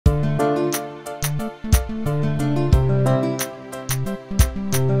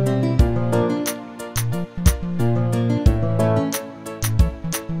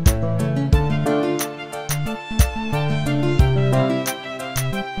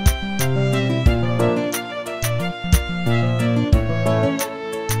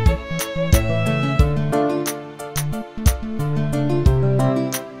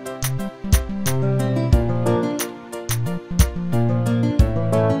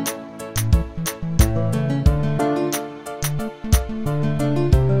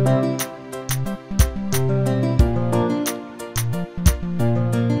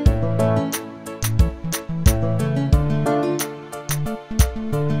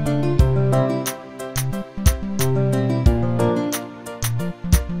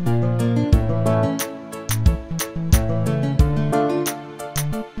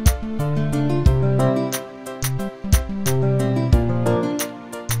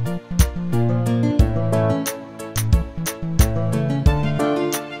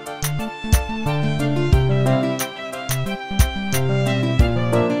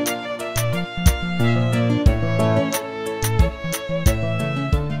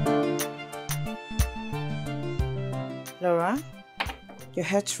Laura, your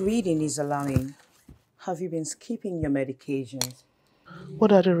heart reading is alarming. Have you been skipping your medications?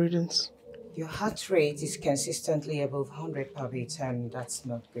 What are the readings? Your heart rate is consistently above 100 per beat, and that's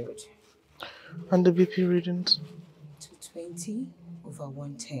not good. And the BP readings? 220 over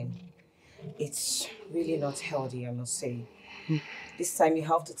 110. It's really not healthy, I must say. This time you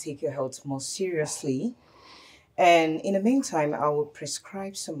have to take your health more seriously. And in the meantime, I will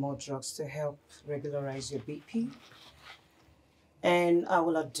prescribe some more drugs to help regularize your BP. And I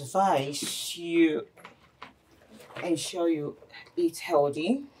will advise you, ensure you eat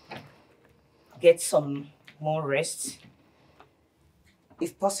healthy, get some more rest.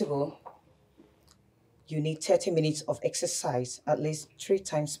 If possible, you need 30 minutes of exercise at least 3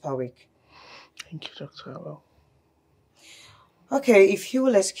 times per week. Thank you, Dr. Hello. Okay, if you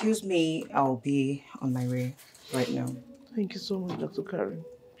will excuse me, I'll be on my way right now. Thank you so much, Dr. Karen.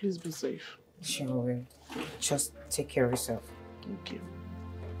 Please be safe. Sure will. Just take care of yourself. Thank you.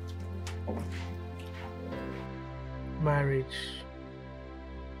 Marriage.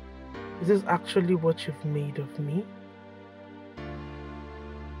 Is this actually what you've made of me?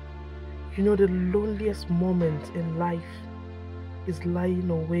 You know, the loneliest moment in life is lying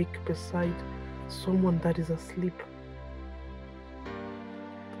awake beside someone that is asleep.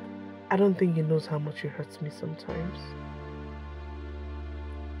 I don't think he knows how much it hurts me sometimes.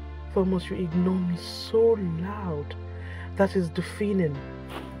 For almost you ignore me so loud. That is deafening.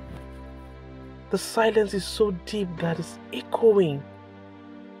 The silence is so deep that it's echoing.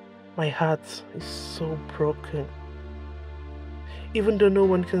 My heart is so broken. Even though no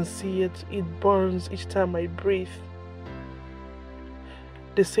one can see it, it burns each time I breathe.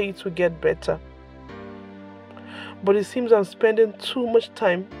 They say it will get better. But it seems I'm spending too much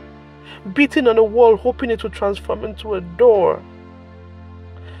time beating on a wall, hoping it will transform into a door.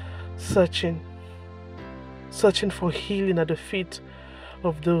 Searching for healing at the feet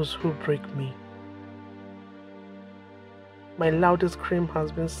of those who break me. My loudest scream has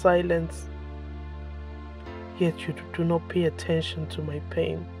been silenced, yet you do not pay attention to my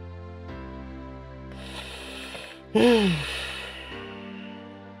pain.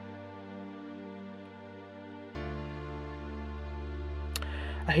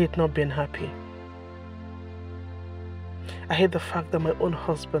 I hate not being happy. I hate the fact that my own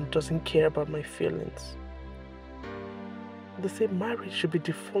husband doesn't care about my feelings. They say marriage should be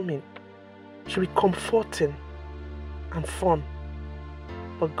deforming, should be comforting and fun.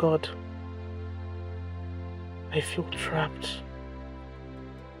 But God, I feel trapped.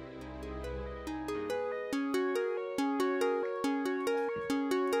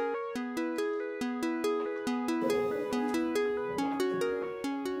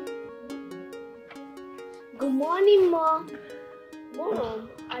 Good morning, Mom. Mom,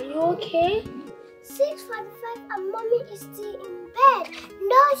 are you okay? 6:45 and Mommy is still in bed.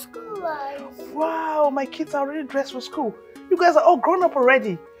 No school runs. Wow, my kids are already dressed for school. You guys are all grown up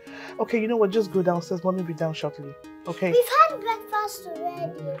already. Okay, you know what? Just go downstairs. Mommy will be down shortly. Okay? We've had breakfast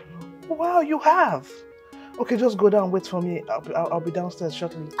already. Wow, you have. Okay, just go down. Wait for me. I'll be downstairs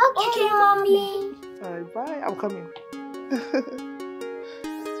shortly. Okay, Mommy. All right, bye. I'm coming.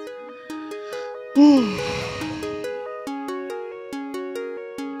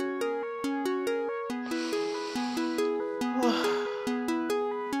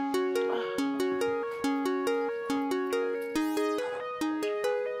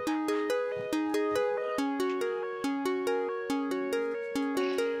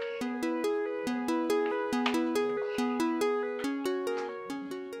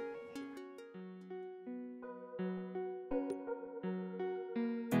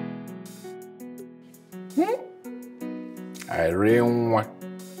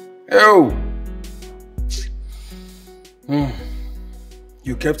 Oh!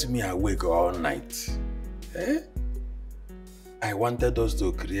 You kept me awake all night. Eh? I wanted us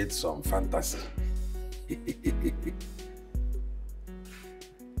to create some fantasy.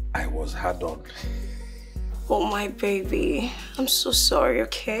 I was hard on. Oh, my baby. I'm so sorry,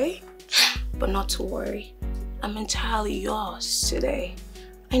 okay? But not to worry. I'm entirely yours today.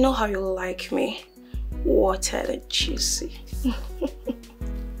 I know how you like me. Watered and juicy.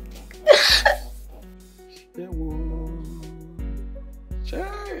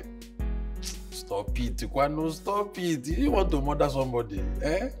 Stop it, Kwano, stop it. You want to murder somebody,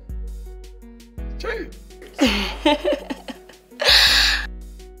 eh?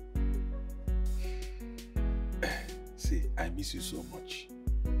 See, I miss you so much.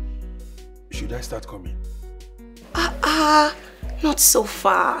 Should I start coming? Not so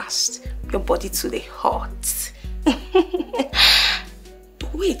fast. Your body today hot. But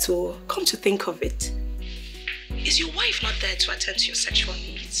wait, come to think of it. Is your wife not there to attend to your sexual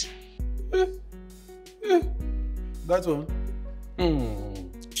needs? That one?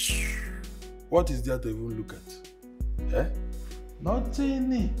 What is there to even look at? Eh?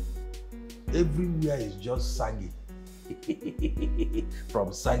 Nothing. Everywhere is just saggy.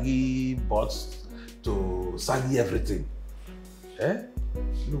 From saggy butts to saggy everything. Eh?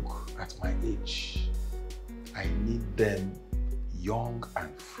 Look, at my age, I need them young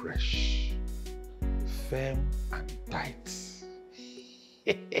and fresh, firm and tight.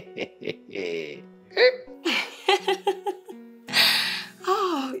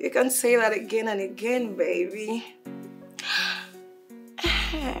 Oh, you can say that again and again, baby.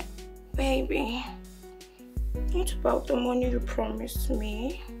 Baby, what about the money you promised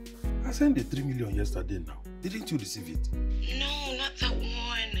me? I sent the 3 million yesterday now. Didn't you receive it? No, not that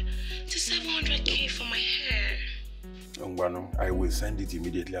one. The 700K for my hair. Ngwano, I will send it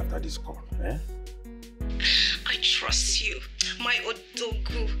immediately after this call. Eh? I trust you. My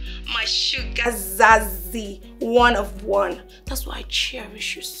odogu, my sugar zazi, one of one. That's why I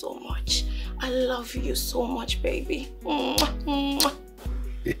cherish you so much. I love you so much, baby.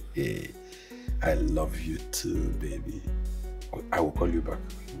 I love you too, baby. I will call you back.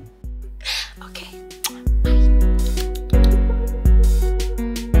 Okay.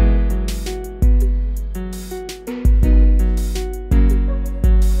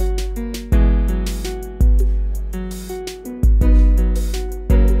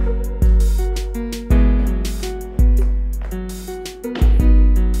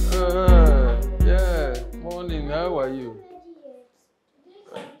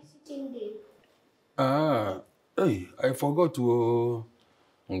 Hey, I forgot to...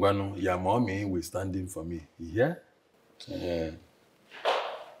 Ngwano, your mommy was standing for me. Yeah? Yeah.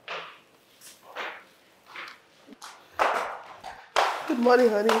 Good morning,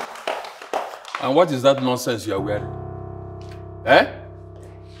 honey. And what is that nonsense you are wearing? Eh?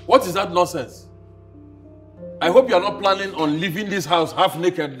 What is that nonsense? I hope you are not planning on leaving this house half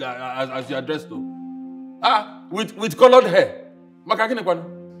naked as you are dressed though. With colored hair.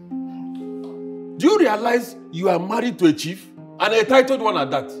 Do you realize you are married to a chief? And a titled one at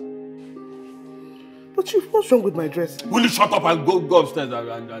that? But Chief, what's wrong with my dress? Will you shut up and go upstairs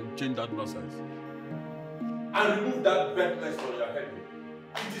and change that nonsense? And remove that bed mess from your head.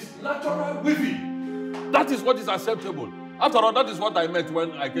 It is natural weaving. That is what is acceptable. After all, that is what I meant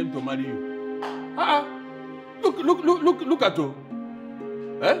when I came to marry you. Look at you.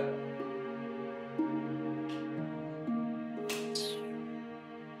 Eh?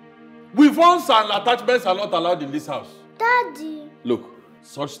 Weave-ons and attachments are not allowed in this house. Daddy. Look,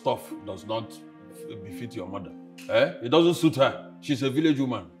 such stuff does not befit your mother. Eh? It doesn't suit her. She's a village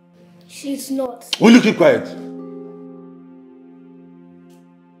woman. She's not. Will you keep quiet?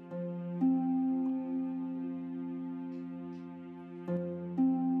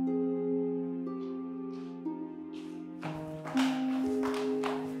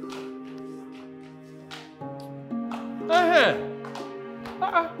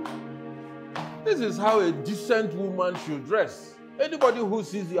 This is how a decent woman should dress. Anybody who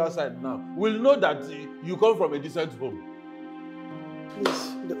sees you outside now will know that you come from a decent home.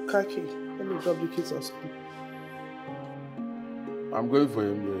 Please, the car key. Let me drop the kids at school. I'm going for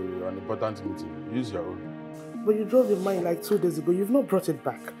an important meeting. Use your own. But you drove in mine like 2 days ago. You've not brought it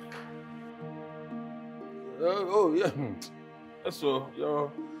back. Oh, yeah. So,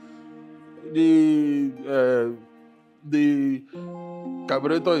 the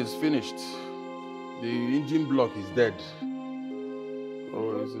carburetor is finished. The engine block is dead.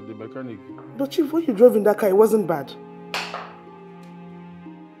 Oh, is it the mechanic? But Chief, when you drove in that car, it wasn't bad.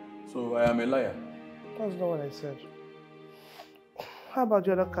 So I am a liar? That's not what I said. How about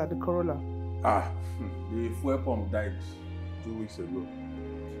the other car, the Corolla? The fuel pump died 2 weeks ago.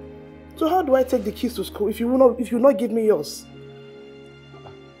 So how do I take the keys to school if you not give me yours?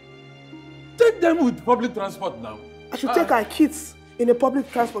 Take them with public transport now. I should take our kids in a public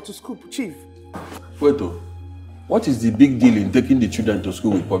transport to school, Chief. Wait, what is the big deal in taking the children to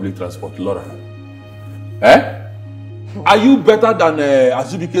school with public transport, Laura? Eh? Are you better than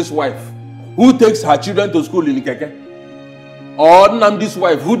Azubike's wife, who takes her children to school in Keke? Or Nnamdi's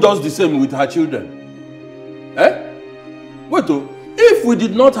wife, who does the same with her children? Eh? Wait, if we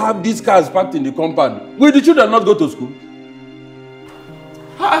did not have these cars parked in the compound, will the children not go to school?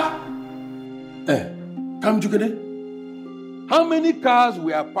 Come, Jukene. How many cars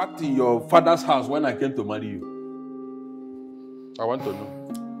were parked in your father's house when I came to marry you? I want to know.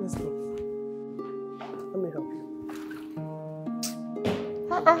 Let's go. Let me help you.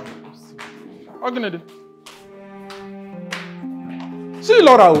 What can I do? See,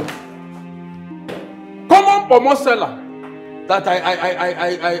 Laura. Common pomo seller that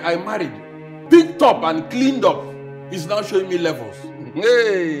I married, picked up and cleaned up, is now showing me levels.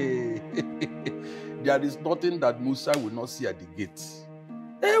 Hey, there is nothing that Musa will not see at the gate.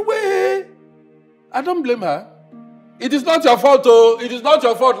 Hey, wait, I don't blame her. It is not your fault, oh. It is not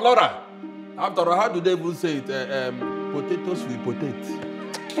your fault, Laura. After all, how do they even say it? Potatoes with potato.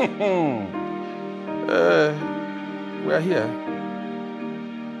 We are here.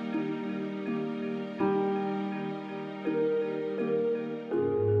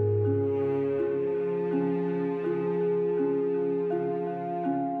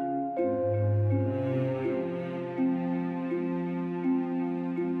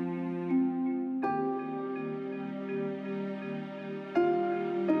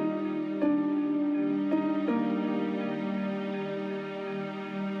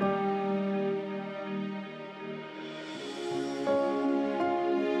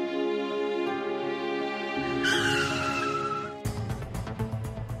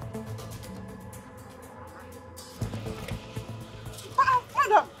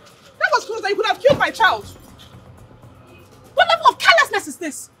 Child. What level of carelessness is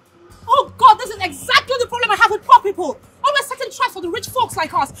this? Oh God, this is exactly the problem I have with poor people. Always setting traps for the rich folks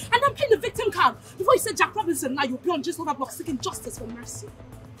like us and then paying the victim card. Before you say Jack Robinson, now you'll be on just over block seeking justice for mercy.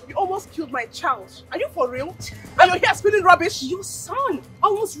 You almost killed my child. Are you for real? Are you here spilling rubbish? Your son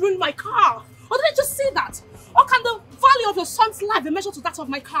almost ruined my car. Or did I just say that? Or can the value of your son's life be measured to that of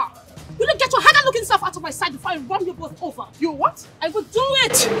my car? You will get your haggard-looking self out of my sight before I run you both over. You what? I will do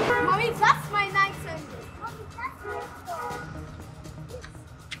it! Mommy, that's my night sandwich. Mommy, that's my phone.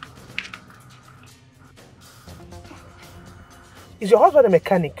 Is your husband a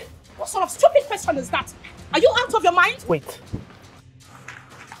mechanic? What sort of stupid question is that? Are you out of your mind? Wait.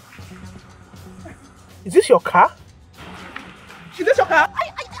 Is this your car? Is this your car? Are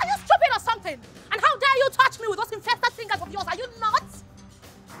you stupid or something? And how dare you touch me with those infested fingers of yours? Are you nuts?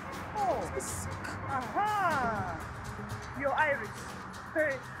 Oh, aha! You're Irish.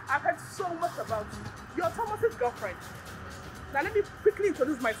 Hey, I've heard so much about you. You're Thomas's girlfriend. Now let me quickly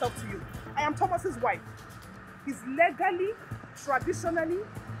introduce myself to you. I am Thomas's wife. His legally, traditionally,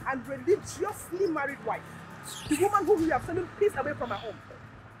 and religiously married wife. The woman whom we have sent peace away from her home.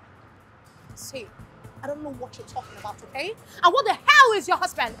 See, I don't know what you're talking about, okay? And what the hell is your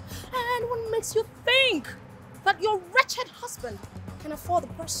husband? And what makes you think that your wretched husband can afford a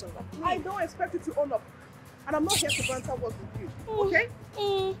person like me? I don't expect you to own up. And I'm not here to banter words with you, okay?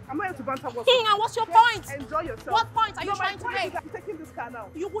 I'm not here to banter words with you. And what's your point? Enjoy yourself. What point are you trying to make? You're taking this car now.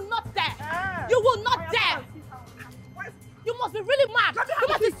 You will not dare. You will not dare. You must be really mad. You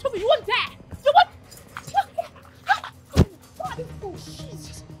must be stupid. You won't dare. You won't. Oh,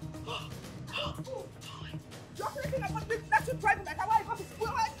 Jesus. You're thinking about this. Let you drive in my car. Why you got to school?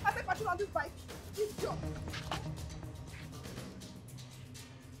 Why I take patrol on this bike? Idiot.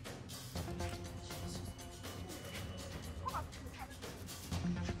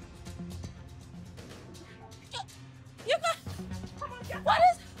 You got. What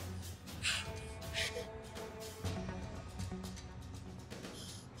is?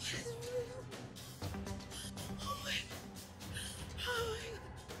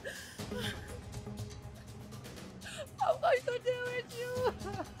 I'm going to deal with you.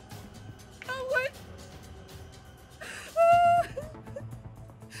 I'm going.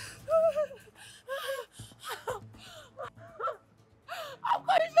 I'm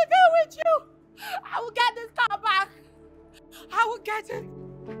going to deal with you. I will get this car back. I will get it.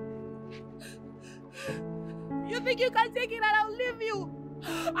 You think you can take it and I'll leave you?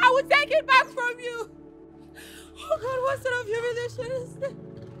 I will take it back from you. Oh God, what sort of humiliation is this?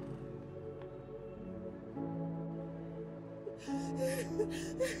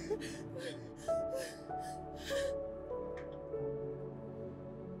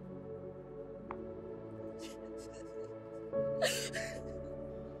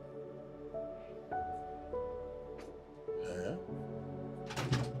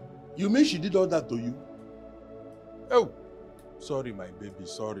 You mean she did all that to you? Oh, sorry, my baby,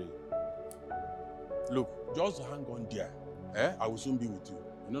 sorry. Look, just hang on there. I will soon be with you.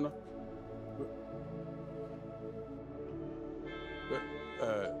 You know now?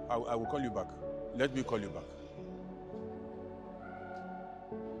 I will call you back. Let me call you back.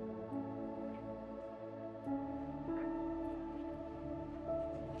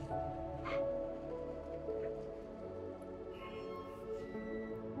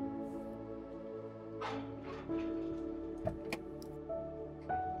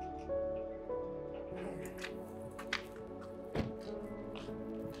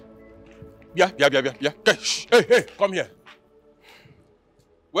 Yeah. Hey, come here.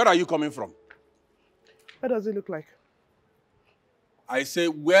 Where are you coming from? What does it look like? I say,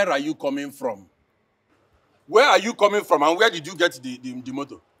 where are you coming from? Where are you coming from and where did you get the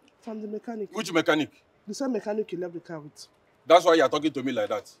motor? From the mechanic. Which mechanic? The same mechanic you left the car with. That's why you are talking to me like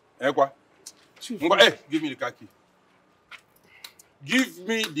that. Eh, kwa? Chief. Hey, give me the car key. Give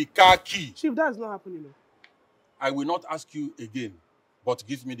me the car key. Chief, that is not happening. I will not ask you again, but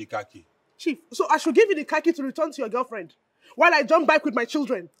give me the car key. Chief, so I should give you the car key to return to your girlfriend while I jump back with my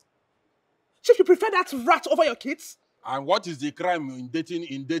children? Chief, you prefer that rat over your kids? And what is the crime in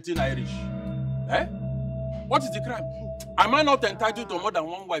dating Irish? Eh? What is the crime? Am I not entitled to more than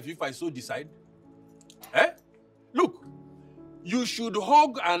one wife if I so decide? Eh? Look, you should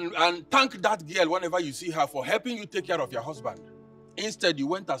hug and thank that girl whenever you see her for helping you take care of your husband. Instead, you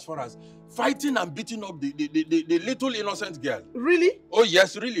went as far as fighting and beating up the little innocent girl. Really? Oh,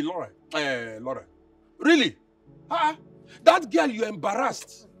 yes, really, Laura. Laura. Really? That girl you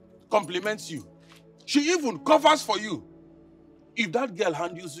embarrassed compliments you. She even covers for you. If that girl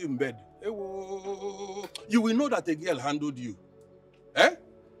handles you in bed, you will know that a girl handled you. Eh?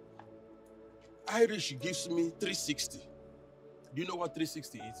 Irish gives me 360. Do you know what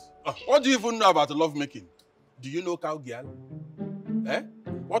 360 is? What do you even know about lovemaking? Do you know cowgirl? Eh?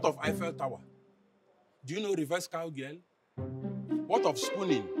 What of Eiffel Tower? Do you know reverse cowgirl? What of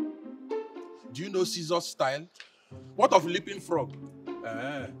spooning? Do you know scissor style? What of leaping frog?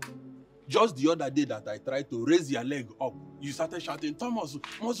 Just the other day that I tried to raise your leg up, you started shouting, Thomas,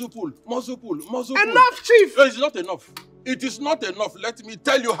 muscle pull, muscle pull, muscle pull. Enough, Chief! No, it's not enough. It is not enough. Let me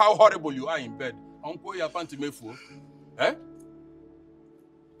tell you how horrible you are in bed. Uncle, you can't make fool. Eh?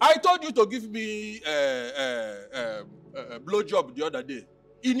 I told you to give me a blowjob the other day.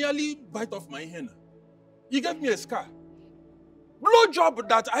 You nearly bite off my hand. You gave me a scar. Blowjob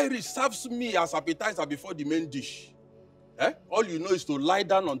that Irish serves me as appetizer before the main dish. Eh? All you know is to lie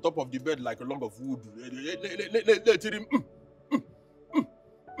down on top of the bed like a log of wood.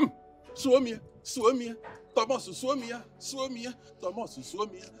 Swomia, swomia, Thomas, swomia, swomia, Thomas,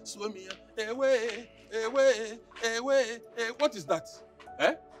 swomia, swomia. What is that?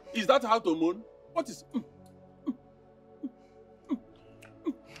 Eh? Is that how to moan? What is?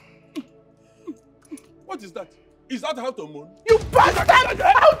 What is that? Is that how to moan? You bastard!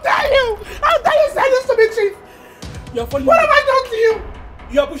 How dare you! How dare you say this to me, Chief? You are following What me. have I done to you?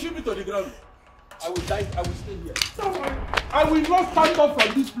 You are pushing me to the ground. I will die. I will stay here. Don't worry. I will not stand up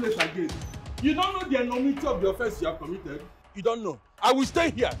from this place again. You don't know the enormity of the offense you have committed. You don't know. I will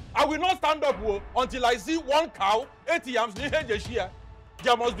stay here. I will not stand up until I see one cow, 8 yams,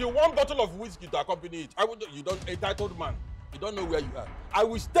 there must be one bottle of whiskey to accompany it. You don't, entitled man. You don't know where you are. I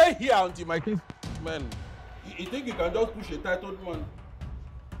will stay here until my kids. Man, you think you can just push a titled man?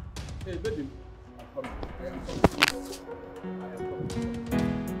 Hey, baby. I'm coming. I am coming. I am coming.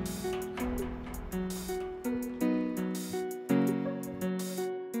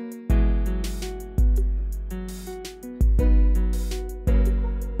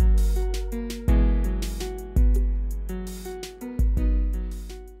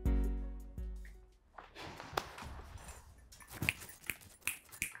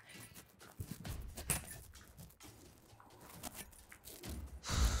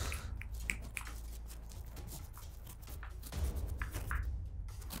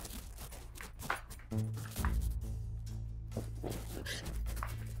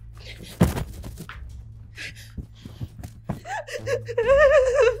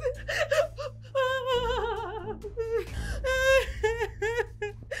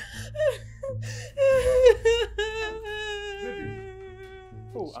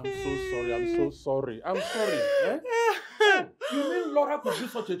 Sorry. I'm sorry. Eh? Oh, you mean Laura could do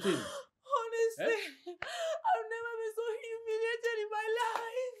such a thing? Honestly, I've never been so humiliated in my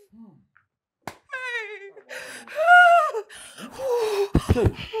life.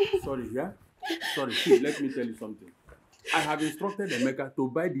 Hey, sorry, yeah? Sorry, see, let me tell you something. I have instructed Emeka to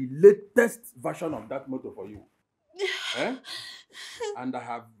buy the latest version of that motor for you. Eh? And I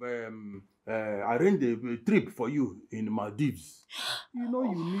have arranged a trip for you in Maldives. You know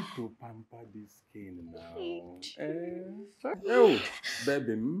you need to pamper this skin now. Oh,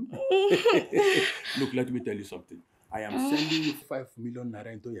 baby. Look, let me tell you something. I am sending you 5 million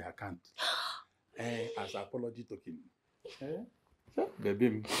naira into your account as an apology token.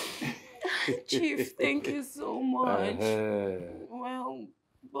 Baby. Chief, thank you so much. Well,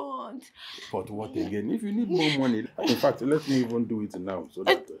 but what again? If you need more money, in fact, let me even do it now so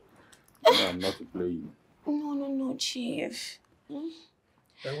that I'm not playing. No, Chief.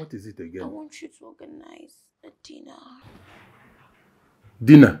 What is it again? I want you to organize a dinner.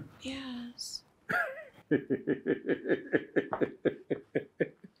 Dinner? Yes.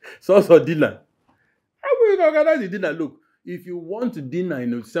 So dinner. will organize the dinner. Look, if you want dinner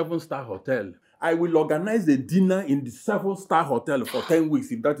in a 7-star hotel, I will organize a dinner in the 7-star hotel for 10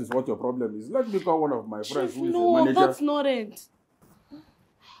 weeks if that is what your problem is. Let me call one of my friends who is a manager. No, that's not it.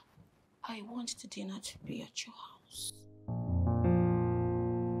 I want the dinner to be at your house.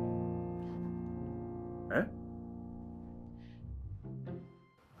 Eh?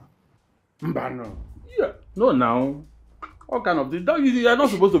 Mbano. Yeah. No, now. What kind of this? You are not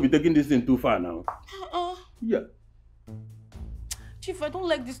supposed to be taking this thing too far now. Yeah. Chief, I don't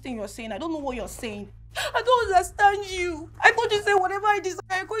like this thing you're saying. I don't know what you're saying. I don't understand you. I thought you said whatever I desire,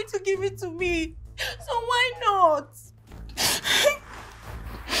 you're going to give it to me. So why not?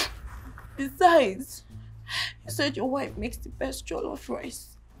 Besides, you said your wife makes the best jollof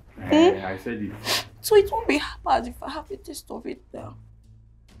rice. I said it. So it won't be bad if I have a taste of it now.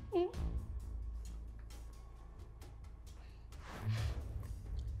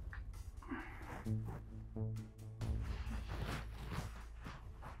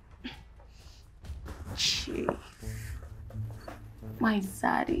 Chief, my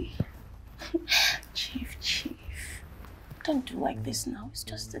zaddy. Chief, don't do like this now. It's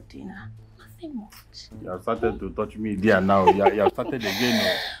just a dinner, nothing much. You have started to touch me there now. You have started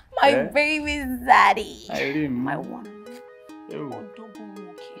again. My baby zaddy. Irene. My one.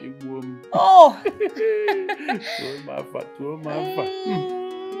 Oh.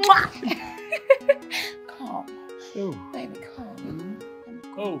 Come, baby, come.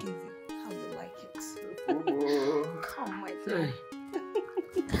 I'm gonna give you how you like it. Come, my dear.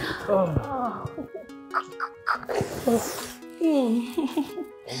 Oh,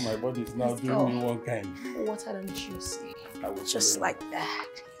 my body is now doing me one kind. Water and juicy. Just like that.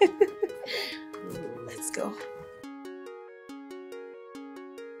 Let's go.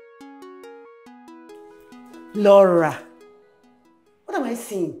 Laura, what am I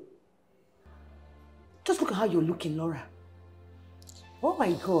seeing? Just look at how you're looking, Laura. Oh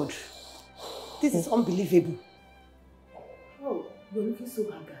my God, this is unbelievable. Oh, you're looking so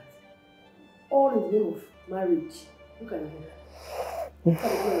haggard. All in the name of marriage. Look at your hair. Look at the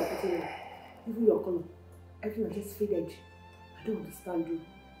way you're putting it. Even your color. Everything just faded. I don't understand you.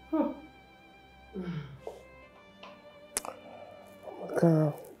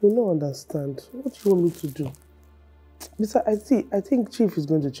 You don't understand. What do you want me to do? Besides, I think Chief is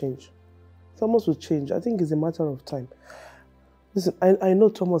going to change. Thomas will change. I think it's a matter of time. Listen, I know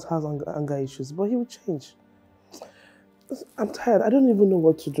Thomas has anger issues, but he will change. Listen, I'm tired. I don't even know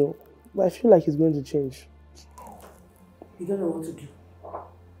what to do. But I feel like he's going to change. You don't know what to do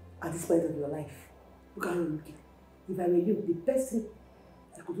at this point of your life. Look how you're looking. If I were you, the best thing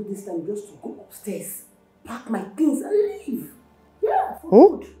I could do this time is just to go upstairs, pack my things and leave. Yeah, for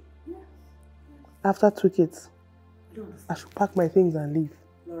good. Yeah. After 2 kids, I should pack my things and leave.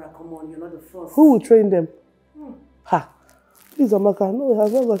 Laura, come on, you're not the first. Who will train them? Ha! Please, Amaka, no, it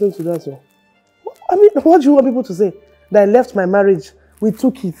has not gotten to that. I mean, what do you want people to say? That I left my marriage with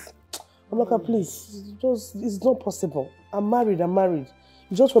 2 kids? Amaka, please, it's not possible. I'm married.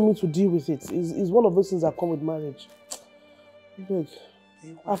 It's just for me to deal with it. It's one of those things that come with marriage. Beg.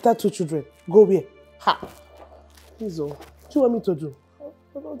 After 2 children, go where? Ha! Please, what do you want me to do?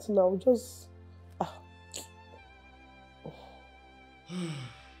 I don't know, just...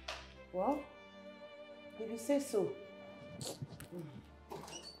 Well, if you say so.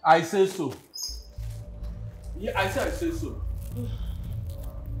 I say so. Yeah, I say so.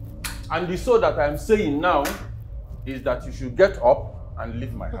 And the so that I'm saying now is that you should get up and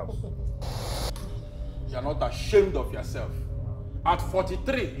leave my house. You are not ashamed of yourself. At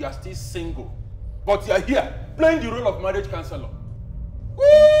 43, you are still single. But you are here playing the role of marriage counselor.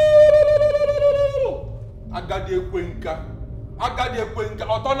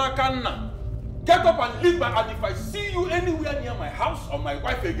 Get up and leave and if I see you anywhere near my house or my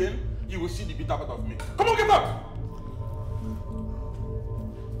wife again, you will see the bitter part of me. Come on, get up!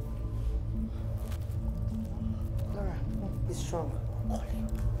 Laura, be strong.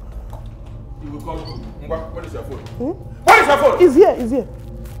 You will call him. What is your phone? What is your phone? It's here.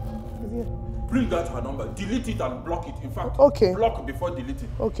 Bring out her number. Delete it and block it. In fact, block before deleting.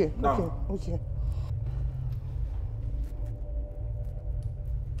 Okay.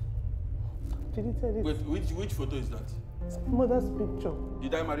 Deleted it. Wait, which photo is that? Mother's picture.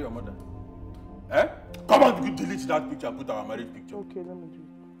 Did I marry your mother? Eh? Come on, you delete that picture and put our marriage picture. Okay, let me do it.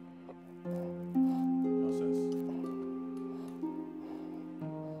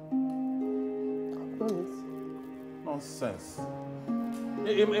 Nonsense.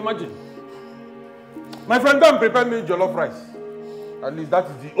 Imagine. My friend, don't prepare me jollof rice. At least that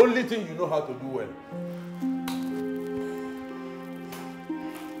is the only thing you know how to do well.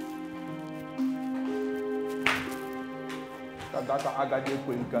 that Agade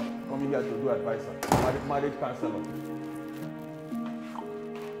Kwenka coming here to do advisor, marriage counselor.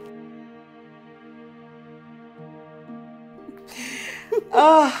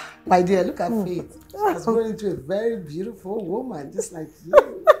 Ah, my dear, look at Faith. She has grown into a very beautiful woman, just like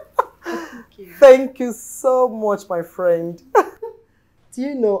you. Thank you so much, my friend. Do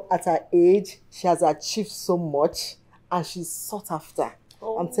you know, at her age, she has achieved so much and she's sought after.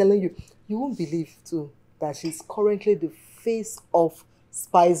 Oh. I'm telling you, you won't believe too that she's currently the face of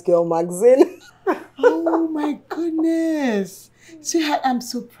Spice Girl magazine. Oh my goodness. Sweetheart, I'm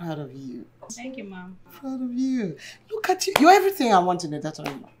so proud of you. Thank you, Mom. Proud of you. Look at you. You're everything I want in a daughter.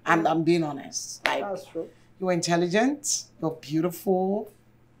 I'm being honest. Like, that's true. You're intelligent. You're beautiful.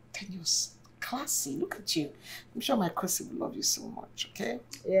 Then you're classy. Look at you. I'm sure my cousin will love you so much, okay?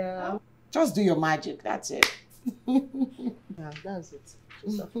 Yeah. Just do your magic. That's it. Yeah, that's it.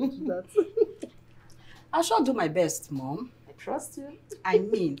 Just have to do that. I shall do my best, Mom. I trust you. I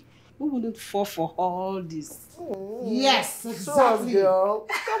mean, we wouldn't fall for all this. Yes, exactly. Girl.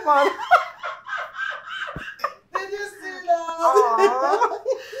 Come on. Did you see that?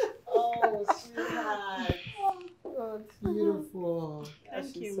 Oh, sweetheart. Oh, beautiful.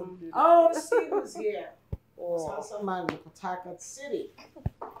 Thank you, so Mom. Oh, see who's here. Oh, some man in Port City.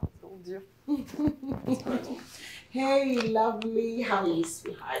 Told you. Hey, lovely. How are you,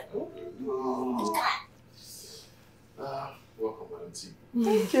 sweetheart? Welcome, Madam T.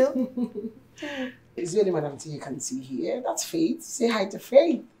 Thank you. Is the only Madam T you can see here. That's Faith. Say hi to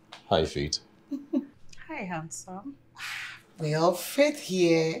Faith. Hi, Faith. Hi, handsome. Well, Faith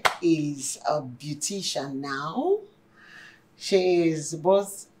here is a beautician now. She is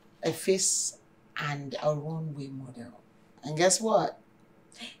both a face and a runway model. And guess what?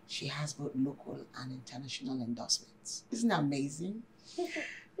 She has both local and international endorsements. Isn't that amazing?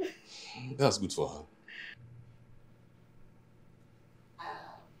 That's good for her.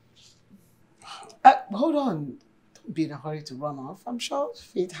 Hold on. Don't be in a hurry to run off. I'm sure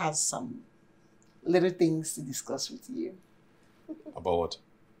Faith has some little things to discuss with you. About what?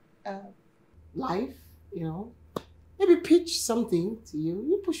 Life, you know. Maybe pitch something to you.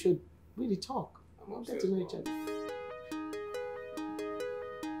 You people should really talk. Get to know each other.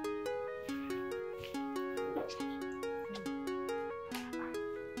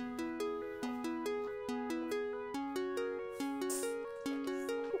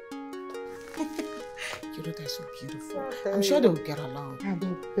 You know, they're so beautiful. I'm sure they'll get along.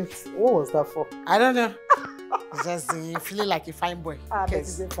 What was that for? I don't know. It's just feeling like a fine boy. That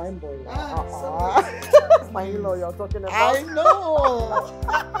is a fine boy. My in-law you're talking about. I know.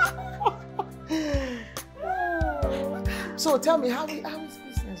 So tell me, how is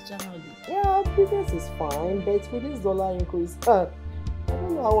business generally? Yeah, business is fine, but with this dollar increase, I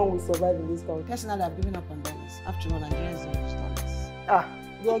don't know how one will survive in this country. Personally, I've given up on dollars. After all, Nigerians don't use dollars.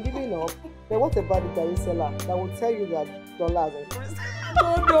 You are giving up. Then what about the Gary seller that will tell you that dollars increased?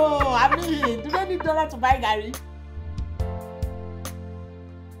 No, I mean, do they need dollar to buy Gary?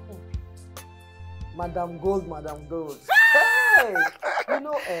 Madam Gold, Madam Gold. Hey, you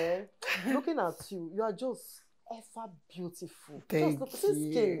know, looking at you, you are just ever beautiful. Thank just look at this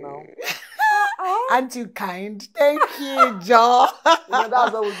skin now. Aren't you kind? Thank you, Joe.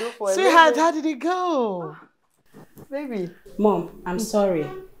 That's what we do for Sweetheart, how did it go? Baby. Mom, I'm sorry.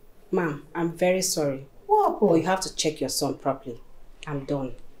 Mom, I'm very sorry. What happened? But you have to check your son properly. I'm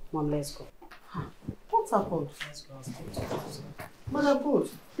done. Mom, let's go. What happened? Let's go. Madam Gold,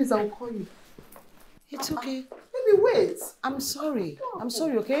 please, I'll call you. It's okay. Baby, wait. I'm sorry. I'm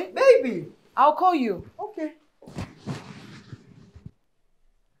sorry, okay? Baby. I'll call you. Okay.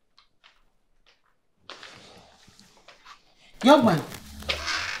 Young man,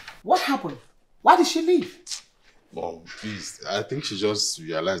 what happened? Why did she leave? Mom, please. I think she just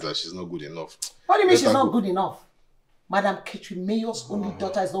realized that she's not good enough. What do you mean she's not good enough? Madam Catherine Mayor's only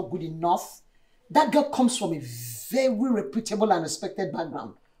daughter is not good enough? That girl comes from a very reputable and respected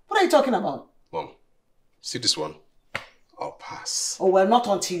background. What are you talking about? Mom, see this one? I'll pass. Oh, well, not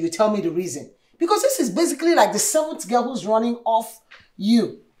until you tell me the reason. Because this is basically like the 7th girl who's running off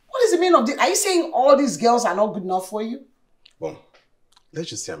you. What is the meaning of this? Are you saying all these girls are not good enough for you? Mom, let's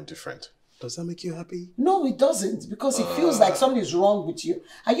just say I'm different. Does that make you happy? No, it doesn't. Because it feels like something is wrong with you.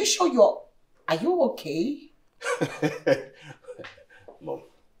 Are you sure are you okay? Mom,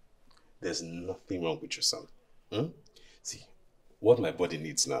 there's nothing wrong with your son. See, what my body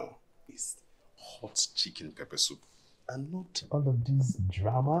needs now is hot chicken pepper soup. And not all of this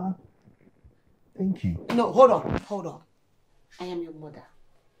drama. Thank you. No, hold on. I am your mother.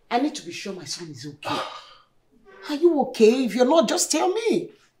 I need to be sure my son is okay. Are you okay? If you're not, just tell me.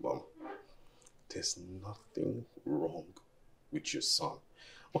 Mom, there's nothing wrong with your son.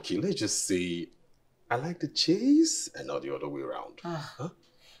 Okay, let's just say I like the chase and not the other way around. Huh?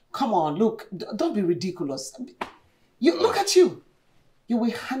 Come on, look, don't be ridiculous. Look at you. You're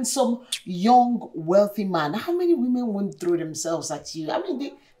a handsome, young, wealthy man. How many women won't throw themselves at you? I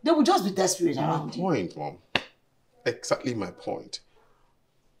mean, they would just be desperate around you. My point, Mom. Exactly my point.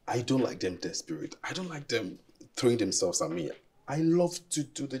 I don't like them desperate. I don't like them throwing themselves at me. I love to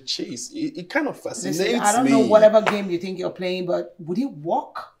do the chase. It kind of fascinates me. I don't know whatever game you think you're playing, but would it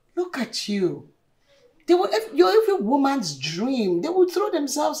work? Look at you. You're every woman's dream. They would throw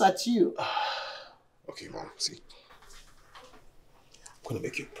themselves at you. Okay, Mom, see. I'm going to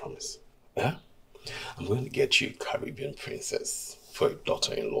make you a promise. Yeah? I'm going to get you a Caribbean princess for a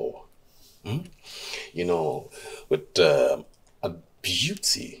daughter-in-law. You know, with a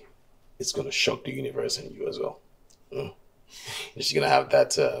beauty, it's going to shock the universe and you as well. She's going to have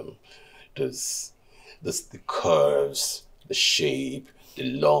that, the curves, the shape, the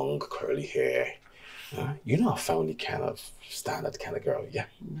long curly hair. You know, a family kind of standard kind of girl, yeah?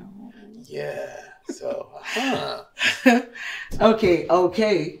 No. Yeah, so,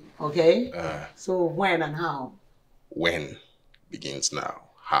 Okay. So when and how? When begins now.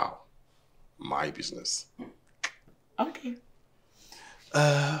 How? My business. Okay.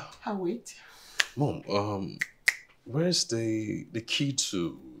 I'll wait. Mom, where's the key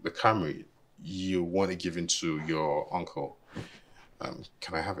to the Camry you want to give into your uncle?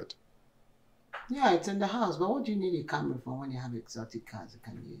 Can I have it? Yeah, it's in the house, but what do you need a camera for when you have exotic cars you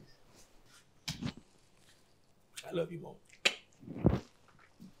can use? I love you, Mom.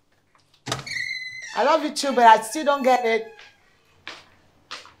 I love you too, but I still don't get it. I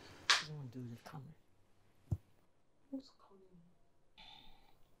don't want to do the camera. Who's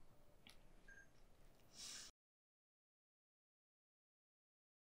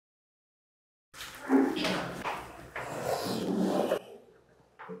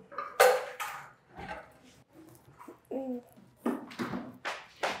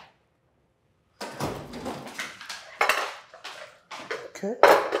Okay.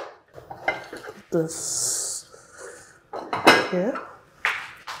 This here.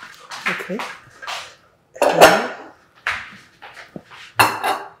 Okay. And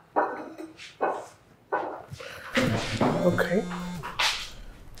okay.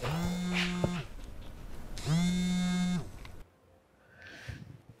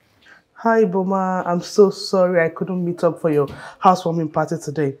 Hi, Boma. I'm so sorry I couldn't meet up for your housewarming party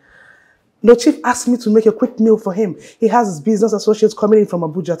today. No, Chief asked me to make a quick meal for him. He has his business associates coming in from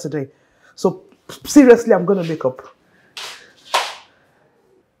Abuja today. So, seriously, I'm going to make up.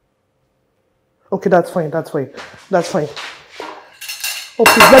 Okay, that's fine. Oh,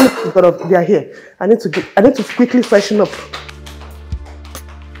 please, let me, they are here. I need to quickly freshen up.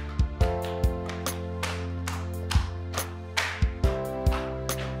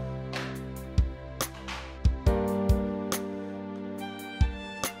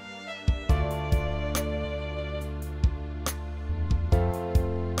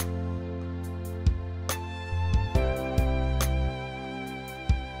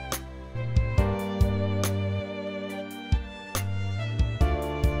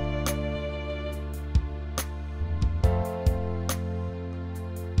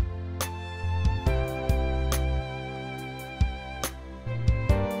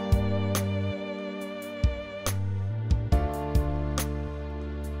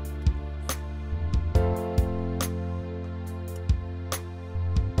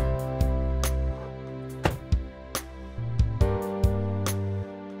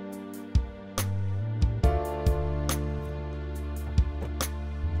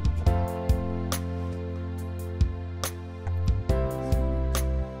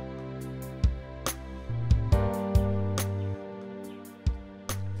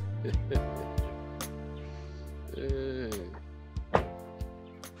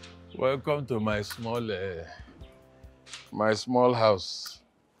 Welcome to my small house.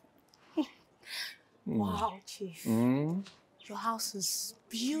 Wow, Chief. Your house is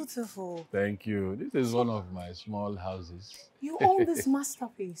beautiful. Thank you. This is one of my small houses. You own this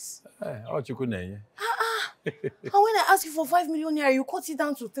masterpiece. Oh, Chukunenye. And when I asked you for 5 million naira, you cut it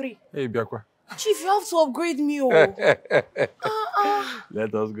down to 3. Hey, Biakwa. Chief, you have to upgrade me. Let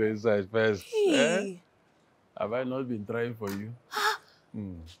us go inside first. Hey. Have I not been trying for you?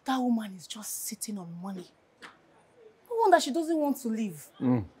 That woman is just sitting on money. No wonder she doesn't want to leave.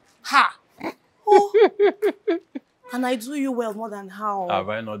 Ha! Oh. And I do you well more than how. Have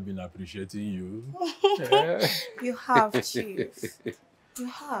I not been appreciating you? You have, Chief. You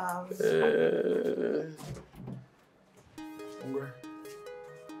have.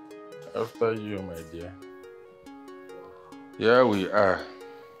 After you, my dear. Here we are.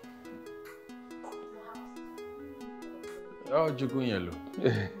 Oh, Jukunyelo.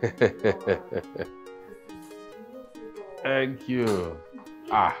 Thank you.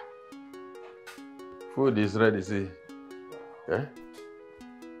 Food is ready, see. Eh?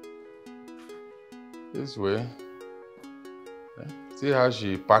 This way. Eh? See how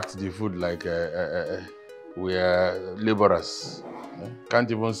she packed the food like we are laborers. Eh? Can't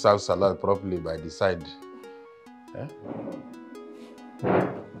even serve salad properly by the side. Eh?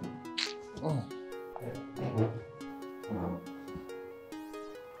 Oh.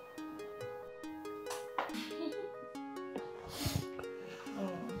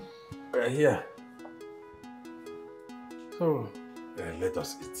 Here. So, let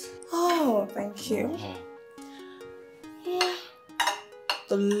us eat. Oh, thank you.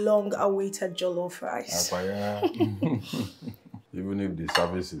 The long-awaited jollof rice. Even if the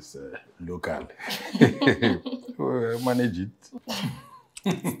service is local, we'll manage it.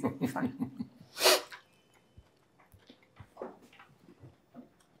 Fine.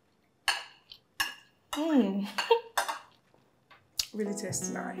 Really tastes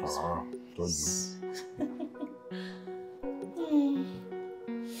nice. Told you.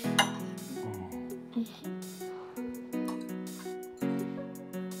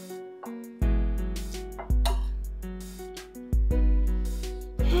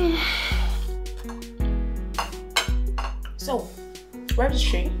 So, where is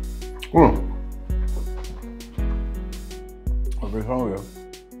she? I'll be home here.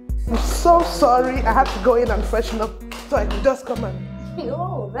 I'm so sorry. I had to go in and freshen up so I could just come and...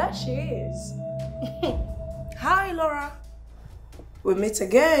 Oh, there she is. Hi, Laura. We meet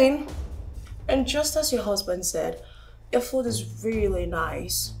again. And just as your husband said, your food is really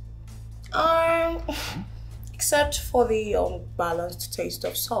nice. Except for the unbalanced taste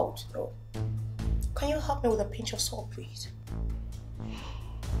of salt, though. Can you help me with a pinch of salt, please?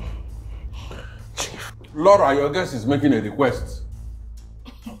 Laura, your guest is making a request.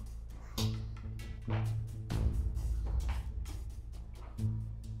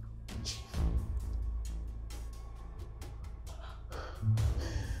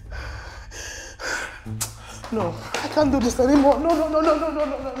 No, I can't do this anymore. No.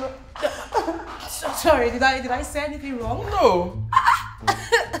 Sorry, did I say anything wrong? No.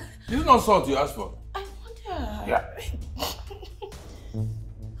 This is not salt you asked for. I wonder. Yeah.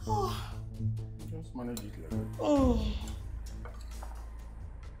 Just manage it like that. Oh.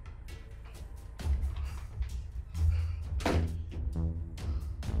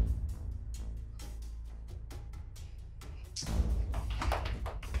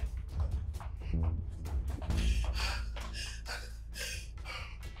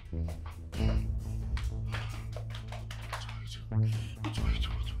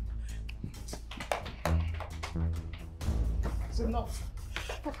 It's enough.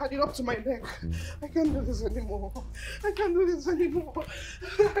 I've had it up to my neck. I can't do this anymore. I can't do this anymore. I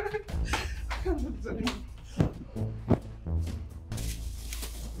can't do this anymore.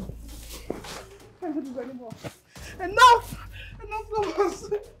 I can't do this anymore. Enough! Enough of us!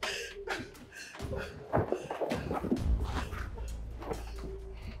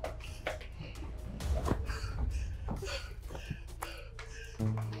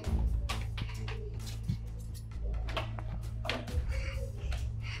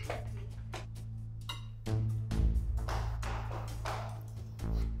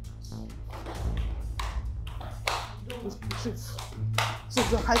 This is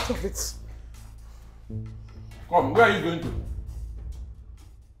the height of it. Come, where are you going to?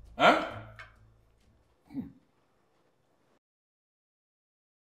 Huh?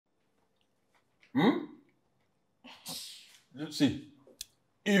 See,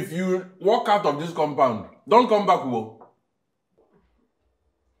 if you walk out of this compound, don't come back, Wo.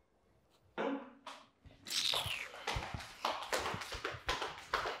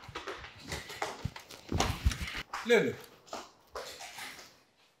 Lily.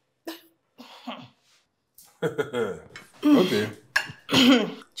 Okay.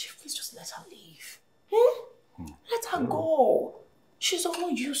 Chief, please just let her leave. Let her go. She's of no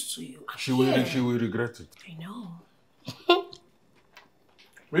use to you. She will regret it. I know.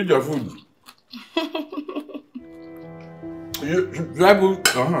 Eat your food. Should I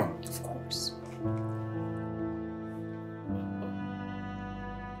put? Of course.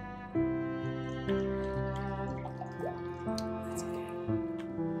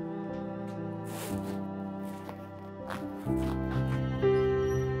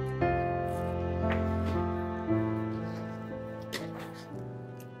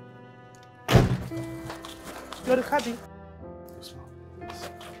 You're the caddy. Yes, ma'am.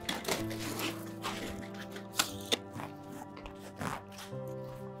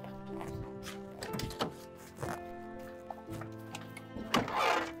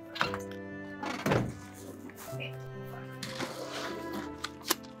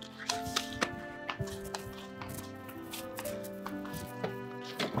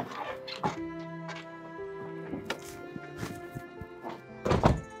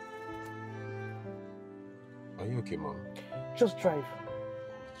 Mom. Just drive.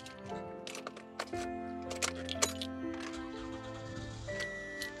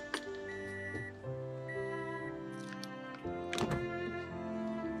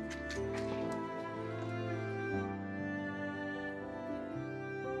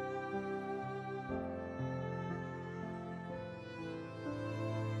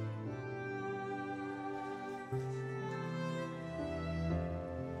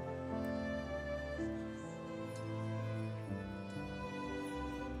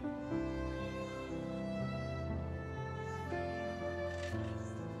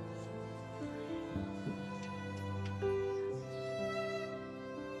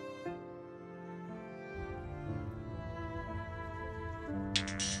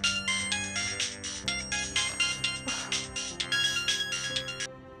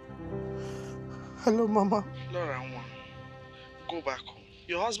 Hello, Mama. Laura, go back home.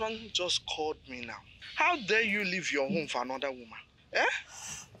 Your husband just called me now. How dare you leave your home for another woman? Eh?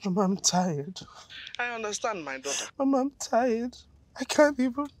 Mama, I'm tired. I understand, my daughter. Mama, I'm tired. I can't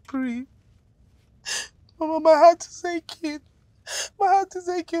even breathe. Mama, my heart is aching. My heart is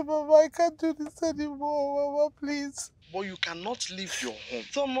aching, Mama. I can't do this anymore, Mama, please. But you cannot leave your home.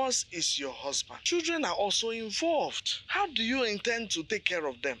 Thomas is your husband. Children are also involved. How do you intend to take care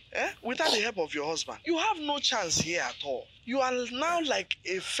of them? Without the help of your husband? You have no chance here at all. You are now like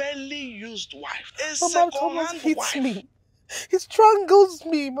a fairly used wife. A Mama, Thomas second-hand hits wife. me. He strangles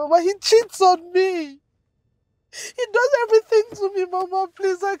me, Mama. He cheats on me. He does everything to me, Mama.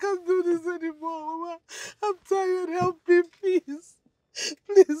 Please, I can't do this anymore, Mama. I'm tired. Help me, please.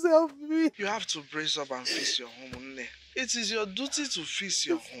 Please help me. You have to brace up and face your home, Nne. It is your duty to face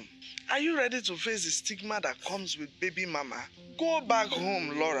your home. Are you ready to face the stigma that comes with baby mama? Go back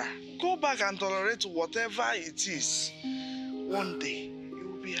home, Laura. Go back and tolerate whatever it is. One day, you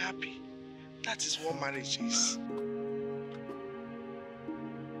will be happy. That is what marriage is.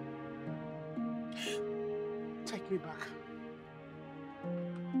 Take me back.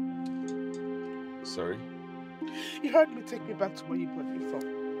 Sorry? You heard me. Take me back to where you brought me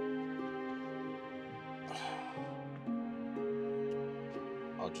from.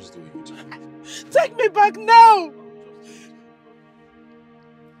 I'll just do it with you. Take me back now!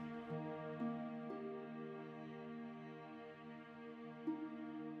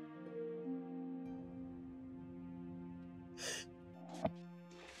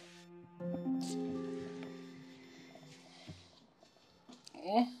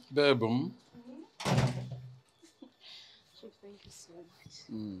 Babe, Thank you so much.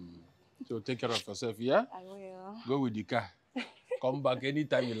 So take care of yourself, yeah? I will. Go with the car. Come back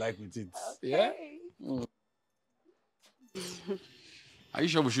anytime you like with it. Okay. Yeah? Are you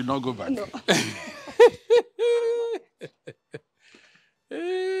sure we should not go back? No.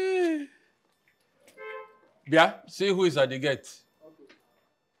 Bia, see who is at the gate.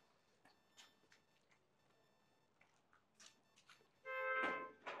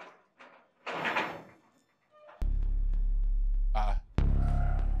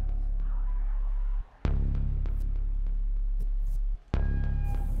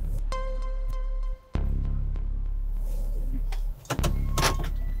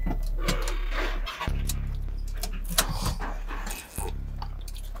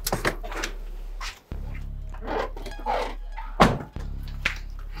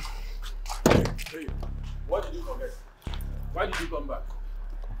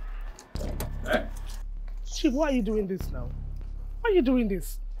 Why are you doing this now? Why are you doing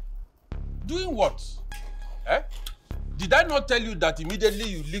this? Doing what? Eh? Did I not tell you that immediately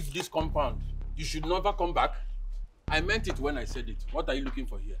you leave this compound, you should never come back? I meant it when I said it. What are you looking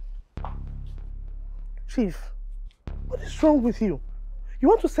for here? Chief, what is wrong with you? You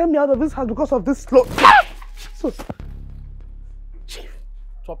want to send me out of this house because of this slow... So, Chief.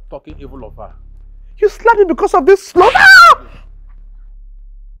 Stop talking evil of her. You slapped me because of this slow...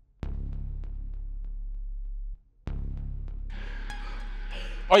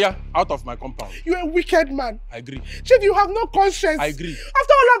 Oh yeah, out of my compound. You're a wicked man. I agree. Chief, you have no conscience. I agree.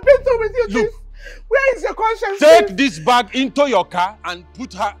 After all I've been through with you, Chief, where is your conscience? Take Chief? this bag into your car and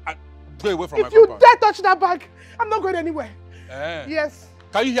put her go away from my compound. If you dare touch that bag, I'm not going anywhere. Yes.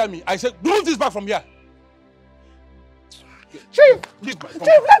 Can you hear me? I said, move this bag from here. Chief, let me go.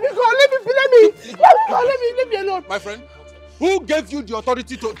 Leave me alone. My friend, who gave you the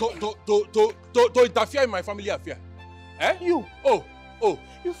authority to interfere in my family affair? Eh? You. Oh.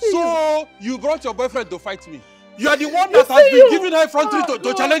 So you brought your boyfriend to fight me. You are the one that has been giving her effrontery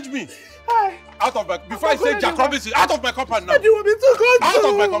to challenge me. Out of my... Before I say Jack Robinson, out of my compound now. Where do you want me to go to? Out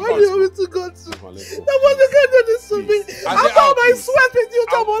of my compound. Where do you want me to go to? Thomas, you can't do this to me. After all my sweat with you,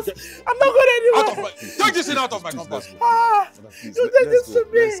 Thomas, I'm not going anywhere. Take this thing out of my compound. You take this to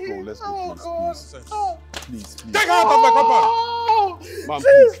me. Let's go. Oh, God. Please. Take her out of my compound. Ma'am,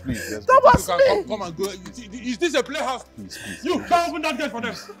 please. Let's Thomas, go. Come and go. Is this a playhouse? Please. You can't open that gate for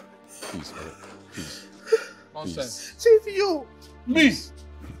them. Please. Nonsense. Chief, you. Me.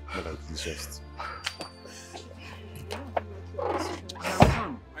 Madam, please rest.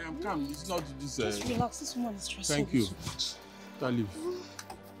 I am calm. It's not this. Just relax. This woman is stressing. Thank you. Don't leave.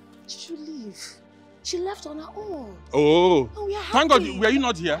 Did you leave? She left on her own. Oh. Oh, we are happy. Thank God. Were you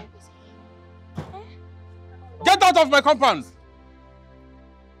not here? Get out of my compound.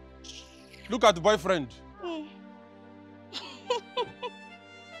 Look at the boyfriend.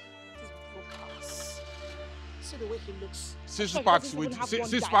 See the way he looks. Six packs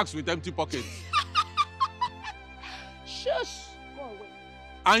with empty pockets. Shush! Go away.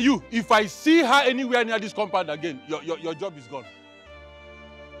 And you, if I see her anywhere near this compound again, your job is gone.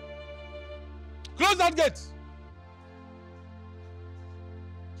 Close that gate.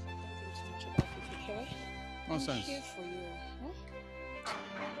 Okay? Nonsense. I'm here for you.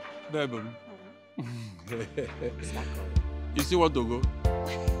 Baby. You still want to go?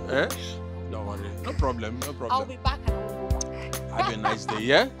 Eh? Don't worry. No problem. I'll be back and I'll go back. Have a nice day,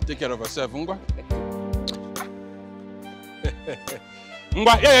 yeah? Take care of yourself, Ngwa.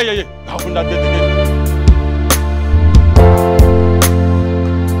 Ngwa, yeah. I'll open that gate again.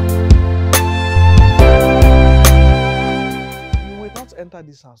 You will not enter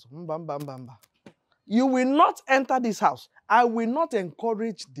this house. Mbamba. You will not enter this house. I will not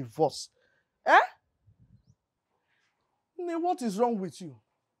encourage divorce. Eh? What is wrong with you?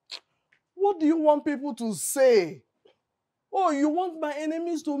 What do you want people to say? Oh, you want my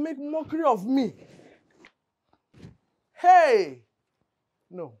enemies to make mockery of me? Hey!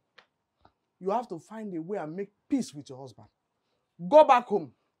 No. You have to find a way and make peace with your husband. Go back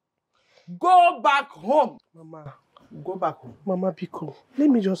home. Go back home. Mama. Go back home. Mama Biko, let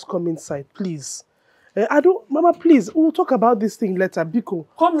me just come inside, please. Mama, please, we'll talk about this thing later, Biko.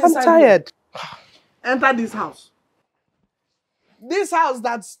 Come inside. I'm tired. Enter this house. This house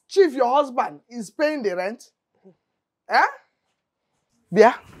that Chief, your husband, is paying the rent. Eh?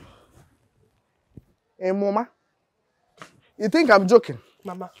 Yeah? Hey, Mama. You think I'm joking?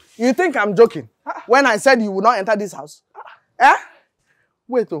 Mama. You think I'm joking? When I said you will not enter this house? Eh?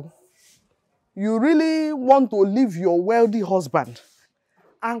 Wait, oh. You really want to leave your wealthy husband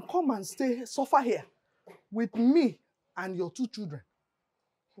and come and suffer here with me and your 2 children?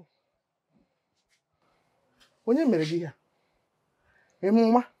 When you marry here? Hey,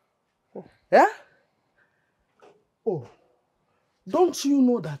 Mama. Yeah? Oh, don't you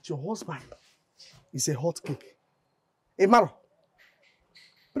know that your husband is a hot cake? Hey, Maro.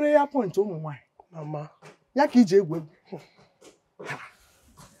 Prayer point, oh, my. Mama. That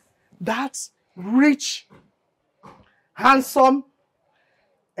rich, handsome,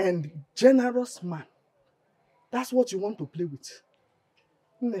 and generous man. That's what you want to play with.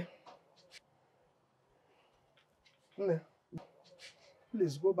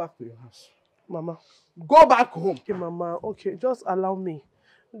 Please go back to your house. Mama. Go back home. Okay, Mama. Okay, just allow me.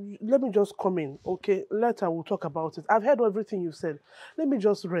 Let me just come in, okay? Later we'll talk about it. I've heard everything you said. Let me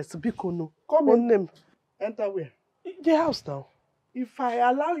just rest. Biko, no. Come in. Enter where? The house now. If I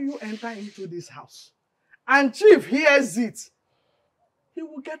allow you enter into this house, and Chief hears it, he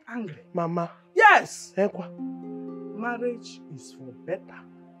will get angry. Mama. Yes. Ekwa. Marriage is for better,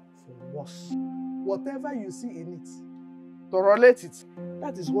 for worse. Whatever you see in it, to relate it,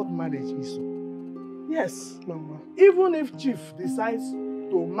 that is what marriage is. Yes, Mama. Even if Chief decides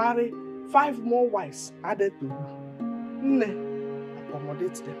to marry 5 more wives added to you,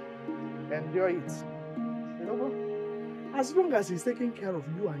 accommodate them. Enjoy it. You know what? As long as he's taking care of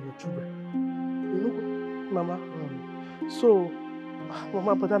you and your children. You know what? Mama. So,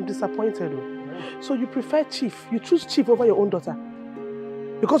 Mama, but I'm disappointed. So you prefer Chief? You choose Chief over your own daughter?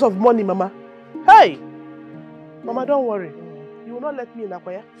 Because of money, Mama? Hey! Mama, don't worry. You will not let me in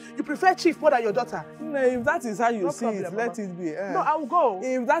Akwaya. You prefer Chief more than your daughter? No, if that is how you see it, Mama. let it be. No, I will go.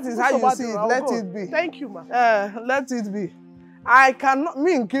 If that is how you see it, let it be. Thank you, Ma. Let it be. I cannot,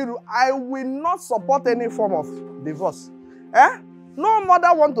 me and Kiru, I will not support any form of divorce. No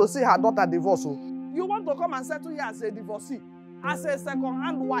mother want to see her daughter divorced. You want to come and settle here as a divorcee, as a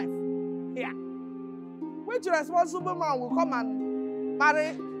second-hand wife. Yeah. Which responsible man will come and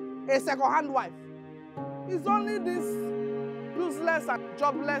marry a second-hand wife? It's only this useless and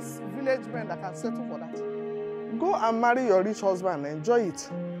jobless village men that can settle for that. Go and marry your rich husband and enjoy it.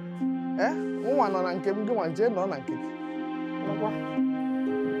 Eh? Nwa nọ na nke m, gị nwa jee nọ na nke gị. Ngwa.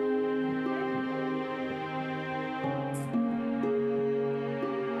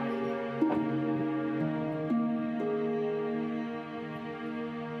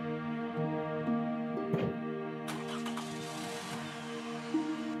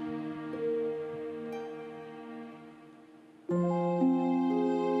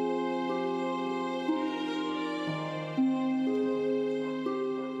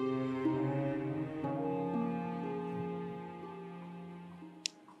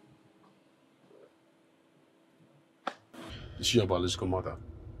 Is she your biological mother?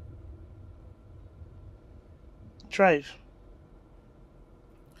 Drive.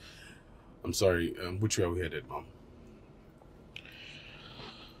 I'm sorry, which way are we headed, Mom?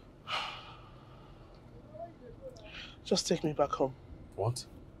 Just take me back home. What?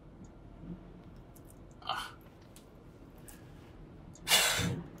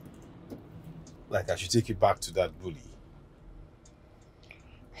 Like I should take you back to that bully?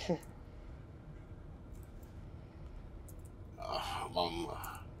 Mom,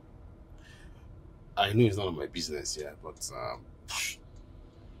 I know it's none of my business here, but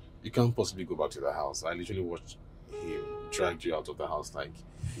you can't possibly go back to the house. I literally watched him drag you out of the house like,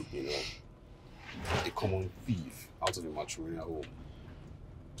 you know, a common thief out of a matrimonial home.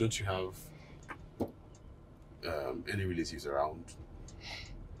 Don't you have any relatives around?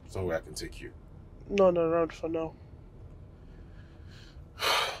 Somewhere I can take you? None around for now.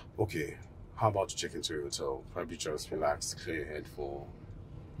 Okay, how about you check into a hotel? Probably just relax, clear your head for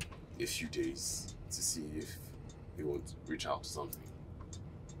a few days to see if he won't reach out to something.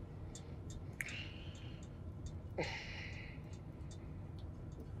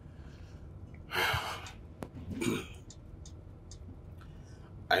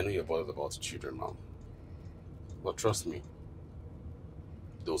 I know you're bothered about the children, Mom. But trust me,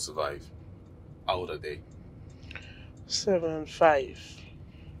 they'll survive. How old are they? 7 and 5.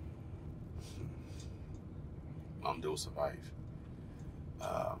 Mom, they'll survive.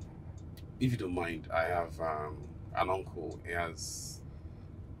 If you don't mind, I have an uncle. He has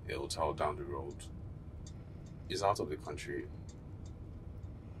a hotel down the road. He's out of the country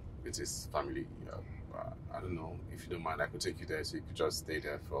with his family. I don't know, if you don't mind, I could take you there so you could just stay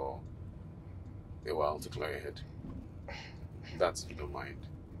there for a while to clear your head. That's if you don't mind.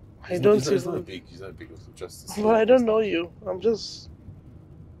 It's not a big of justice. But I don't know you.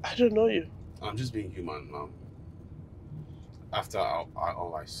 I don't know you. I'm just being human, Mom. After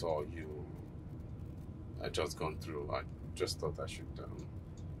all I saw you, I just gone through, I just thought I should,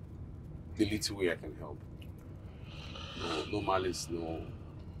 the little way I can help. No malice, no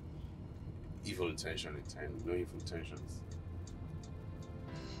evil intention, no evil intentions.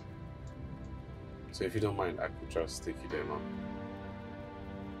 So if you don't mind, I could just take you there, Mom.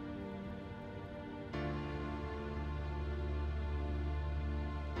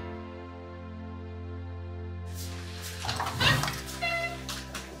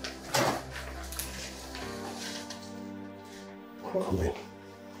 Come in.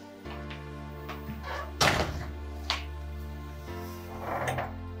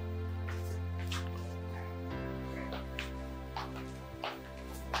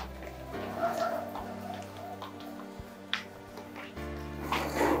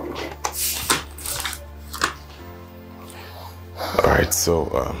 Alright,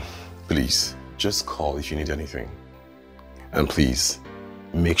 so please, just call if you need anything. And please,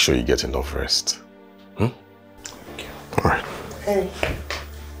 make sure you get enough rest. Thank you. Alright. Hey.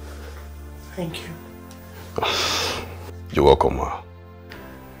 Thank you. You're welcome, Ma.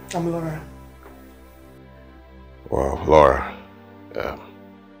 I'm Laura. Wow, Laura.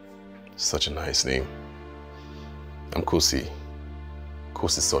 Such a nice name. I'm Kosi.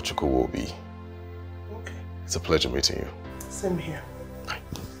 Kosi Sochukwuwobi. Okay. It's a pleasure meeting you. Same here. Bye.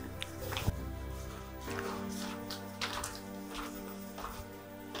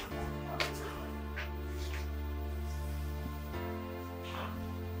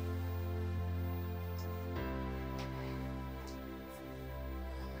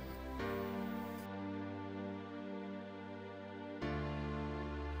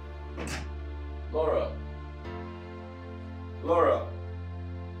 Laura. Laura.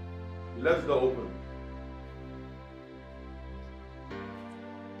 You left the door open.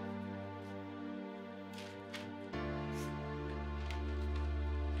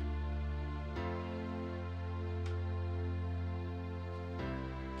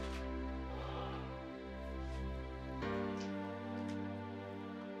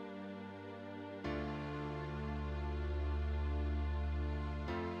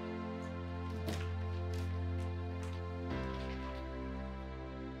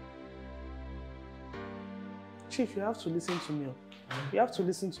 Chief, you have to listen to me. You have to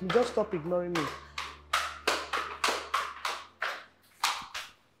listen to me. Just stop ignoring me.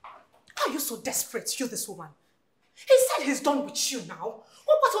 Why are you so desperate, you this woman? He said he's done with you now.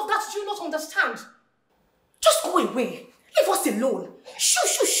 What part of that do you not understand? Just go away. Leave us alone.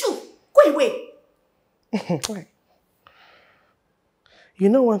 Shoo. Go away. You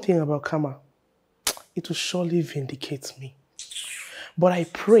know one thing about karma? It will surely vindicate me. But I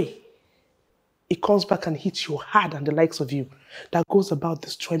pray it comes back and hits you hard and the likes of you that goes about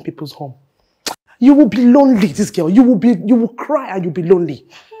destroying people's home. You will be lonely, this girl. You will cry and you'll be lonely.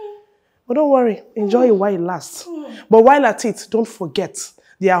 But don't worry, enjoy it while it lasts. But while at it, don't forget,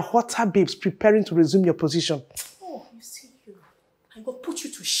 there are hotter babes preparing to resume your position. Oh, you see you. I will put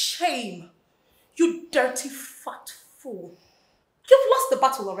you to shame. You dirty fat fool. You've lost the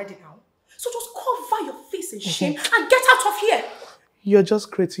battle already now. So just cover your face in shame and get out of here. You're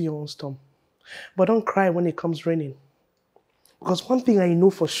just creating your own storm. But don't cry when it comes raining. Because one thing I know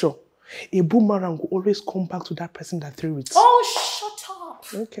for sure, a boomerang will always come back to that person that threw it. Oh, shut up.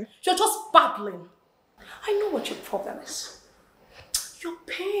 Okay. You're just babbling. I know what your problem is. You're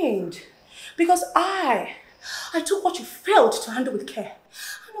pained. Because I took what you failed to handle with care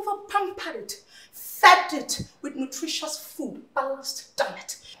and over-pampered it, fed it with nutritious food, balanced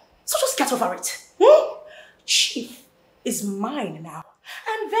diet. So just get over it. Chief is mine now.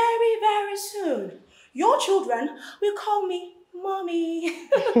 And very, very soon, your children will call me Mommy.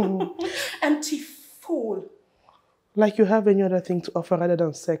 Empty fool. Like you have any other thing to offer other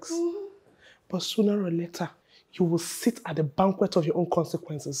than sex. But sooner or later, you will sit at the banquet of your own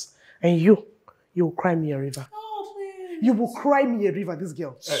consequences. And you will cry me a river. Oh, please. You will cry me a river, this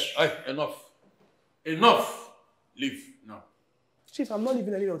girl. Hey, enough. Enough. Leave now. Chief, I'm not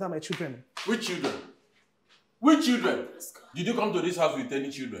leaving anywhere without my children. Which children? Which children? Did you come to this house with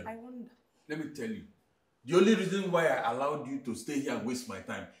any children? I wonder. Let me tell you. The only reason why I allowed you to stay here and waste my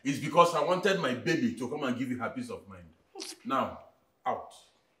time is because I wanted my baby to come and give you her peace of mind. Now, out.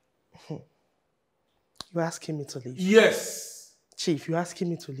 You're asking me to leave? Yes. Chief, you're asking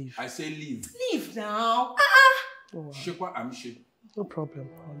me to leave? I say leave. Leave now. Oh, Shekwa Amishe. no problem,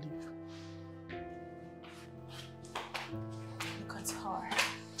 I'll leave. Look at her.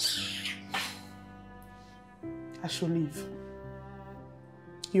 I should leave.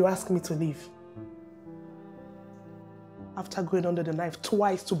 You ask me to leave. After going under the knife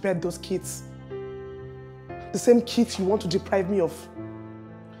twice to bed those kids. The same kids you want to deprive me of.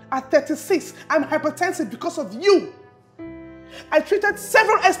 At 36, I'm hypertensive because of you. I treated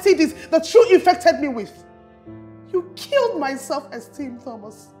several STDs that you infected me with. You killed my self-esteem,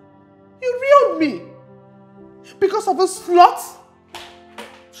 Thomas. You ruined me. Because of this slut?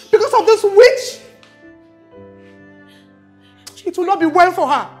 Because of this witch? It will not be well for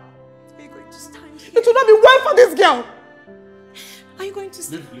her. Are you going to stand here? It will not be well for this girl. Are you going to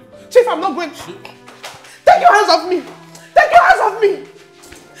stand? Leave. Chief, I'm not going. Take your hands off me. Take your hands off me.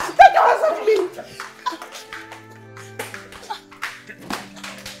 Take your hands off me.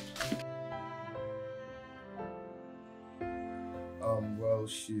 Well,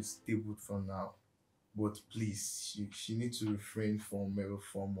 she's stable for now. But please, she needs to refrain from every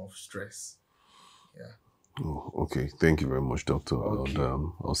form of stress. Yeah. Oh, okay. Thank you very much, Doctor. Okay.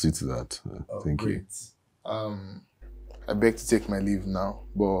 And, I'll see to that. Thank you. I beg to take my leave now,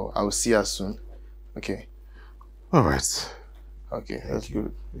 but I will see her soon. Okay. All right. Okay, that's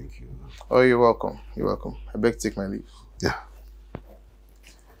good. Thank you. Oh, you're welcome. You're welcome. I beg to take my leave. Yeah.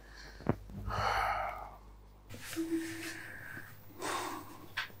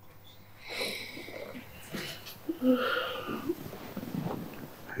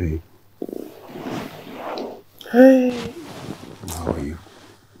 Hey. Hey. How are you?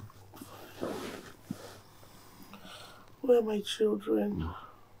 Where are my children?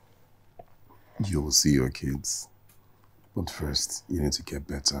 You will see your kids. But first, you need to get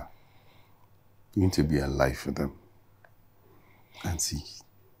better. You need to be alive for them. And see,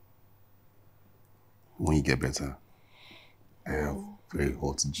 when you get better, I have very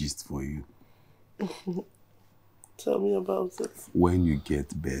hot gist for you. Tell me about it. When you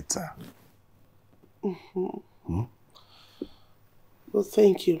get better. Well,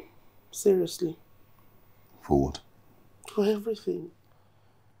 thank you. Seriously. For what? For everything.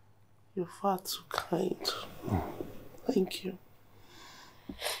 You're far too kind. Thank you.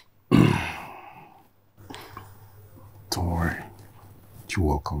 Don't worry. You're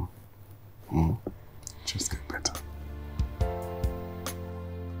welcome. Just get better.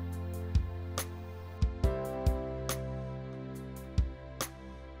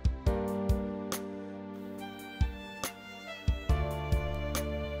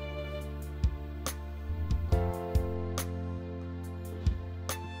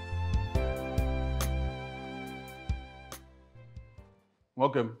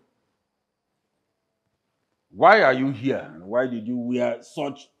 Okay. Why are you here? And why did you wear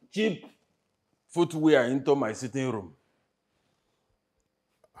such cheap footwear into my sitting room?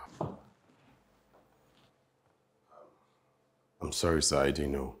 I'm sorry, sir. I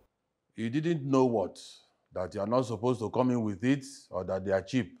didn't know. You didn't know what? That you are not supposed to come in with it, or that they are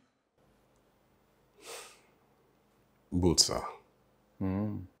cheap? Both, sir.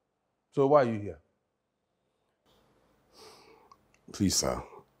 So why are you here? Please, sir.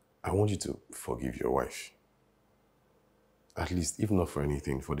 I want you to forgive your wife. At least, if not for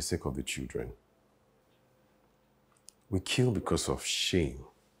anything, for the sake of the children. We kill because of shame,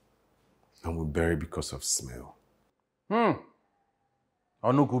 and we bury because of smell.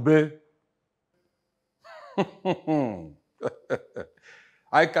 Onukube.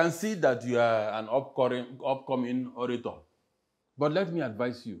 I can see that you are an upcoming orator. But let me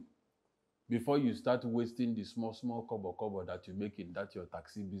advise you, before you start wasting the small kobo that you make in that your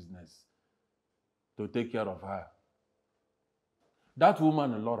taxi business to take care of her. That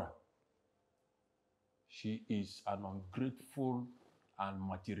woman, Laura, she is an ungrateful and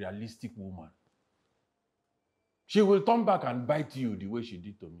materialistic woman. She will turn back and bite you the way she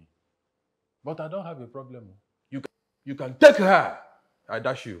did to me. But I don't have a problem. You can take her. I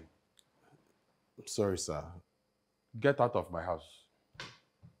dash you. I'm sorry, sir. Get out of my house.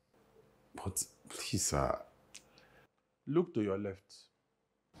 But please, sir. Look to your left.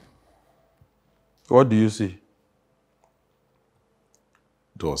 What do you see?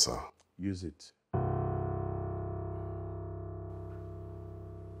 Door, sir. Use it.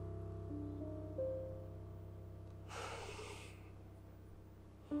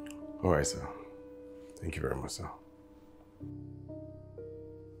 All right, sir. Thank you very much, sir.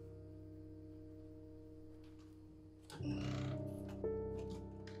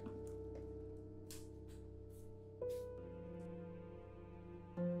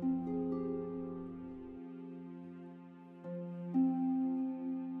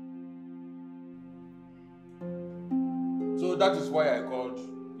 So that is why I called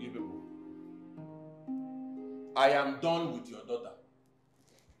you people. I am done with your daughter.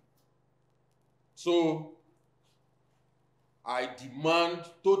 So I demand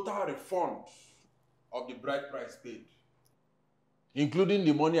total refund of the bride price paid, including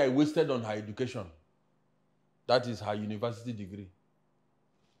the money I wasted on her education. That is her university degree.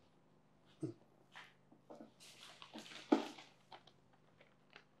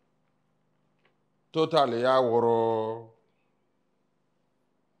 Total, ya woro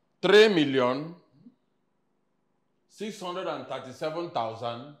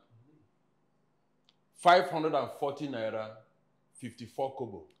 3,637,540 naira 54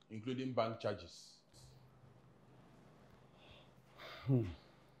 kobo, including bank charges.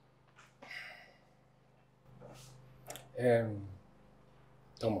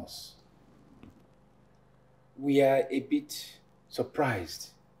 Thomas, we are a bit surprised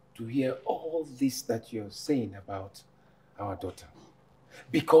to hear all this that you're saying about our daughter.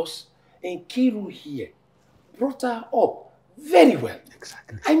 Because Nkiru here brought her up very well.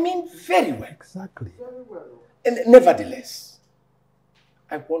 Exactly. I mean very well. Exactly. Very well. And nevertheless,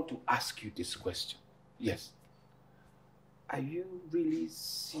 I want to ask you this question. Yes. Are you really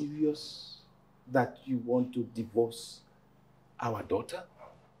serious that you want to divorce our daughter?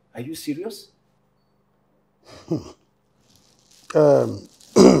 Are you serious?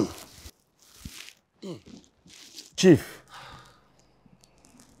 Chief,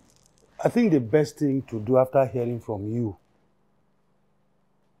 I think the best thing to do after hearing from you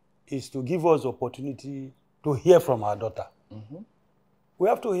is to give us the opportunity to hear from our daughter. We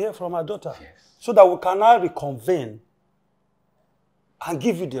have to hear from our daughter so that we can now reconvene and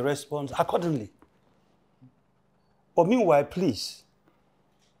give you the response accordingly. But meanwhile, please,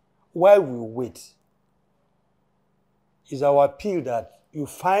 while we wait, is our appeal that you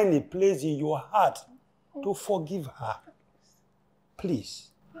find a place in your heart to forgive her. Please.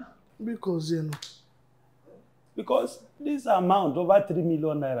 Because, you know. Because this amount, over 3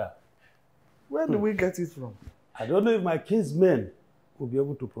 million naira. Where do we get it from? I don't know if my kinsmen will be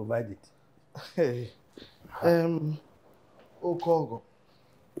able to provide it. Hey, Okogo,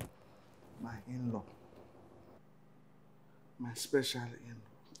 my in-law, my special in-law,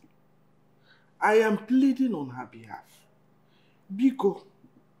 I am pleading on her behalf. Biko,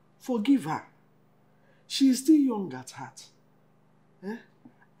 forgive her. She is still young at heart.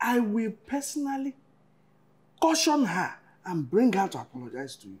 I will personally caution her and bring her to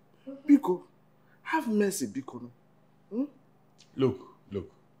apologize to you. Biko, have mercy, Biko. Look.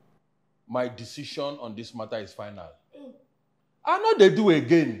 My decision on this matter is final. I know they do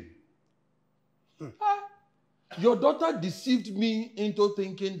again. Your daughter deceived me into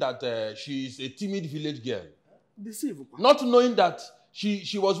thinking that she is a timid village girl. Deceive? Not knowing that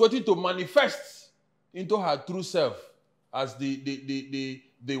she was waiting to manifest into her true self as the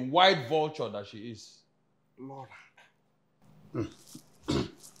white vulture that she is. Laura.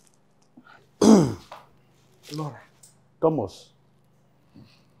 Laura. Thomas.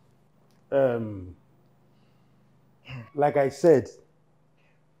 Like I said,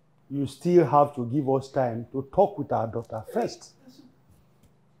 you still have to give us time to talk with our daughter first.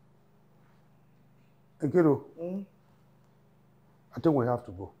 Nkiro, I think we have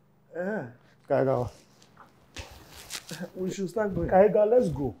to go. Kaiga. We should start going. Kaiga, let's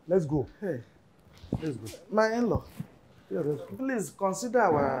go. Let's go. Hey. Let's go. My in-law. Yeah, let's go. Please consider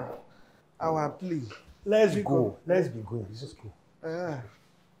our plea. Let's go. Let's be going. Let's go.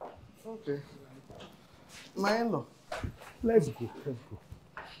 Okay. My in-law. Let's go. Let's go.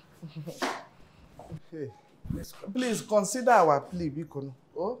 Okay. Let's go. Please consider our plea, Bikono.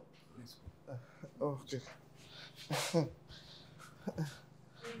 Oh? Okay.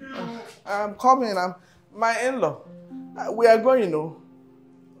 I'm coming. My in-law. We are going, you know.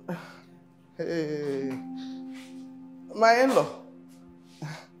 Hey. My in-law.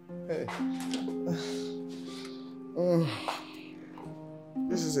 Hey.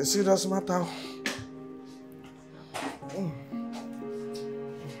 This is a serious matter.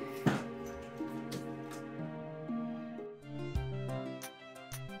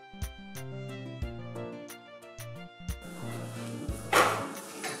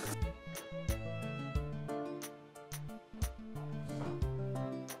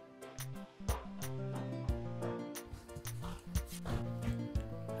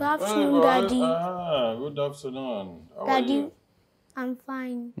 Good afternoon, Daddy. Good afternoon. How Daddy, are you? I'm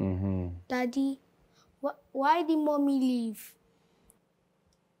fine. Mm-hmm. Daddy, why did Mommy leave?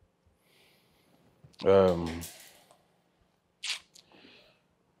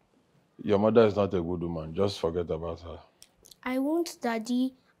 Your mother is not a good woman. Just forget about her. I won't,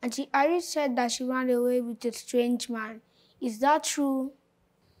 Daddy. Auntie Iris said that she ran away with a strange man. Is that true?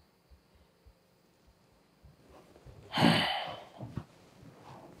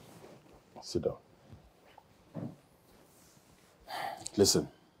 Sit down. Listen.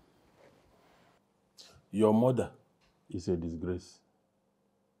 Your mother is a disgrace.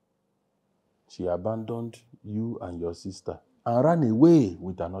 She abandoned you and your sister and ran away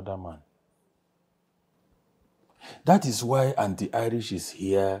with another man. That is why Auntie Irish is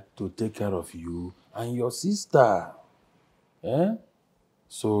here to take care of you and your sister. Eh?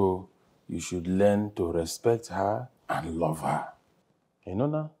 So you should learn to respect her and love her. You know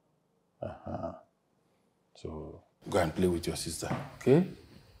now? So go and play with your sister, okay?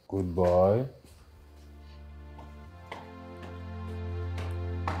 Good boy.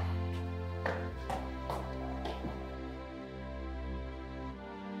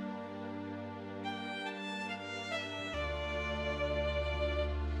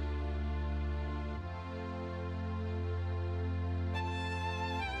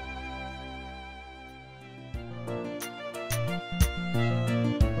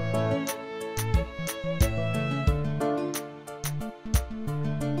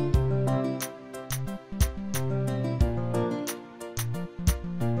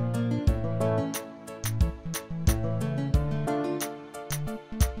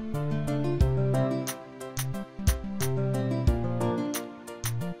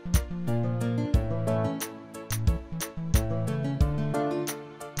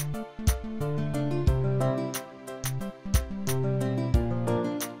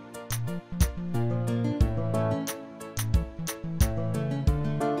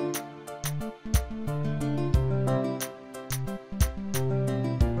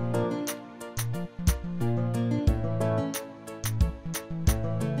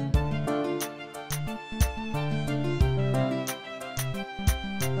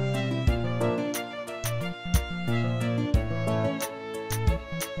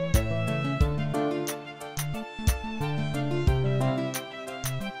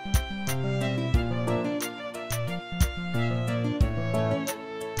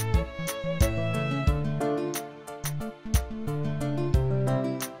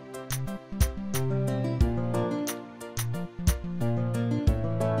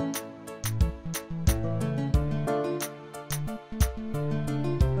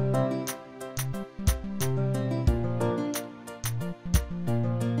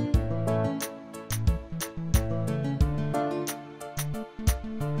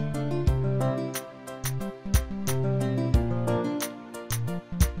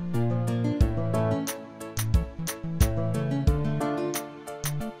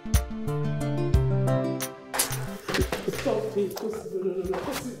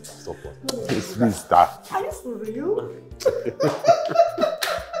 Stop what? Please stop. Are you for real?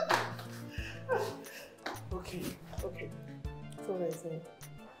 Okay. So what are you saying?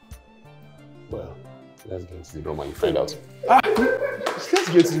 Well, let's get to the normal and find out. Let's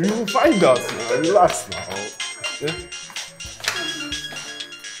get to the find out now. Relax now. Yeah?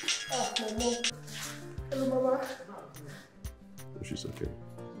 Mama. Hello, Mama. She's okay.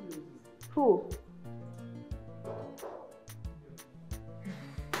 Who?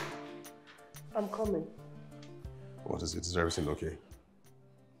 I'm coming. What is it? Is everything okay?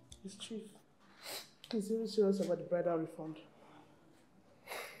 It's Chief. He's really serious about the bridal refund.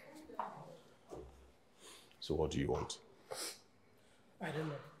 So what do you want? I don't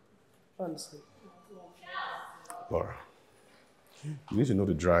know. Honestly. Laura, you need to know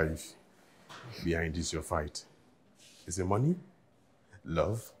the drive behind this your fight. Is it money,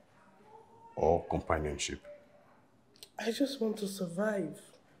 love, or companionship? I just want to survive.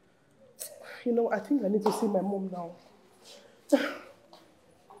 You know, I think I need to see my mom now.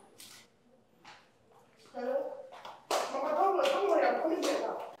 Hello? Mama, don't worry, I'm coming here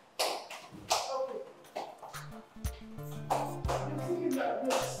now.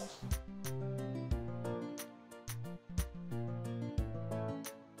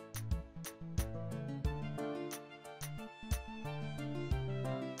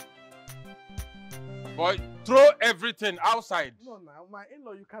 Boy, throw everything outside. No, now, my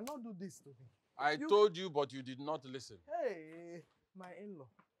in-law, you cannot do this to me. I told you, but you did not listen. Hey, my in-law.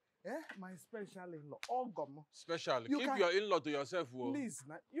 My special in-law. Oh, God. Special. Keep your in-law to yourself, Wo. Please,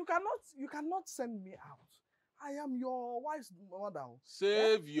 you cannot send me out. I am your wife's mother.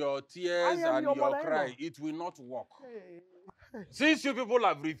 Save your tears and your cry. It will not work. Hey. Since you people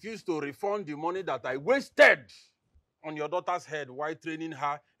have refused to refund the money that I wasted on your daughter's head while training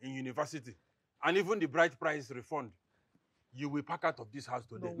her in university, and even the bride price refund, you will pack out of this house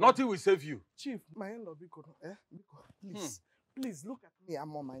today. No. Nothing will save you. Chief, my in-law, please. Please, look at me.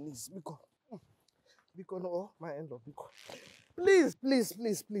 I'm on my knees. Because no, my in-law, Please,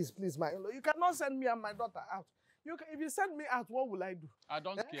 my in-law. You cannot send me and my daughter out. If you send me out, what will I do? I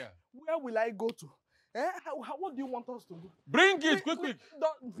don't care. Where will I go to? What do you want us to do? Bring it, quick.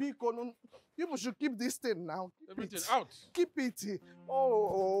 People should keep this thing now. Everything out. Keep it.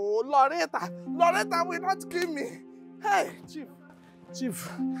 Oh, Loretta will not kill me. Hey, Chief,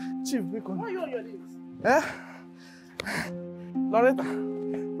 because why are you on your knees? Loretta,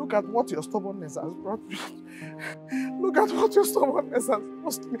 look at what your stubbornness has brought me. Look at what your stubbornness has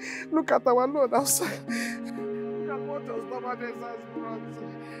cost me. Look at our Lord outside. Look at what your stubbornness has brought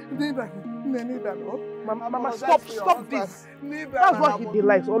me. Mama, stop this. That's what he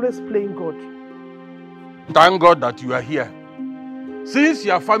delights, always playing God. Thank God that you are here. Since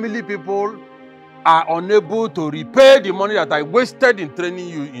your family people are unable to repay the money that I wasted in training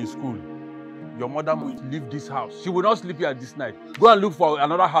you in school, your mother will leave this house. She will not sleep here this night. Go and look for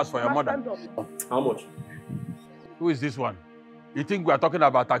another house for your mother. How much? Who is this one? You think we are talking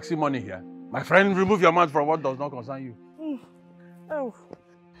about taxi money here? My friend, remove your mouth from what does not concern you.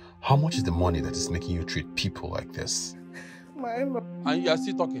 How much is the money that is making you treat people like this? And you are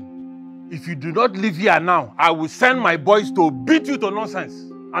still talking. If you do not leave here now, I will send my boys to beat you to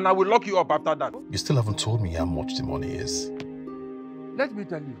nonsense. And I will lock you up after that. You still haven't told me how much the money is. Let me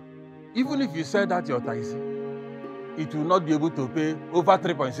tell you, even if you sell that your taxi, it will not be able to pay over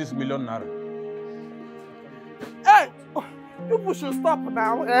 3.6 million naira. Hey! People should stop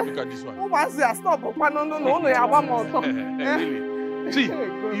now. Look at this one. Who wants to stop? No. Really? See,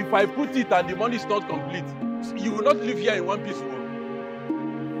 if I put it and the money is not complete, you will not live here in one piece.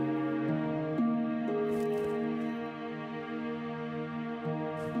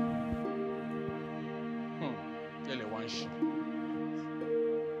 Kellie, one shit.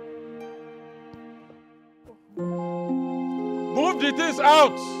 Move the things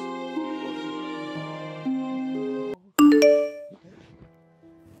out.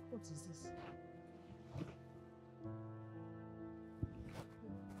 What is this?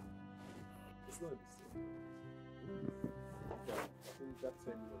 It's not the same. I think that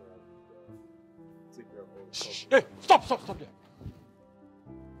 10 million would take care of all the stuff. Hey, stop there.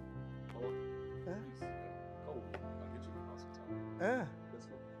 Let's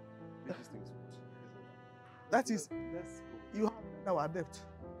go. Leave these things. That is, you have our debt.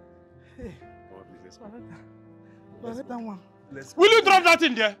 Hey, let's go. That one. Will you drop that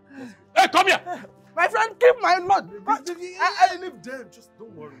in there? Hey, come here. My friend, keep my nut. I leave them. Just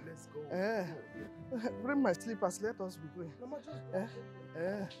don't worry. Let's go. Bring my slippers. Let us be going.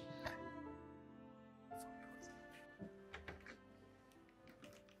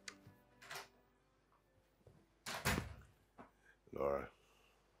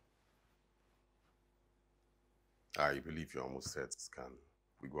 I believe you're almost set. Can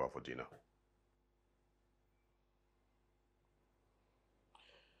we go out for dinner?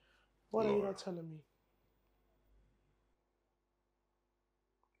 What are you not telling me?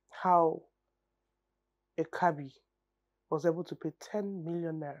 How a cabbie was able to pay 10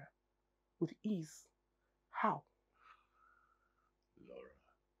 million naira with ease? How? Laura,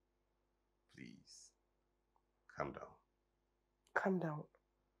 please, calm down. Calm down.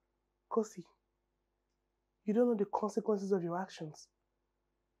 Kosi, you don't know the consequences of your actions.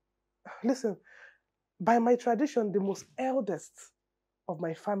 Listen, by my tradition, the most eldest of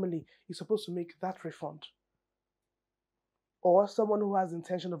my family is supposed to make that refund. Or someone who has the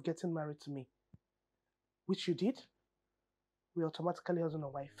intention of getting married to me. Which you did. We automatically husband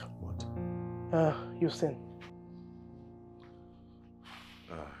and wife. What? You sin.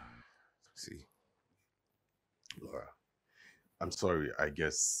 See, Laura, I'm sorry. I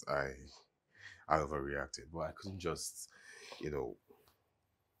guess I overreacted, but I couldn't just,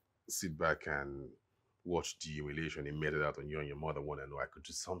 sit back and watch the humiliation it made it out on you and your mother. Want to know I could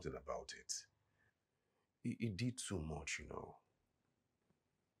do something about it. It did too much,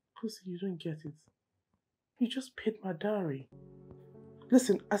 Pussy, you don't get it. You just paid my dowry.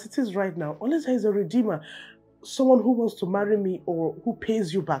 Listen, as it is right now, unless there is a redeemer, someone who wants to marry me or who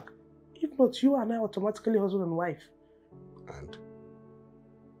pays you back, if not, you and I automatically husband and wife.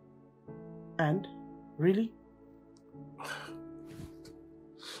 And? Really?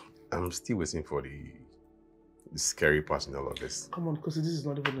 I'm still waiting for the scary part in all of this. Come on, because this is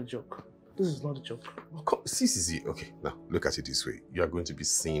not even a joke. This is not a joke. See. Okay, now look at it this way. You are going to be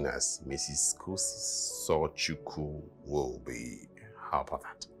seen as Mrs. Kosi Wobe. How about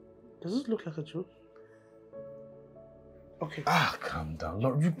that? Does this look like a joke? Okay. Calm down.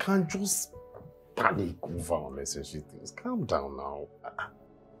 Look, you can't just panic over unnecessary things. Calm down now.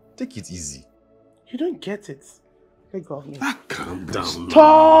 Take it easy. You don't get it. Let go of me. Calm down.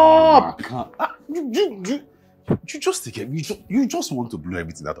 Stop! You just take it. You just want to blow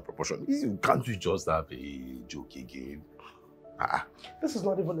everything out of proportion. Can't you just have a joke again? This is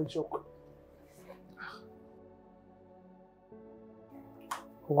not even a joke.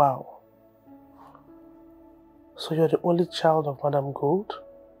 Wow. So you're the only child of Madame Gold?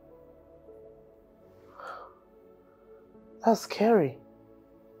 That's scary.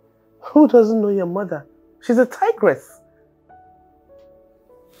 Who doesn't know your mother? She's a tigress.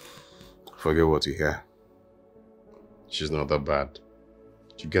 Forget what you hear. She's not that bad.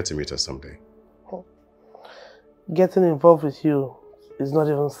 You get to meet her someday. Getting involved with you is not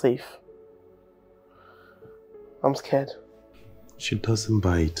even safe. I'm scared. She doesn't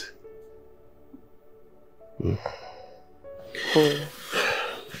bite.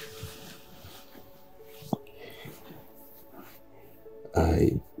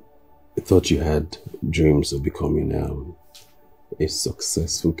 I thought you had dreams of becoming a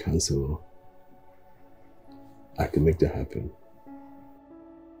successful counselor. I could make that happen.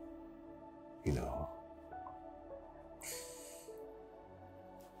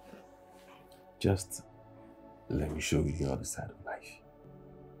 Just let me show you the other side of life.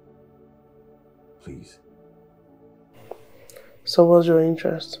 Please. So what's your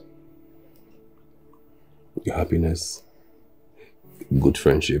interest? Your happiness, good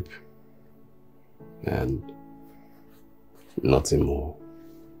friendship, and nothing more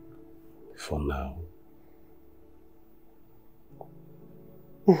for now.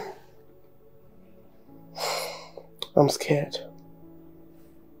 I'm scared.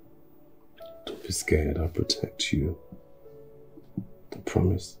 Don't be scared, I'll protect you. I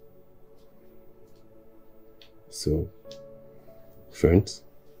promise. So, friends?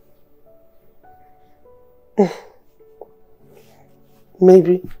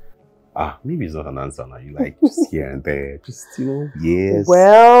 Maybe. Maybe it's not an answer now. You like just here and there. Just, yes.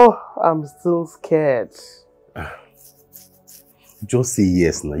 Well, I'm still scared. Just say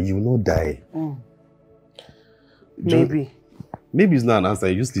yes now. You will not die. Maybe. Maybe it's not an answer.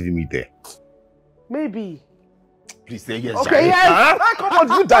 You're just leaving me there. Maybe. Please say yes. Okay, yes. Come on,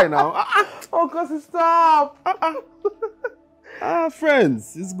 you die now. Oh, cause stop.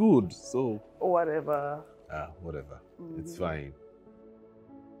 Friends, it's good. So. Whatever. Whatever. It's fine.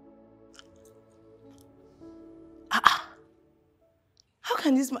 How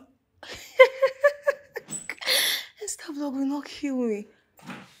can this man... Insta vlog will not kill me.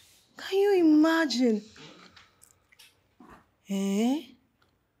 Can you imagine?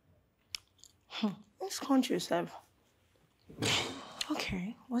 This country itself.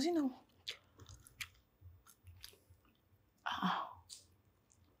 Okay, was he now?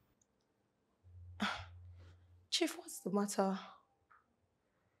 Chief, what's the matter?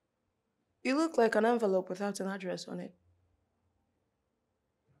 You look like an envelope without an address on it.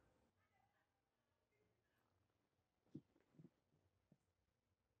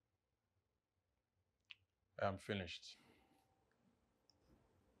 I am finished.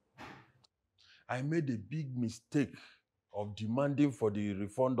 I made a big mistake of demanding for the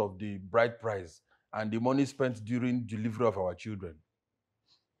refund of the bride price and the money spent during delivery of our children.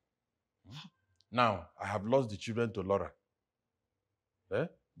 Now, I have lost the children to Laura.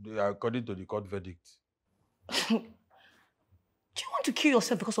 According to the court verdict. Do you want to kill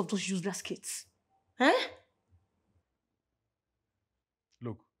yourself because of those useless kids? Eh?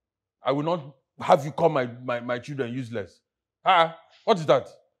 Look, I will not have you call my children useless. What is that?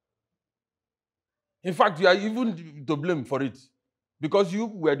 In fact, you are even to blame for it. Because you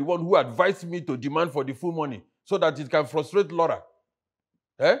were the one who advised me to demand for the full money so that it can frustrate Laura.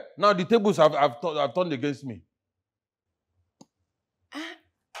 Now the tables have turned against me.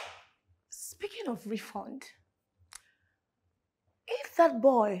 Speaking of refund, if that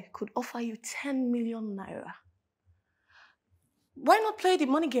boy could offer you 10 million naira, why not play the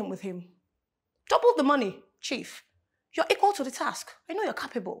money game with him? Double the money, Chief. You're equal to the task. I know you're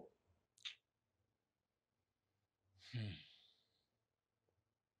capable.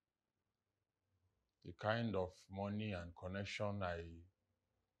 The kind of money and connection I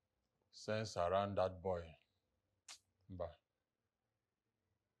sense around that boy. But,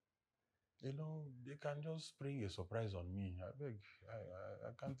 you know, they can just spring a surprise on me. I beg,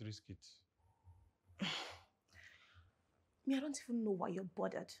 I can't risk it. I don't even know why you're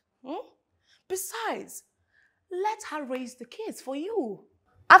bothered. Besides, let her raise the kids for you.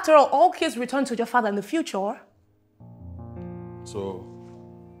 After all kids return to their father in the future. So,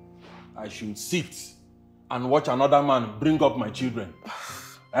 I should sit and watch another man bring up my children.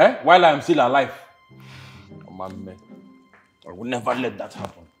 While I am still alive. Oh, man, I will never let that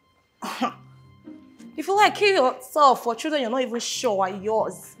happen. If you like, kill yourself for children you're not even sure are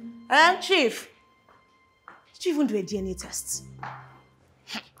yours. Chief? Did you even do a DNA test?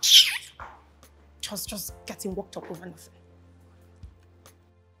 Just getting worked up over nothing.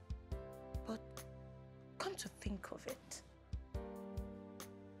 But come to think of it,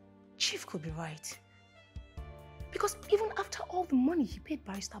 Chief could be right. Because even after all the money he paid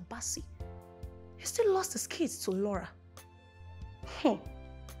Barrister Bassi, he still lost his kids to Laura.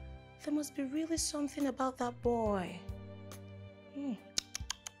 There must be really something about that boy.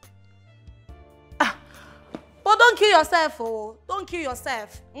 But don't kill yourself, oh. Don't kill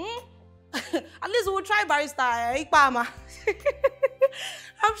yourself. At least we'll try Barrister Ikpama.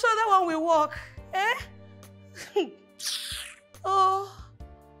 I'm sure that one will work. Oh.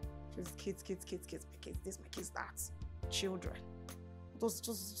 Just kids. This, my kids, that. Children. Those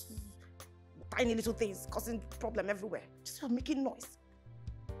just tiny little things causing problem everywhere. Just making noise.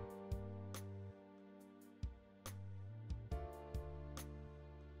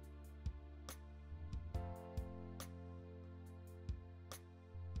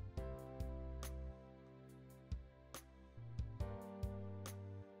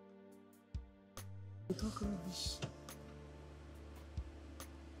 Talk rubbish.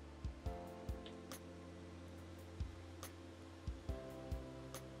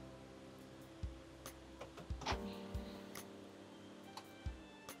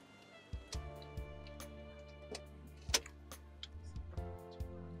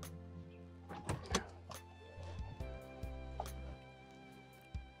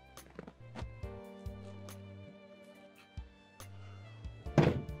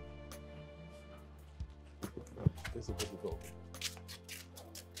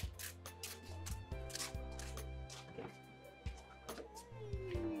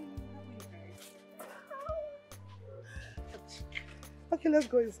 Okay, let's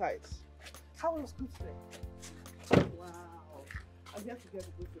go inside. How was school today? Wow. I'm here to get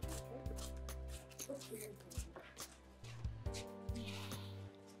a good review.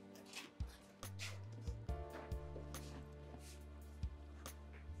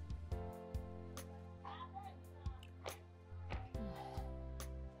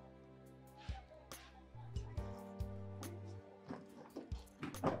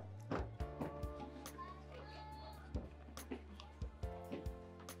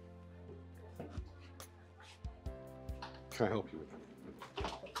 Can I help you with that?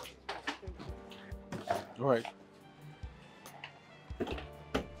 All right.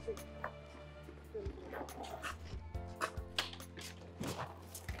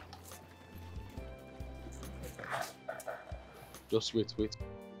 Just wait.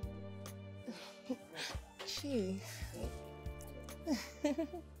 Chief.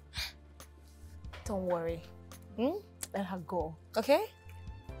 Don't worry. Let her go, okay?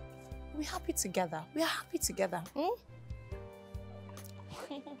 We're happy together. We are happy together. Hmm?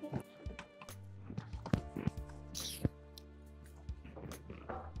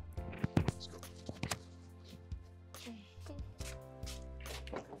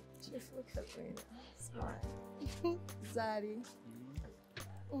 Just look at me. Sorry. Zaddy.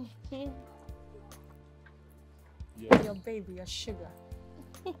 Your baby, your sugar.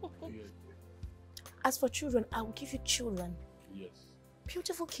 As for children, I will give you children. Yes.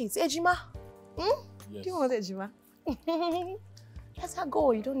 Beautiful kids. Ejima? Hmm? Yes. Do you want Ejima? Let her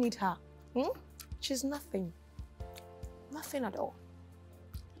go. You don't need her. Hmm? She's nothing. Nothing at all.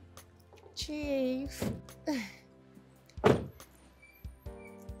 Chief.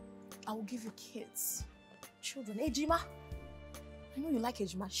 I will give you kids. Children. Ejima? I know you like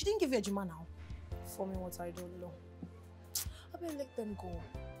Ejima. She didn't give you Ejima now. For me, what I don't know. I better let them go.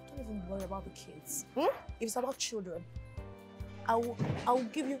 Don't even worry about the kids. Hmm? If it's about children, I will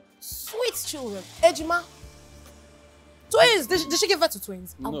give you sweet children. Ejima. Twins! Did she give birth to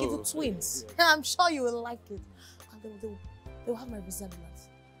twins? I'll give you twins. Yeah. I'm sure you will like it. And they'll have my resemblance.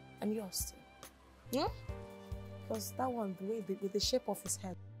 And yours too. Hmm? Because that one, the way, with the shape of his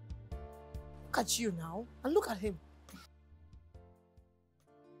head. Look at you now. And look at him.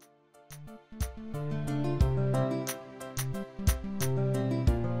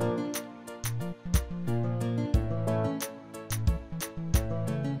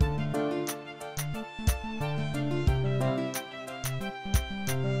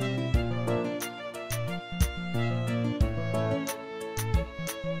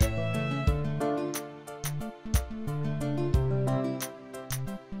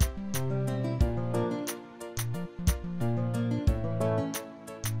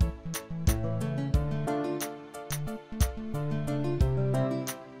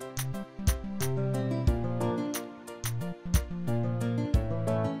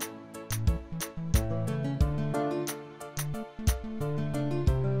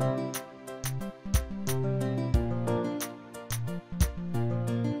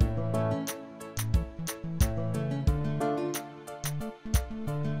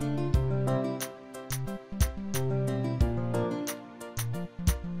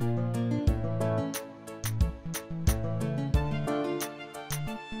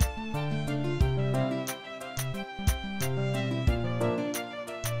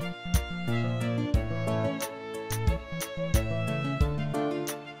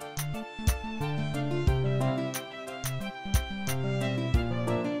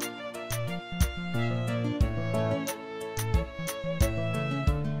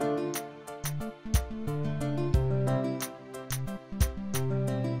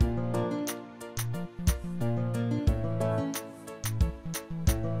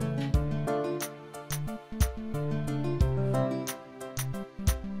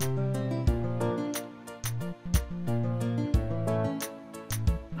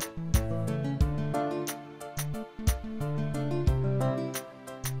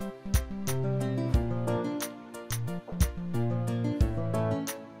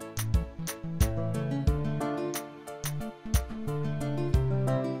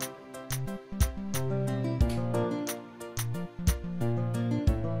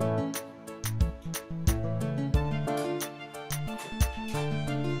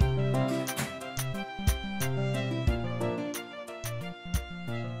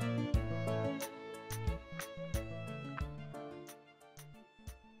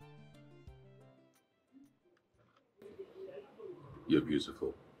 You're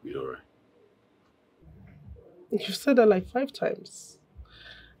beautiful. You know, right? You've said that like 5 times.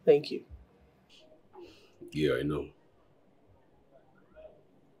 Thank you. Yeah, I know.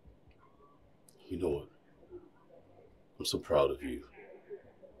 You know what? I'm so proud of you.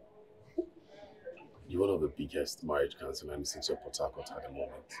 You're one of the biggest marriage counselors since your Port Harcourt at the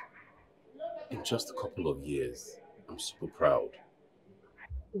moment. In just a couple of years, I'm super proud.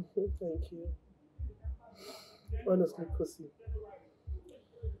 Thank you. Honestly, Kosi,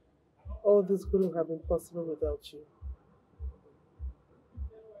 all this couldn't have been possible without you.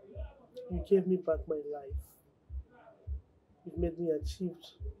 You gave me back my life. You've made me achieve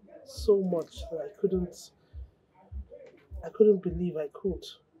so much that I couldn't believe I could.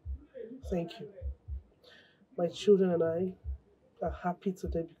 Thank you. My children and I are happy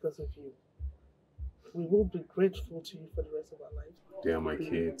today because of you. We will be grateful to you for the rest of our life. They are my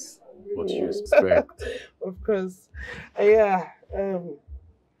kids. What do you expect? Of course. Yeah.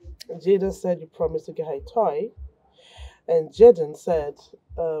 Jada said you promised to get her a toy. And Jaden said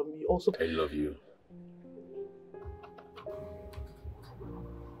you also... I love you.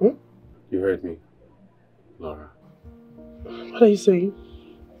 Hmm? You heard me, Laura. What are you saying?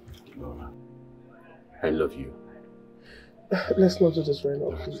 Laura. I love you. Let's not do this right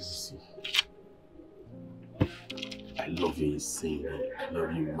now, please. I love you insanely. I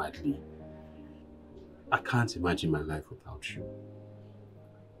love you madly. I can't imagine my life without you.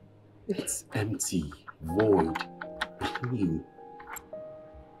 It's empty, void, clean.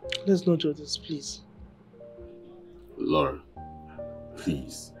 Let's not do this, please. Laura,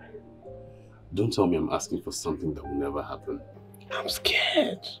 please. Don't tell me I'm asking for something that will never happen. I'm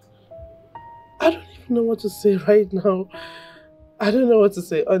scared. I don't even know what to say right now. I don't know what to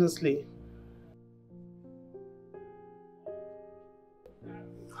say, honestly.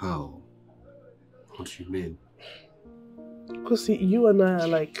 How? What do you mean? Because see, you and I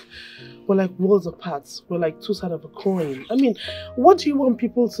are we're like worlds apart. We're like two sides of a coin. I mean, what do you want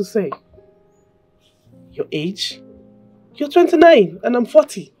people to say? Your age? You're 29 and I'm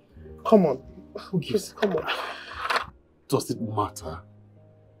 40. Come on. Just come on. Does it matter?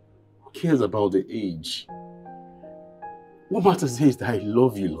 Who cares about the age? What matters is that I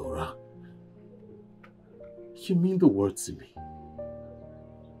love you, Laura. You mean the world to me.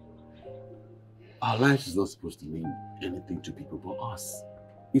 Our life is not supposed to mean anything to people but us.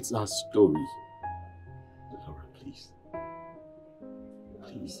 It's our story. Laura, please.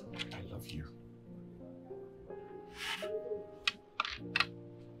 Please, I love you.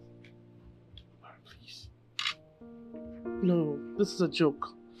 Laura, please. No, this is a joke.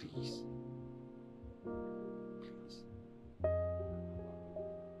 Please.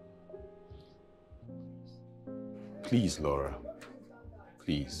 Please, Laura.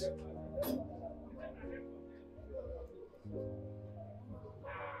 Please.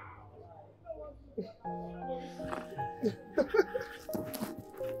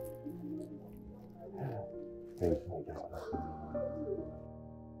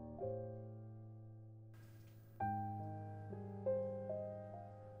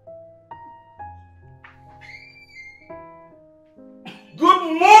 Good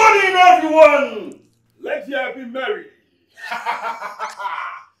morning, everyone! Let here be merry.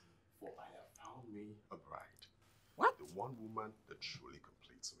 For I have found me a bride. What? The one woman that truly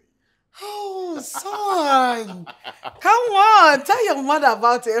completes me. Oh, son! Come on, tell your mother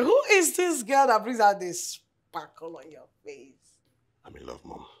about it. Who is this girl that brings out this sparkle on your face? I'm in love,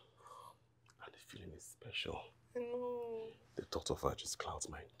 Mom. And the feeling is special. I know. The thought of her just clouds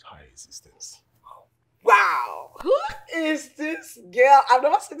my entire existence. Wow! Who is this girl? I've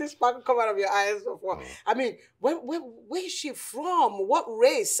never seen this sparkle come out of your eyes before. Oh. I mean, where is she from? What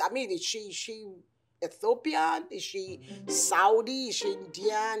race? I mean, is she Ethiopian? Is she Saudi? Is she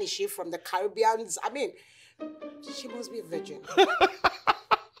Indian? Is she from the Caribbean? I mean, she must be a virgin.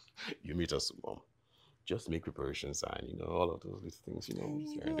 You meet us, Mom. Just make preparations and, all of those little things,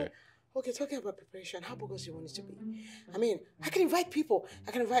 here and there. Okay, talking about preparation, how bogus you want it to be? I mean, I can invite people.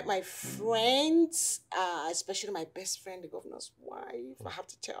 I can invite my friends, especially my best friend, the governor's wife. I have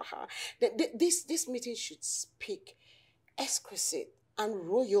to tell her that this meeting should speak exquisite and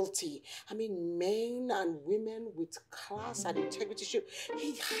royalty. I mean, men and women with class and integrity.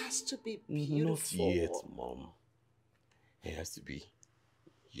 It has to be beautiful. Not yet, Mom. It has to be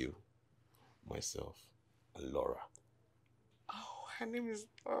you, myself, and Laura. Oh, her name is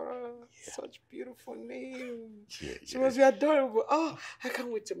Laura. Yeah. Such beautiful name. Yeah, she must be adorable. Oh, I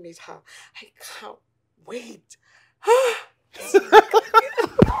can't wait to meet her. I can't wait.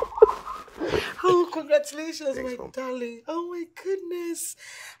 Oh, congratulations, thanks, my Mom. Darling. Oh, my goodness.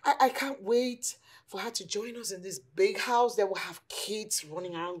 I can't wait for her to join us in this big house. They will have kids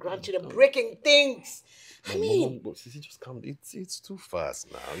running around, grandchildren, breaking things. I mean... Mom, Sissy, just calm. It's too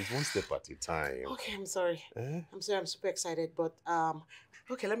fast now. It's one step at a time. Okay, I'm sorry. I'm sorry, I'm super excited, but...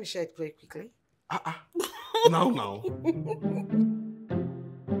 Okay, let me share it very quickly. No.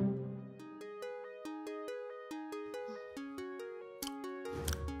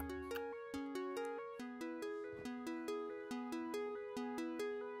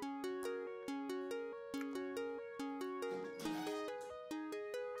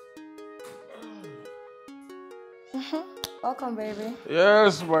 Welcome, baby.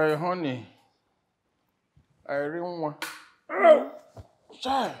 Yes, my honey. I really want. Oh,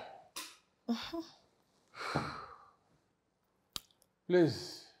 child.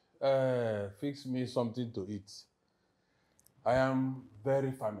 Please, fix me something to eat. I am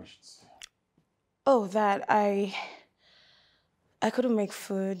very famished. Oh, that I couldn't make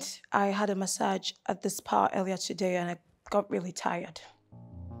food. I had a massage at the spa earlier today and I got really tired.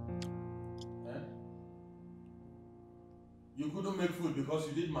 You couldn't make food because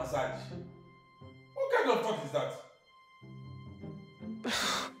you did massage. What kind of talk is that?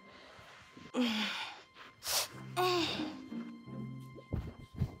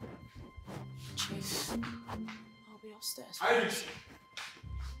 upstairs. Iris,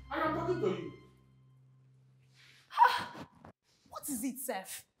 I am talking to you. What is it,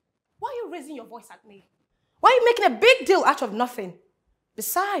 Seth? Why are you raising your voice at me? Why are you making a big deal out of nothing?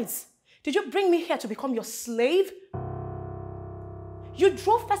 Besides, did you bring me here to become your slave? You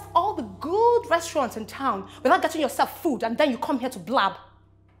drove past all the good restaurants in town without getting yourself food, and then you come here to blab.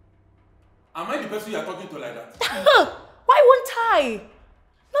 Am I the person you are talking to like that? Why won't I?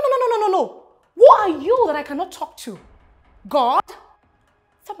 No. Who are you that I cannot talk to? God?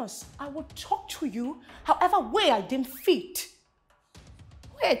 Thomas, I will talk to you however way I deem fit.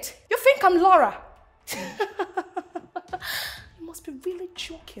 Wait, you think I'm Laura? You must be really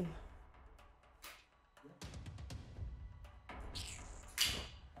joking.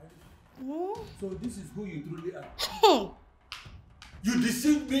 So this is who you truly are. You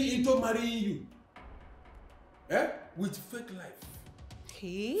deceived me into marrying you. With fake life.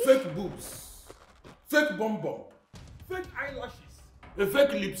 Fake boobs. Fake bum, fake eyelashes. A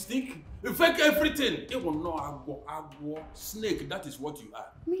fake lipstick. A fake everything. Even no agwo, snake, that is what you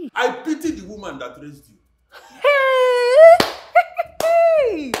are. Me? I pity the woman that raised you. Hey!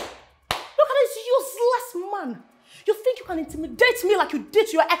 Look at this useless man. You think you can intimidate me like you did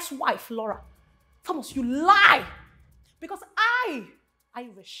to your ex-wife, Laura? Thomas, you lie. Because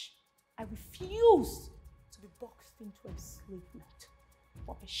Irish, I refuse to be boxed into enslavement.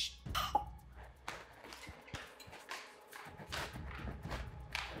 Rubbish.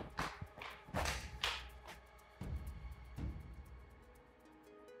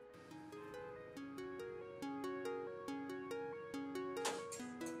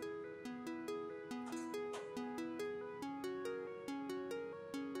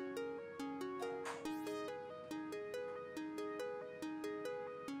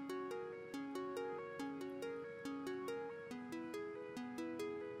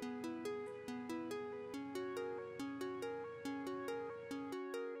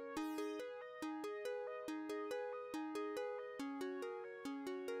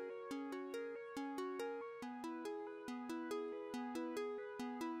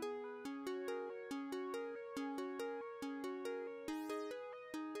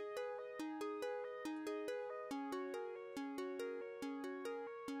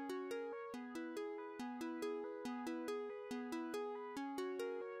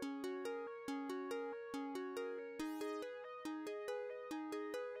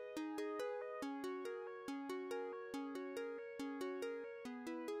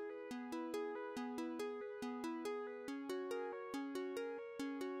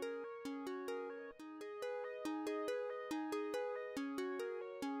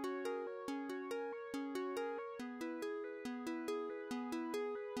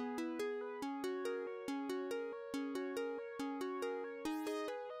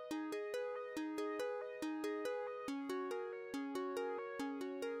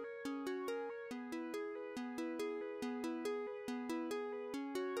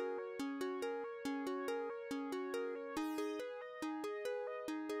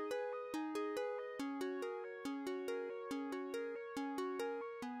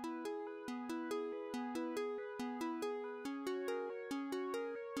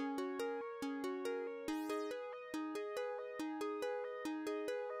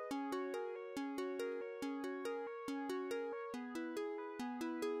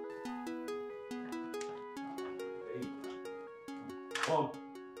 Mom.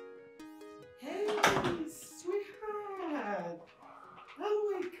 Hey, sweetheart.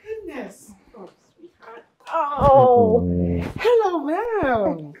 Oh my goodness. Oh, sweetheart. Oh, hello,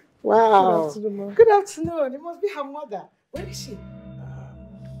 ma'am. Wow. Good afternoon, ma'am. Good afternoon. It must be her mother. Where is she?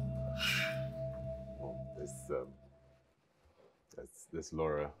 This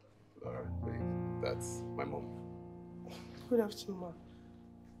Laura, that's my mom. Good afternoon, ma'am.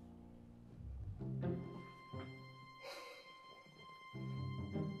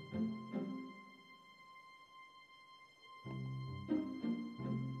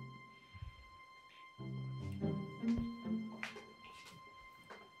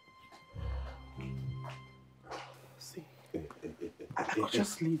 See, I could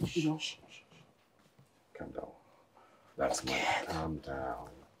just leave, you know. Calm down. That's my calm down.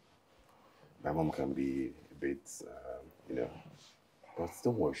 My mom can be a bit, but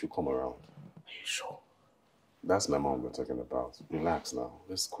don't worry, she'll come around. Are you sure? That's my mom we're talking about. Relax now.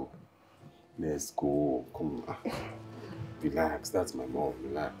 Let's go. Let's go. Come on. Relax. That's my mom.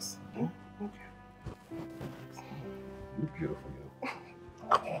 Relax. Hmm? Okay. You're beautiful, you know.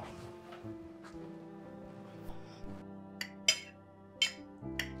 Come on.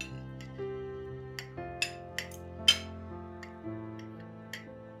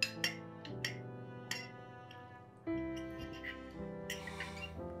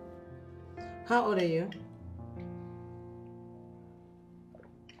 How old are you?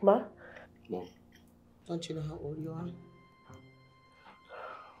 Ma? Mom. Don't you know how old you are?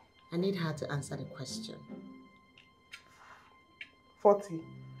 I need her to answer the question. 40.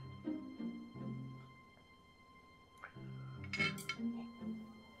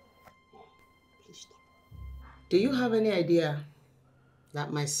 Do you have any idea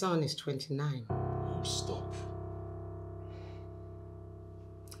that my son is 29? Mom, stop.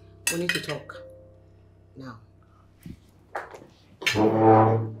 We need to talk. Now.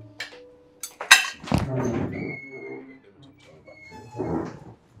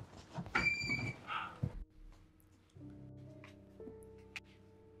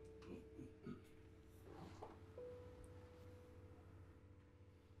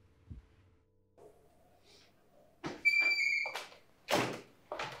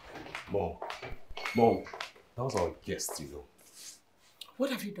 Mom, that was our guest, you know. What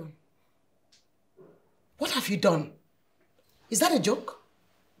have you done? What have you done? Is that a joke?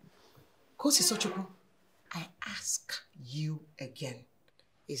 Kosi Sochukwu, I ask you again,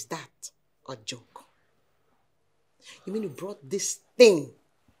 is that a joke? You mean you brought this thing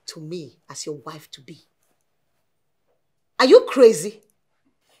to me as your wife-to-be? Are you crazy?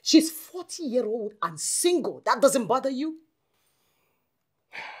 She's 40-year-old and single. That doesn't bother you?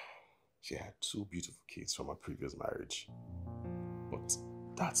 She had 2 beautiful kids from her previous marriage. But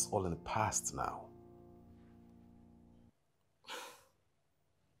that's all in the past now.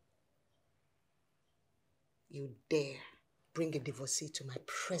 You dare bring a divorcee to my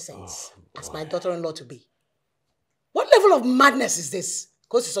presence as my daughter-in-law to be? What level of madness is this?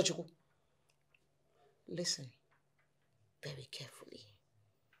 Kosi Sochukwu. Listen very carefully.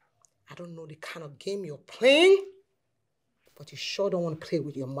 I don't know the kind of game you're playing, but you sure don't want to play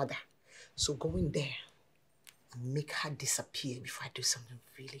with your mother. So go in there and make her disappear before I do something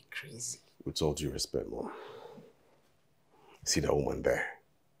really crazy. With all due respect, Mom. See that woman there?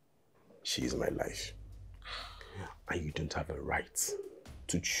 She is my life. And you don't have a right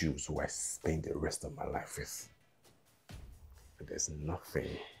to choose who I spend the rest of my life with. And there's nothing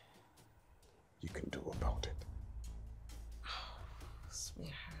you can do about it.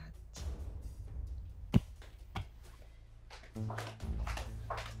 Sweetheart.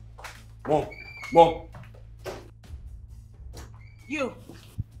 Mom! You,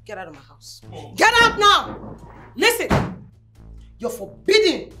 get out of my house. Get out now! Listen, you're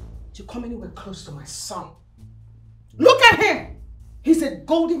forbidden to come anywhere close to my son. Look at him! He's a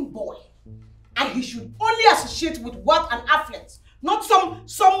golden boy. And he should only associate with wealth and affluence, not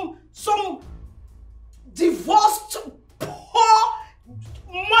some divorced, poor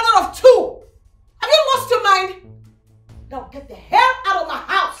mother of 2. Have you lost your mind? Now get the hell out of my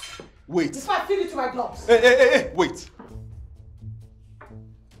house! Wait. Before I feed you to my dogs. Hey, wait.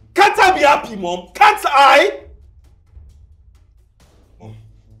 Can't I be happy, Mom? Can't I? Mom,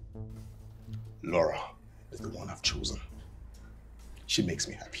 Laura is the one I've chosen. She makes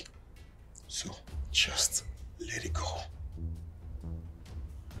me happy. So, just let it go.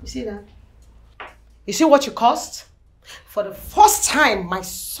 You see that? You see what you caused? For the first time, my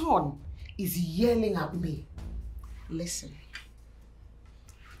son is yelling at me. Listen,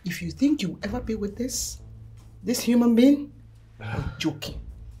 if you think you'll ever be with this human being, you're joking.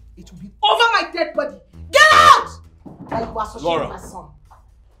 It will be over my dead body. Get out! Like you associate with my son.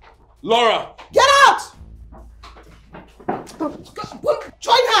 Laura! Get out!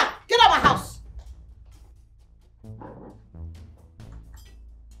 Join her! Get out of my house!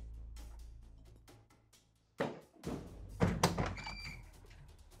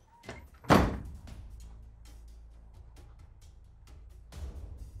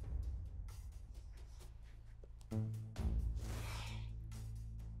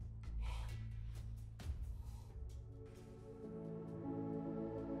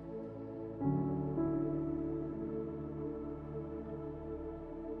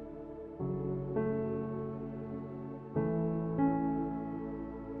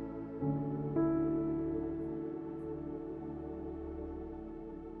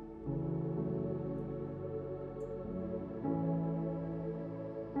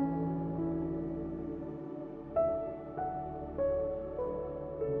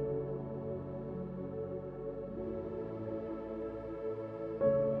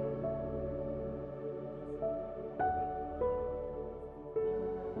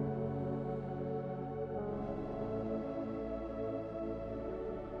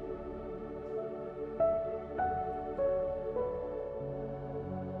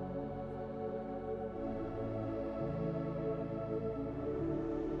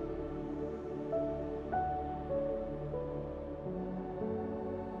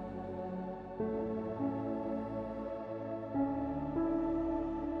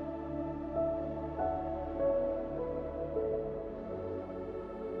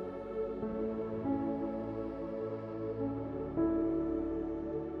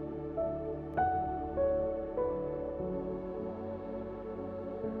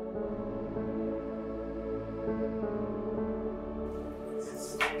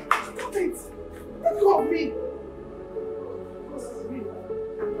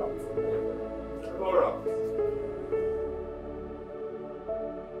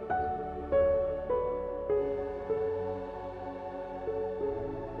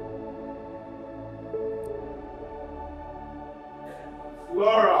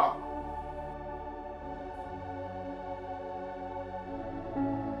 Laura!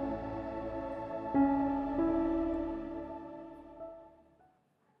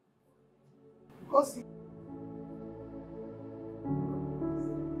 Kosi.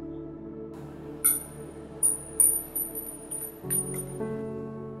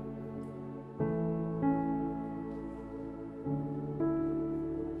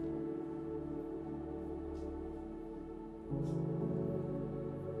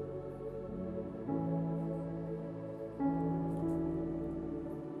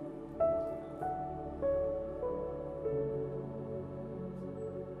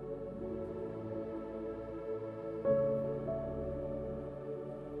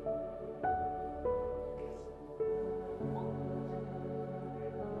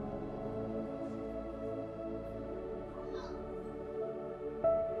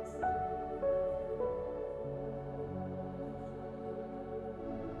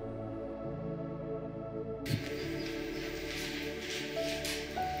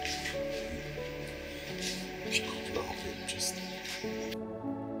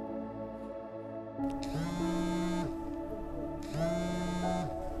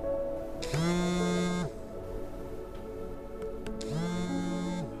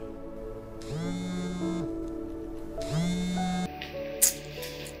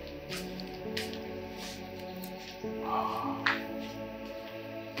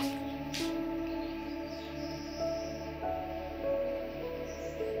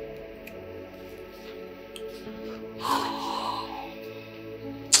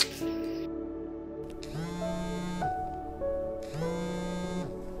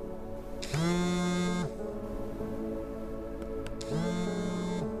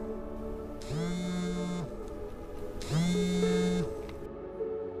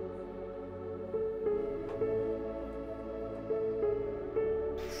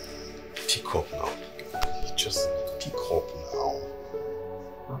 Pick up now. Just pick up now.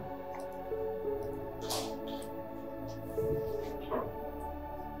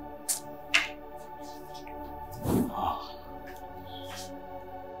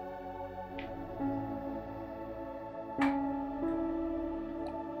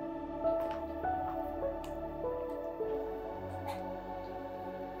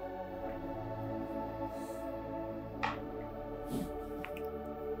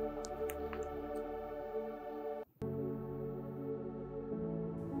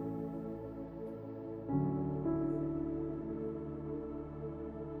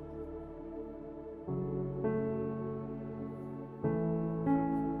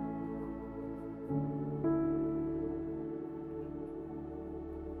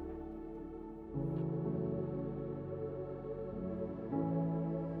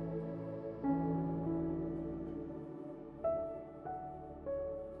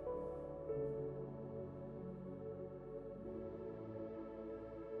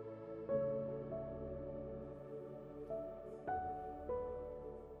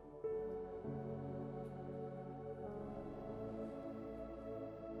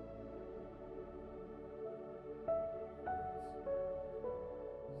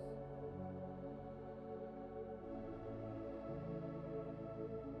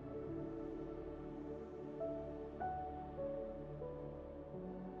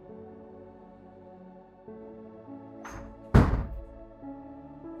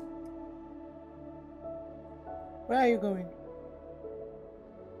 Where are you going?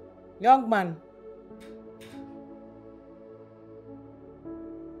 Young man.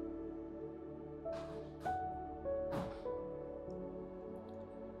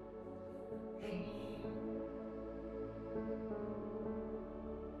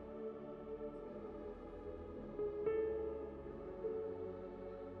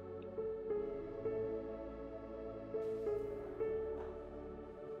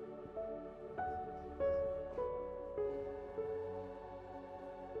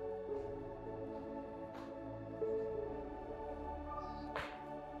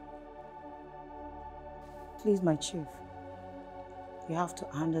 Please, my chief, you have to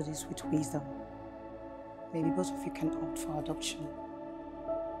handle this with wisdom. Maybe both of you can opt for adoption.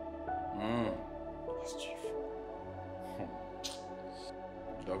 Yes, chief.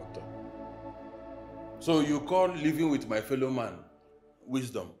 Doctor. So you call living with my fellow man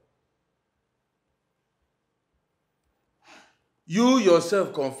wisdom? You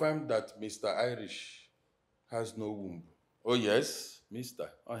yourself confirmed that Mr. Irish has no womb. Oh yes, Mr.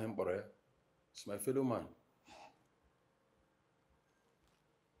 Ahembore. It's my fellow man.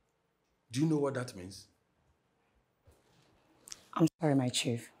 Do you know what that means? I'm sorry, my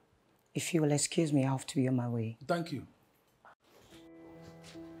chief. If you will excuse me, I have to be on my way. Thank you.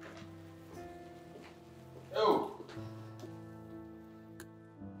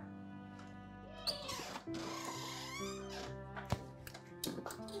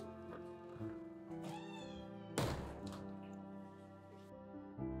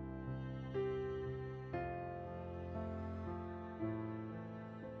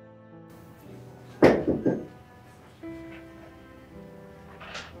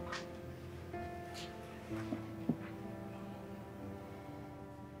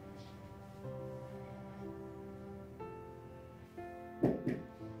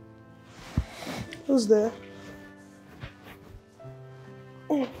 Who's there?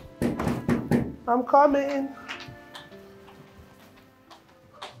 Oh, I'm coming.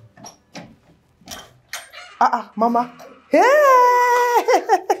 Mama. Hey!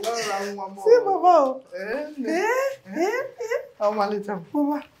 See, Mama. How many times?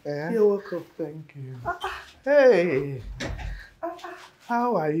 Mama. You're welcome. Thank you. Hey.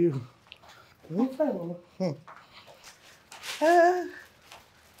 How are you? I'm fine, Mama.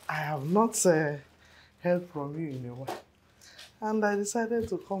 I have not heard from you in a while. And I decided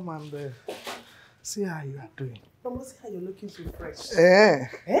to come and see how you are doing. Mama, see how you're looking so fresh.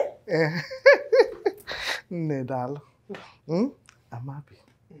 Nedal. I'm happy.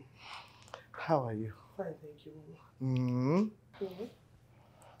 How are you? Fine, thank you, Mama.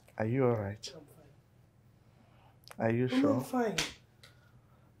 Are you alright? I'm fine. Are you sure? I'm fine.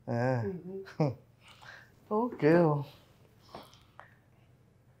 Okay.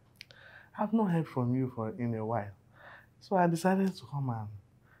 I've not heard from you in a while. So I decided to come and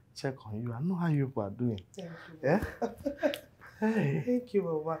check on you. I know how you are doing. Thank you. Yeah? Hey. Thank you,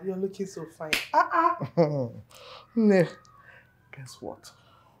 Mama. You're looking so fine. Guess what?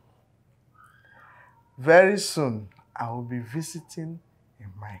 Very soon, I will be visiting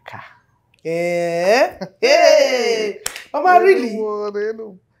in my car. Hey! Mama, really?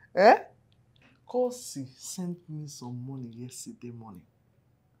 Kosi sent me some money yesterday morning.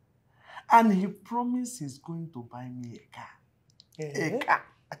 And he promised he's going to buy me a car. A car.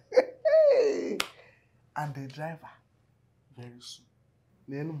 And the driver, very soon.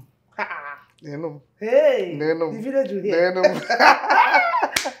 Hey! The village will hear.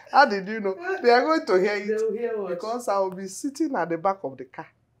 How did you know? They are going to hear it. They will hear what? Because I will be sitting at the back of the car.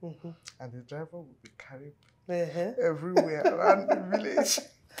 And the driver will be carrying everywhere around the village.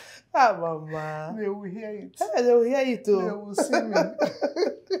 Mama. They will hear it. They will hear it too. They will see me.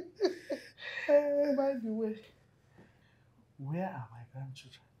 By the way, where are my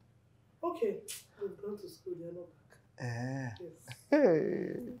grandchildren? Okay. They've gone to school. They're not back. Yes.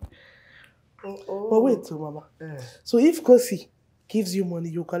 Hey. But wait, Mama. So if Kosi gives you money,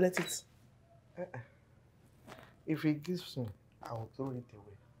 you collect it? If he gives me, I will throw it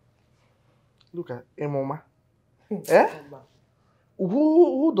away. Look at Mama. Mama.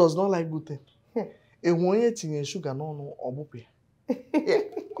 Who does not like gluten? Ehunwo tinye sugar no obupe.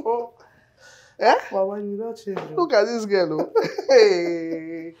 Mama, you not change. Look at this girl.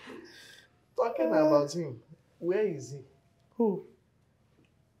 Hey. Talking about him. Where is he? Who?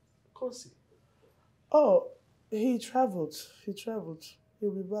 Kosi. Oh, he traveled.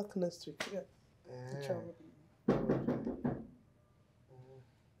 He'll be back next week. Yeah. He traveled.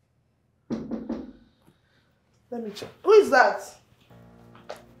 Let me check. Who is that?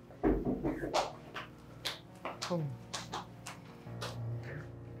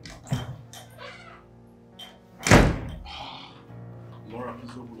 Laura,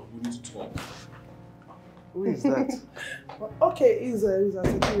 please open up. We need to talk. Who is that? Okay, he's a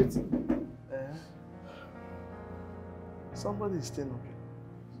security. Somebody is staying okay.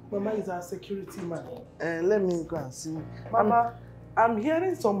 Mama is our security man. Let me go and see. Mama, I'm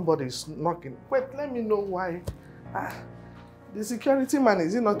hearing somebody knocking. Wait, let me know why. The security man,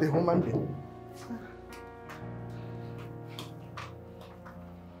 is he not a human being?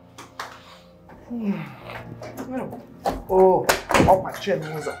 Oh, my chain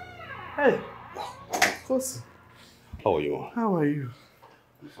was up. Hey, Kosi. How are you? How are you?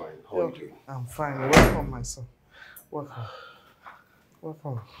 I'm fine. How are you doing? I'm fine. Welcome, my son.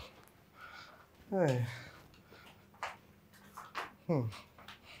 Welcome. Hey.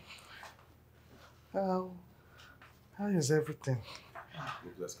 How is everything?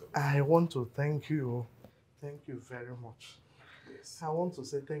 I want to thank you. Thank you very much. Yes. I want to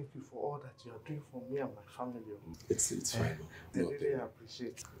say thank you for all that you are doing for me and my family. It's fine. I really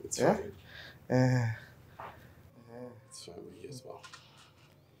appreciate it. It's fine. It's fine with you as well.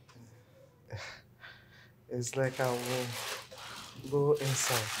 It's like I will go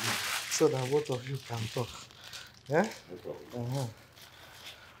inside so that both of you can talk. Yeah? No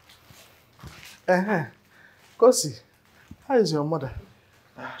problem. Kosi, how is your mother?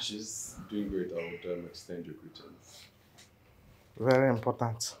 She's doing great. I would extend your greetings. Very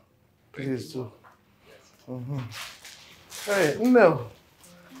important. Please do. Hey, no.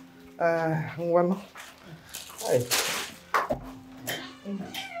 One. Hey.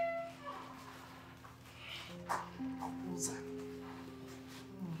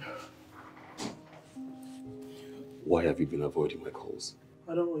 Why have you been avoiding my calls?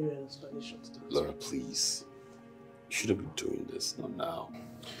 I don't want your explanation. Laura, please. You shouldn't be doing this, not now.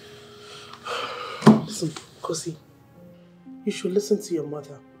 Listen, Kosi. You should listen to your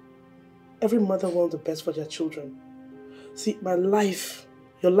mother. Every mother wants the best for their children. See, your life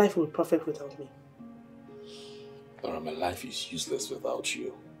will be perfect without me. Laura, my life is useless without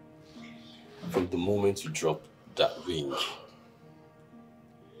you. From the moment you dropped that ring,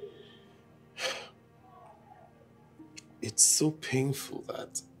 it's so painful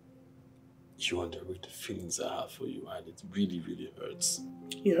that you underrate the feelings I have for you, and it really, really hurts.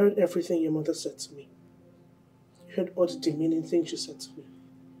 You heard everything your mother said to me. You heard all the demeaning things she said to me.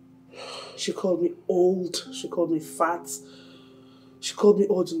 She called me old, she called me fat, she called me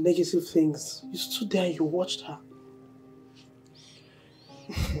all the negative things. You stood there and you watched her.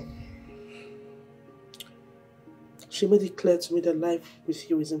 She made it clear to me that life with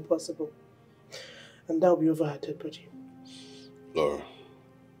you is impossible. And that will be over her dead body. Laura,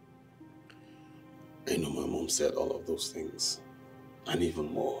 I know my mom said all of those things, and even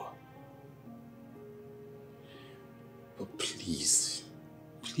more. But please,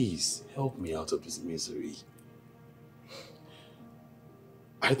 please help me out of this misery.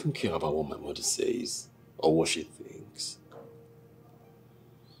 I don't care about what my mother says or what she thinks.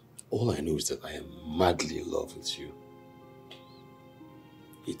 All I know is that I am madly in love with you.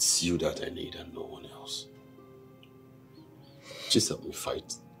 It's you that I need and no one else. Just help me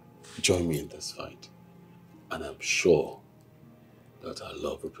fight. Join me in this fight. And I'm sure that our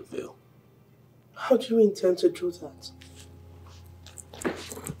love will prevail. How do you intend to do that?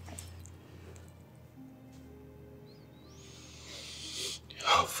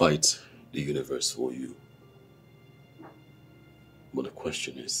 I'll fight the universe for you. But the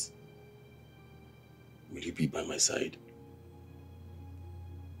question is, will you be by my side?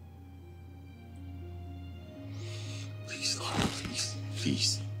 Please, Lord, please,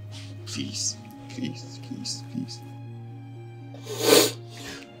 please, please, please, please, please.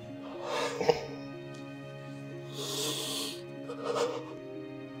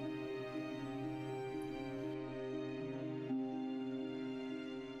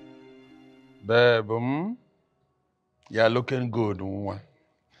 Babe, you're looking good.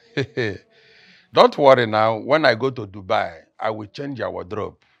 Don't worry now. When I go to Dubai, I will change your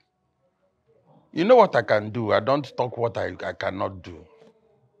wardrobe. You know what I can do. I don't talk what I cannot do.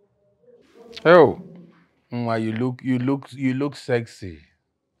 Oh, you look sexy.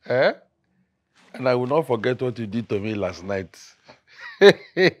 Eh? And I will not forget what you did to me last night.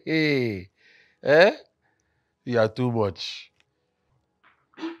 Eh? You are too much.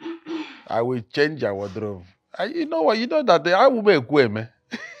 I will change your wardrobe. You know what? You know that I will make way, man.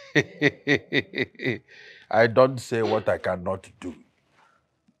 I don't say what I cannot do.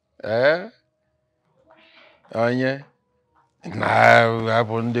 Eh? Oh, yeah? Nah,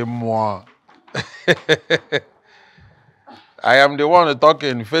 happened more. I am the one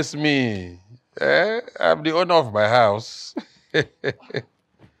talking. Face me. Eh? I'm the owner of my house.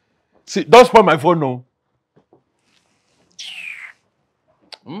 See, don't spoil my phone, no.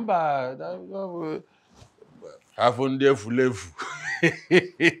 Mba, Afunde fulefu.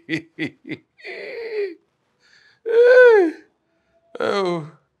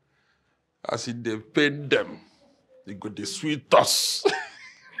 Oh, as if they paid them, they got the sweet us.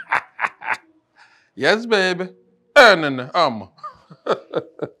 Yes, baby. No.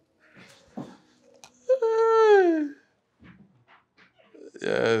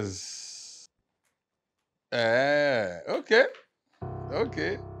 Yes. Okay.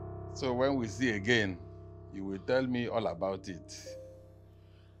 Okay. So when we see again, you will tell me all about it.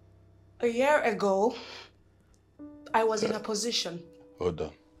 A year ago, I was in a position. Hold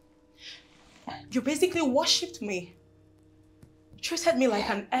on. You basically worshipped me. Treated me like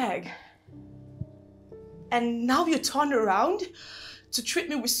an egg. And now you turn around to treat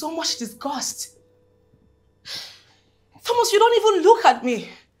me with so much disgust. Thomas, you don't even look at me.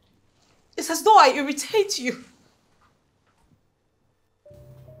 It's as though I irritate you.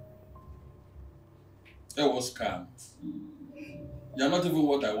 It was calm. You're not even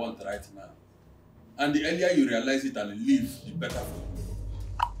what I want right now. And the earlier you realize it and leave, the better for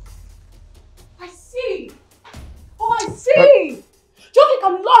you. I see. Oh, I see. Do you think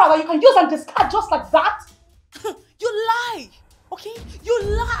I'm Laura that you can use and discard just like that? You lie, okay? You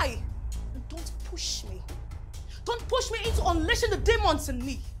lie. And don't push me. Don't push me into unleashing the demons in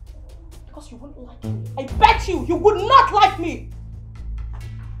me. Because you won't like me. I bet you would not like me.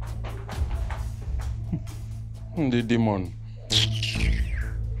 The demon.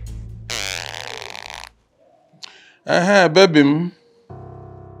 Baby.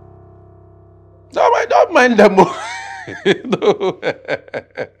 Don't mind them. No.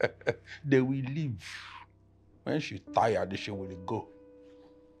 They will leave. When she's tired, she will go.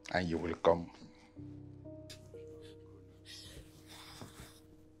 And you will come.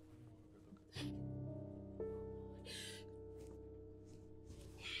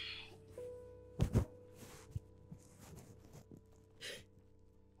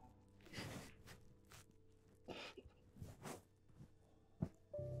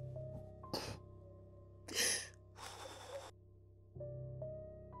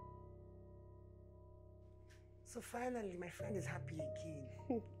 So finally, my friend is happy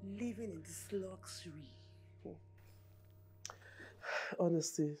again, living in this luxury.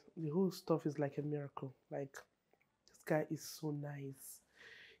 Honestly, the whole stuff is like a miracle. Like, this guy is so nice.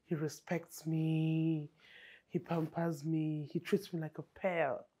 He respects me. He pampers me. He treats me like a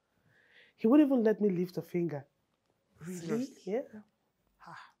pearl. He wouldn't even let me lift a finger. Really? Seriously, yeah.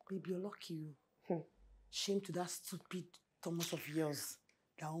 Ah, baby, you're lucky. Shame to that stupid Thomas of yours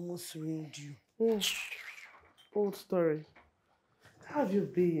that almost ruined you. Old story. How have you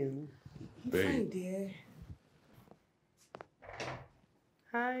been? I'm fine, dear.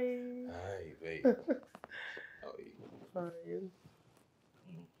 Hi. Hi, babe. How are you?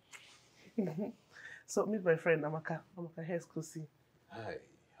 Fine. So meet my friend Amaka. Amaka here, Kusi. Hi,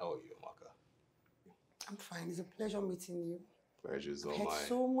 how are you, Amaka? I'm fine. It's a pleasure meeting you. Pleasure is all I've mine. heard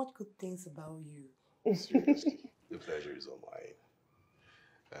so much good things about you. Seriously, the pleasure is all mine.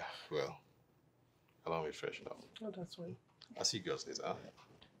 Well, allow me to freshen up. Oh, that's fine. I'll see you girls later. Huh?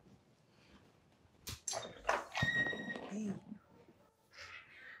 Hey,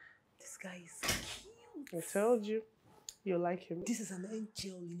 this guy is cute. I told you. You like him. This is an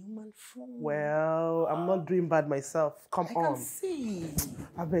angel in human form. Well, I'm not doing bad myself. Come I on. can see.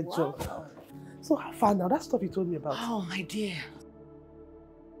 I bet you. So how far now? That stuff you told me about. Oh, my dear.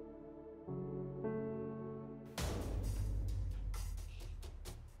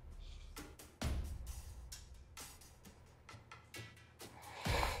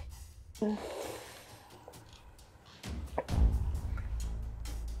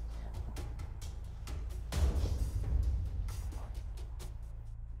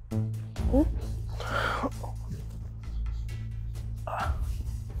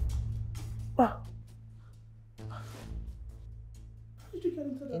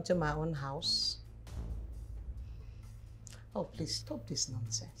 Into my own house. Oh, please stop this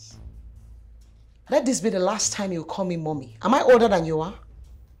nonsense. Let this be the last time you call me mommy. Am I older than you are?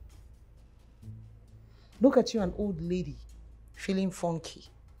 Look at you, an old lady, feeling funky.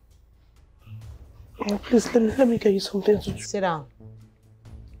 Oh, please, let me get you something to drink. Sit down.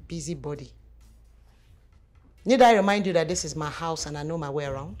 Busybody. Need I remind you that this is my house and I know my way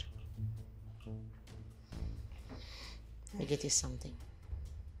around? Let me get you something.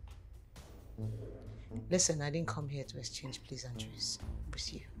 Listen, I didn't come here to exchange pleasantries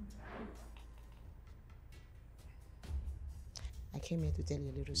with you. I came here to tell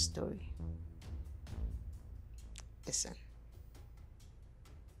you a little story. Listen.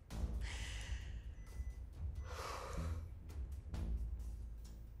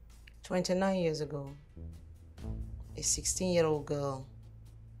 "29 years ago, a 16-year-old girl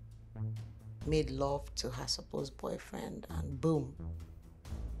made love to her supposed boyfriend and boom,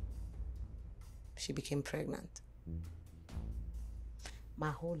 she became pregnant. My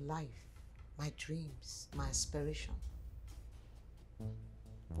whole life, my dreams, my aspiration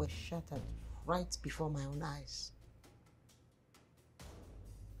were shattered right before my own eyes.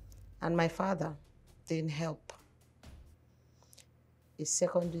 And my father didn't help. A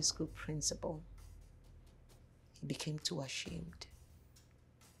secondary school principal. He became too ashamed.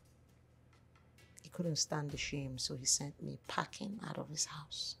 He couldn't stand the shame, so he sent me packing out of his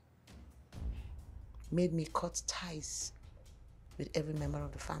house. Made me cut ties with every member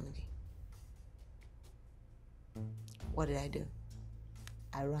of the family. What did I do?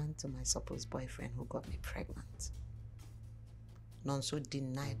 I ran to my supposed boyfriend who got me pregnant. Nonso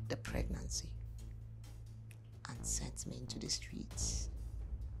denied the pregnancy and sent me into the streets.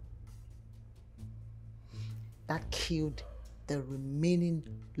 That killed the remaining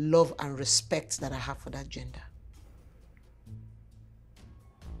love and respect that I have for that gender.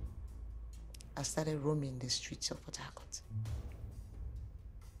 I started roaming the streets of Port Harcourt.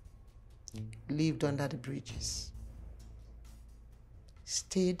 Lived under the bridges.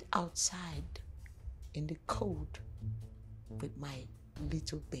 Stayed outside in the cold with my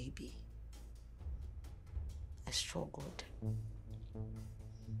little baby. I struggled.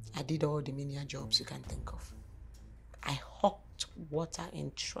 I did all the menial jobs you can think of. I hawked water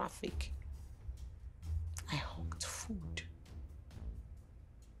in traffic. I hawked food.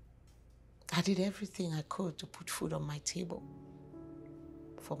 I did everything I could to put food on my table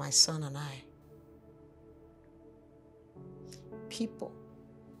for my son and I. People,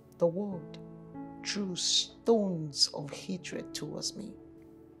 the world, threw stones of hatred towards me.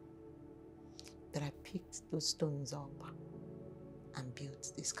 But I picked those stones up and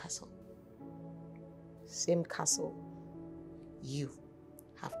built this castle. Same castle you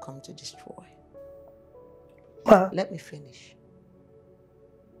have come to destroy. Let me finish.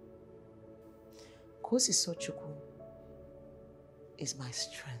 Kosi Sochukwu is my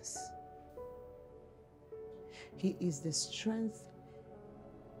strength. He is the strength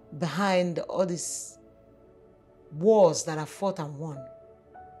behind all these wars that I fought and won.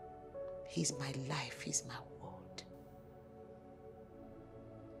 He's my life, he's my world.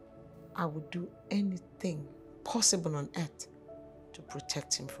 I would do anything possible on earth to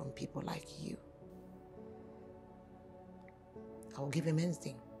protect him from people like you. I will give him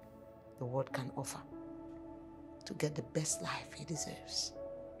anything the world can offer to get the best life he deserves.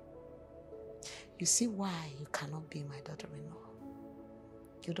 You see why you cannot be my daughter-in-law.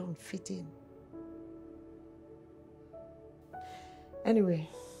 You don't fit in. Anyway,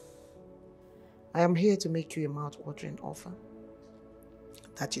 I am here to make you a mouth-watering offer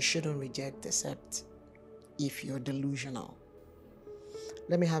that you shouldn't reject except if you're delusional.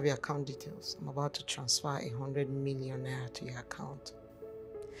 Let me have your account details. I'm about to transfer 100 million naira to your account.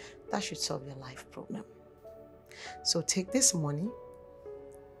 That should solve your life problem. So take this money,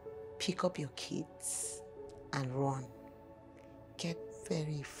 pick up your kids, and run. Get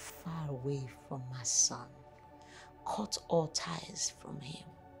very far away from my son. Cut all ties from him.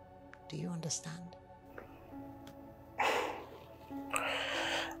 Do you understand?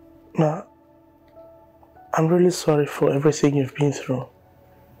 Ma, I'm really sorry for everything you've been through.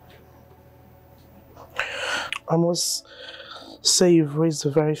 I must say you've raised a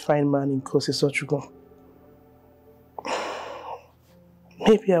very fine man in Kosi Sochukwu.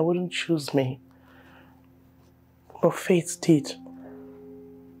 Maybe I wouldn't choose me, but fate did.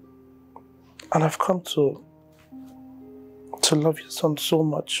 And I've come to love your son so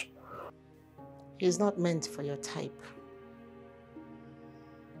much. He's not meant for your type.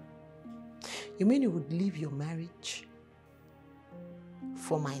 You mean you would leave your marriage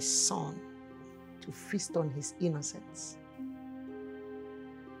for my son to feast on his innocence?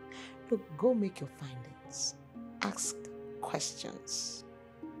 Look, go make your findings. Ask questions.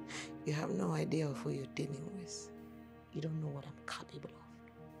 You have no idea of who you're dealing with. You don't know what I'm capable of.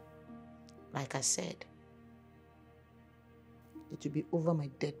 Like I said, it will be over my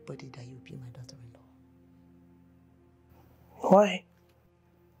dead body that you'll be my daughter-in-law. Why?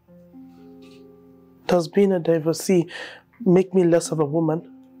 Does being a divorcee make me less of a woman?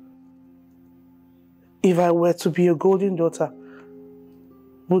 If I were to be a golden daughter,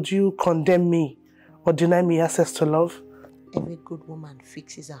 would you condemn me or deny me access to love? Every good woman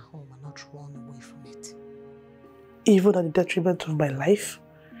fixes her home and not run away from it. Even at the detriment of my life?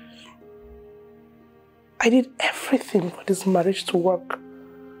 I did everything for this marriage to work.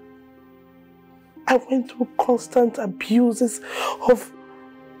 I went through constant abuses of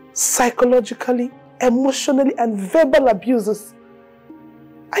psychologically, emotionally, and verbal abuses.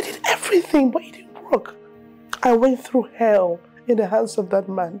 I did everything, but it didn't work. I went through hell in the hands of that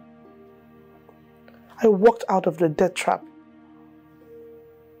man. I walked out of the death trap.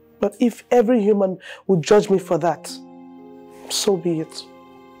 But if every human would judge me for that, so be it.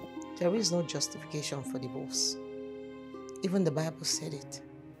 There is no justification for divorce. Even the Bible said it.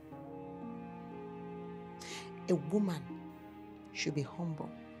 A woman should be humble,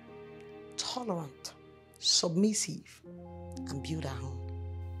 tolerant, submissive, and build her home.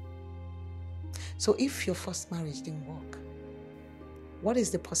 So if your first marriage didn't work, what is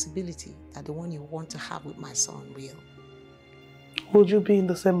the possibility that the one you want to have with my son will? Would you be in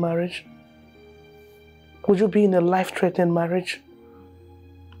the same marriage? Would you be in a life-threatening marriage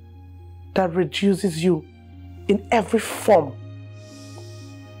that reduces you in every form?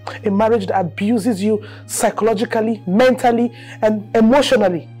 A marriage that abuses you psychologically, mentally, and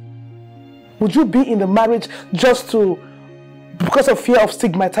emotionally? Would you be in a marriage just because of fear of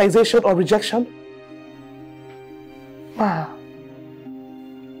stigmatization or rejection? Ma,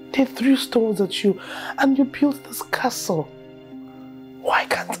 they threw stones at you and you built this castle. Why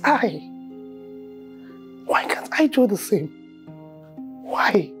can't I? Why can't I do the same?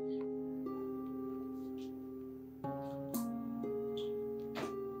 Why?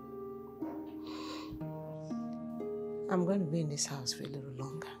 I'm going to be in this house for a little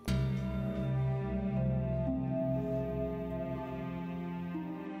longer.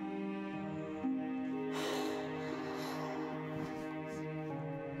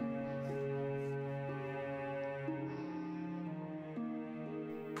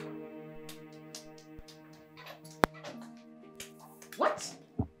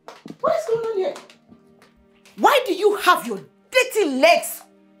 do you have your dirty legs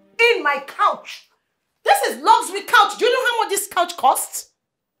in my couch? This is luxury couch. Do you know how much this couch costs?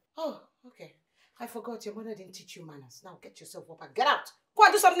 Oh, okay. I forgot your mother didn't teach you manners. Now get yourself up and get out. Go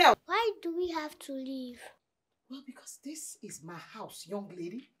and do something else. Why do we have to leave? Well, because this is my house, young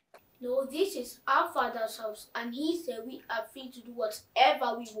lady. No, this is our father's house, and he said we are free to do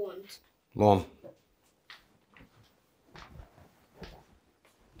whatever we want. Mom.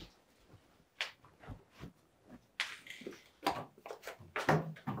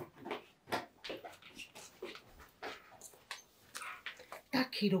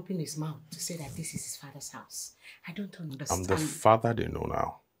 That kid opened his mouth to say that this is his father's house. I don't understand. I'm the father they know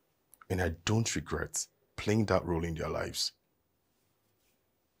now, and I don't regret playing that role in their lives.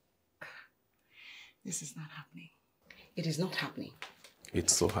 This is not happening. It is not happening.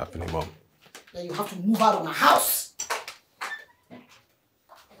 It's so happening, Mom. Then you have to move out of my house.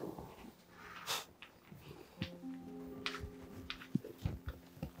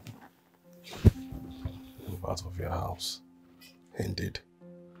 Move out of your house. Indeed.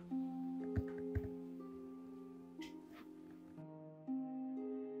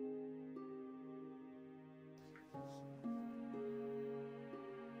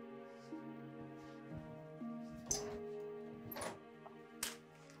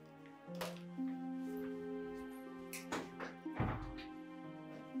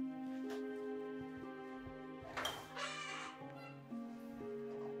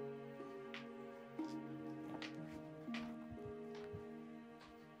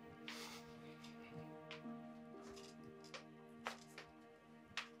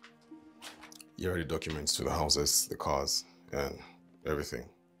 Here are the documents to the houses, the cars, and everything.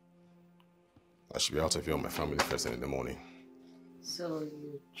 I should be out of here with my family first thing in the morning. So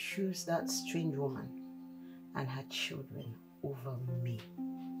you choose that strange woman and her children over me.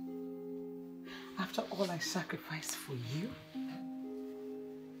 After all I sacrificed for you,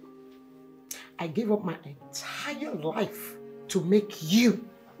 I gave up my entire life to make you.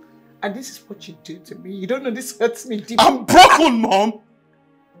 And this is what you do to me. You don't know this hurts me deeply. I'm broken, Mom!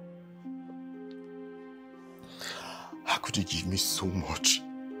 How could you give me so much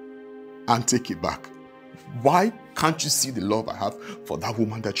and take it back? Why can't you see the love I have for that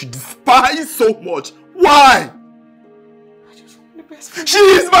woman that you despise so much? Why? I just want the best for you. She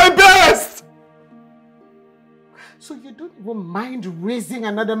is my best! So you don't even mind raising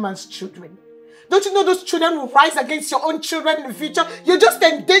another man's children? Don't you know those children will rise against your own children in the future? You're just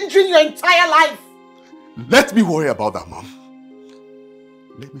endangering your entire life. Let me worry about that, Mom.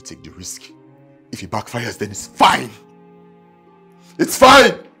 Let me take the risk. If it backfires, then it's fine. It's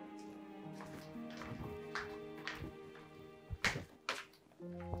fine!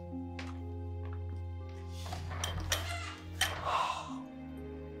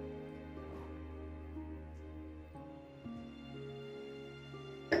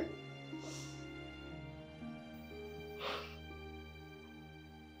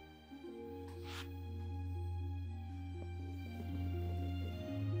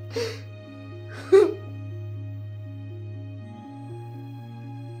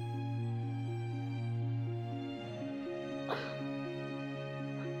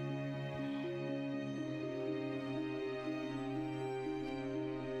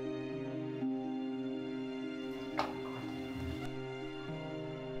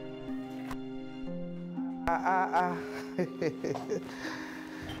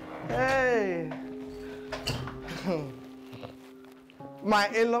 Hey. My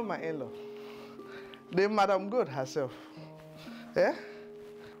in-law. The Madam Good herself. Eh?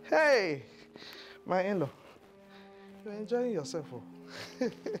 Hey, my in-law. You're enjoying yourself, oh.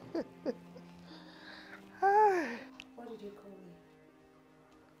 Hi. What did you call me?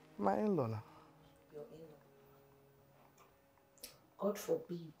 My in-law now. Your in-law. God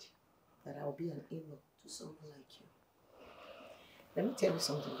forbid that I'll be an in-law to someone like you. Let me tell you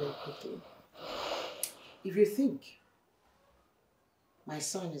something very quickly. If you think my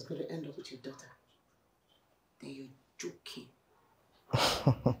son is going to end up with your daughter, then you're joking.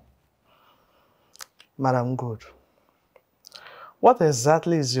 Madam Good, what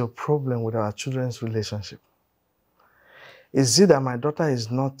exactly is your problem with our children's relationship? Is it that my daughter is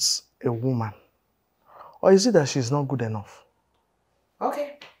not a woman? Or is it that she's not good enough?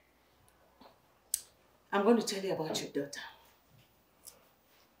 Okay. I'm going to tell you about your daughter.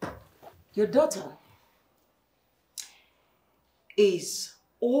 Your daughter is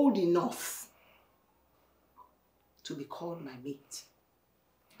old enough to be called my mate.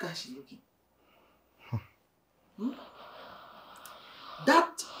 Look how she's looking.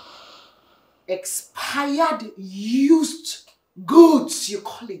 That expired, used goods you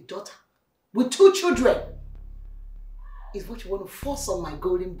call a daughter with 2 children is what you want to force on my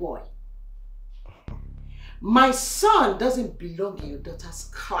golden boy. My son doesn't belong in your daughter's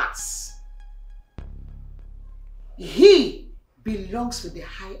class. He belongs with the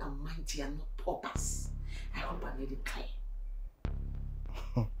high and mighty and not paupers. I hope I made it clear.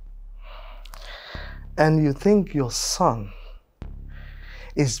 And you think your son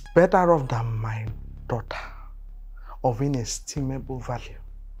is better off than my daughter of inestimable value?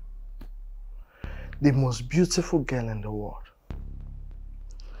 The most beautiful girl in the world.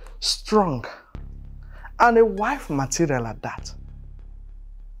 Strong. And a wife material at that.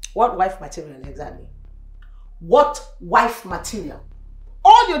 What wife material exactly? What wife material?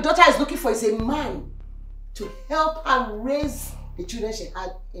 All your daughter is looking for is a man to help her raise the children she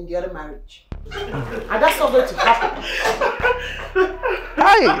had in the other marriage. And that's not going to happen.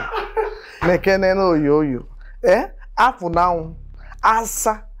 Hi! Mekene no yo-yo. Apple now.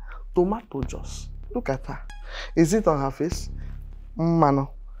 Asa. Tomato juice. Look at her. Is it on her face?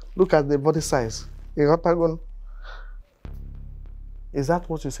 Mano. Look at the body size. Is that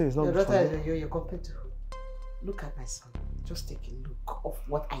what you say? Is not your good daughter for is a yo-yo compared to who? Look at my son. Just take a look of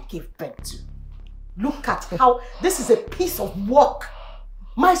what I gave birth to. Look at how this is a piece of work.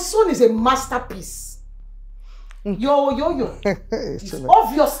 My son is a masterpiece. Your yo-yo is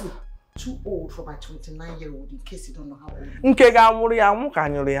obviously too old for my 29-year-old, in case you don't know how old.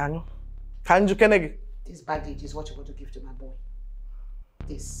 This baggage is what you're going to give to my boy.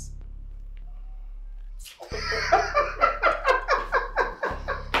 This.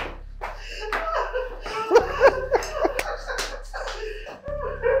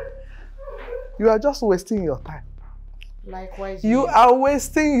 You are just wasting your time. Likewise. You are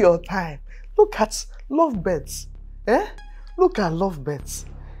wasting your time. Look at lovebirds. Look at lovebirds.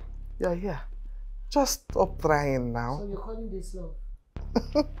 Yeah, yeah. Just stop trying now. So you're calling this love?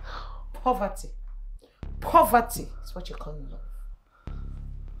 Poverty. Poverty is what you're calling love.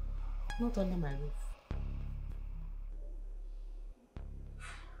 Not under my roof.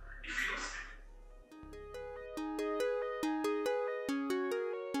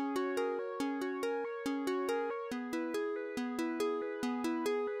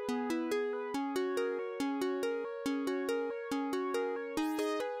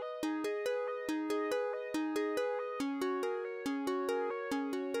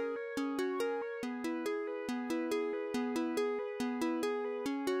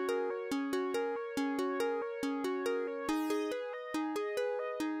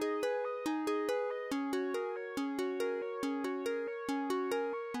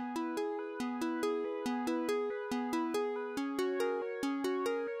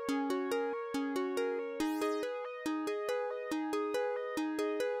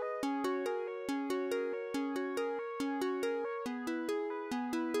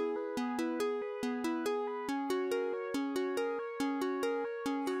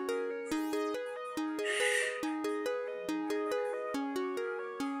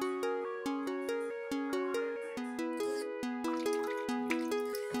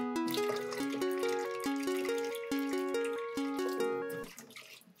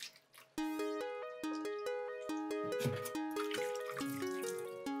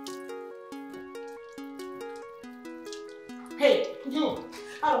 Hey, you,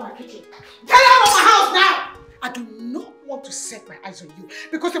 out of my kitchen. Get out of my house now! I do not want to set my eyes on you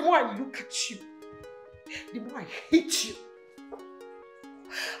because the more I look at you, the more I hate you.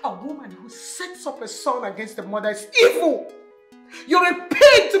 A woman who sets up a son against the mother is evil. You're a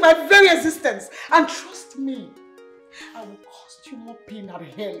pain to my very existence. And trust me, I will cost you more pain than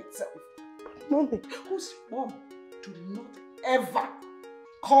hell itself. Mommy, who's mom? Do not ever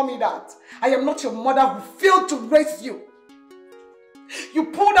call me that. I am not your mother who failed to raise you. You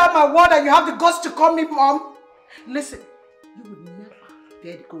pulled out my word and you have the guts to call me mom. Listen, you will never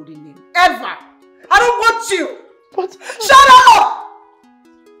bear the golden name. Ever. I don't want you. But shut up!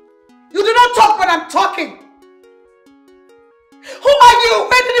 You do not talk when I'm talking. Who are you?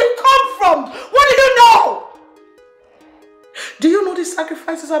 Where did you come from? What do you know? Do you know the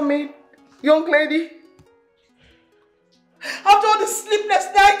sacrifices I made, young lady? After all the sleepless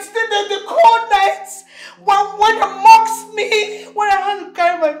nights, the cold nights, when it mocks me, when I had to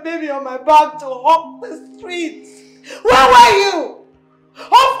carry my baby on my back to walk the streets. Where were you?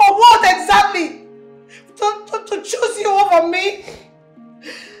 Hope for what exactly? To choose you over me?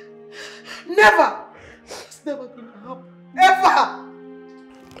 Never. It's never going to happen. Ever.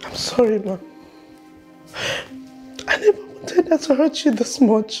 I'm sorry, Mom. I never wanted that to hurt you this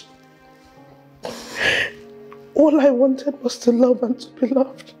much. All I wanted was to love and to be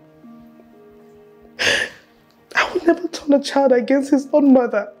loved. I would never turn a child against his own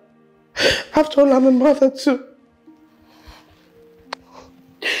mother. After all, I'm a mother too.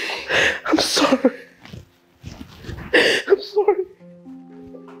 sorry. I'm sorry.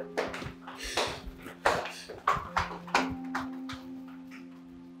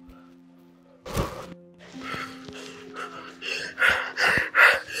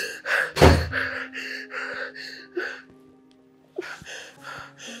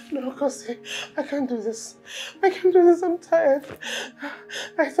 No, Kosi, I can't do this. I can't do this. I'm tired.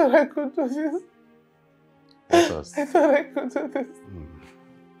 I thought I could do this. I thought I could do this.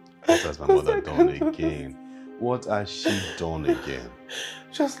 What has my mother done again? What has she done again?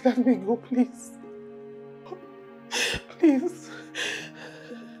 Just let me go, please. Please.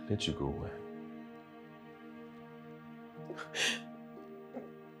 Let you go where?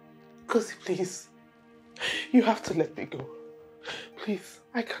 Kosi, please. You have to let me go. Please,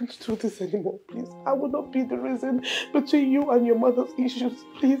 I can't do this anymore, please. I will not be the reason between you and your mother's issues.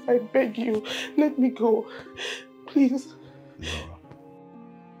 Please, I beg you, let me go. Please. Laura.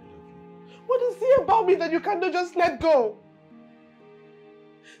 What is it about me that you cannot just let go?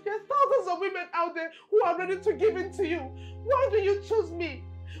 There's thousands of women out there who are ready to give in to you. Why do you choose me?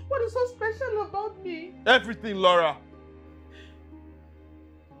 What is so special about me? Everything, Laura.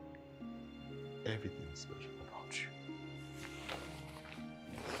 Everything is special about you.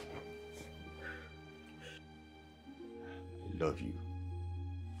 I love you.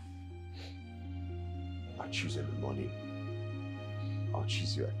 I'll choose you in the morning. I'll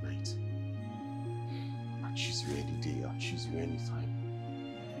choose you at night. I'll choose you any day. I'll choose you anytime.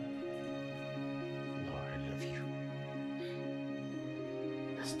 Laura, I love you.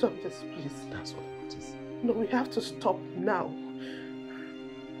 Stop this, please. That's what it is. No, we have to stop now.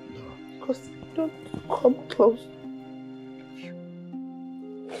 No. Because don't come close.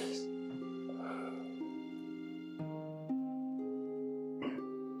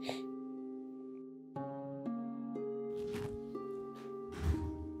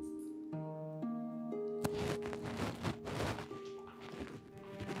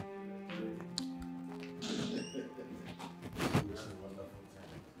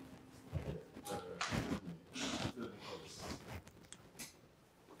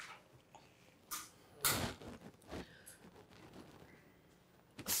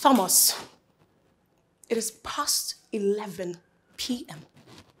 Thomas, it is past 11 p.m.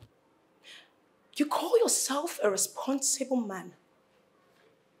 You call yourself a responsible man,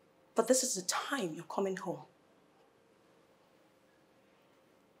 but this is the time you're coming home.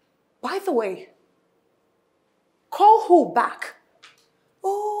 By the way, call who back?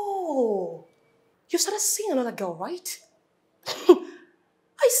 Oh, you started seeing another girl, right?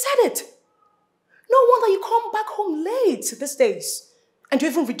 I said it. No wonder you come back home late these days. And you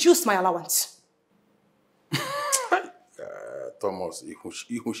even reduced my allowance. Thomas,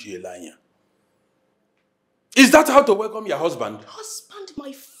 is that how to welcome your husband? Husband,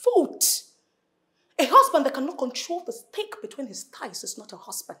 my foot. A husband that cannot control the steak between his thighs is not a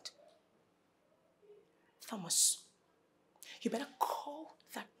husband. Thomas, you better call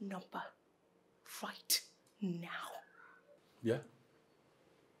that number right now. Yeah?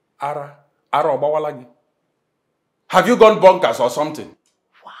 Ara Obawalagi. Have you gone bonkers or something?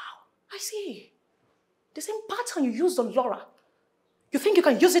 I see. The same pattern you used on Laura. You think you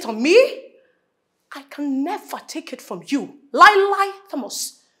can use it on me? I can never take it from you. Lie,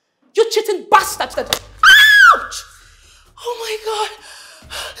 Thomas. You cheating bastard. Ouch! Oh my God.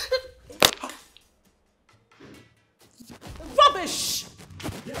 Rubbish!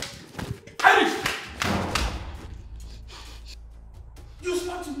 Irish! You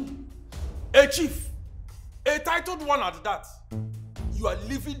slapped me. A chief. A titled one at that. You are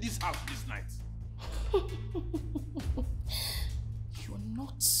leaving this house this night. You are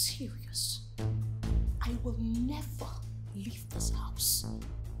not serious. I will never leave this house.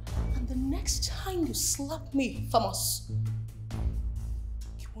 And the next time you slap me, Thomas,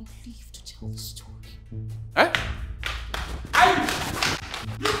 you won't leave to tell the story. Eh?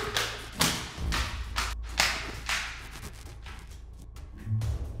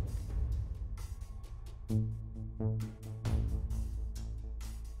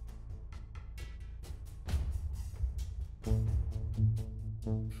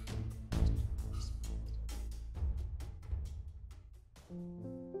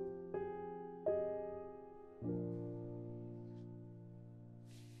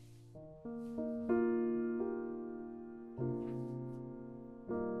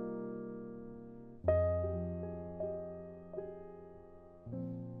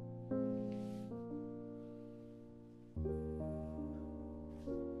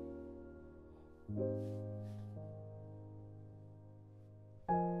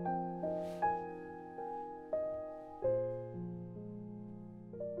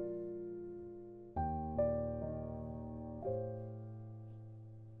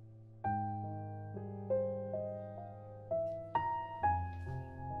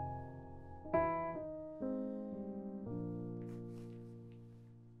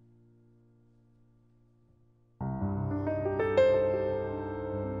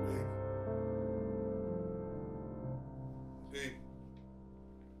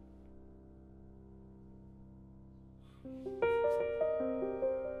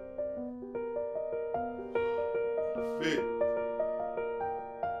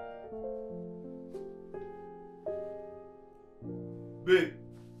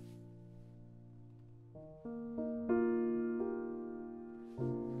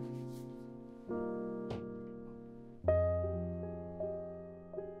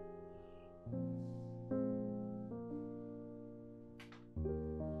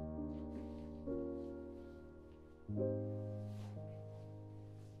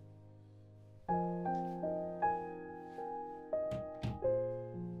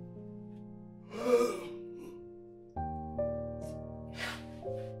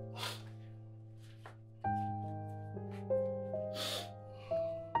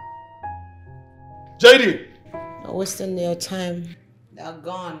 ready. Not wasting your time. They're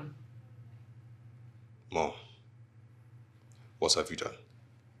gone. Mom, what have you done?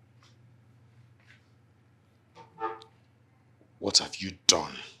 What have you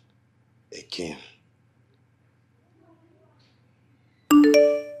done again?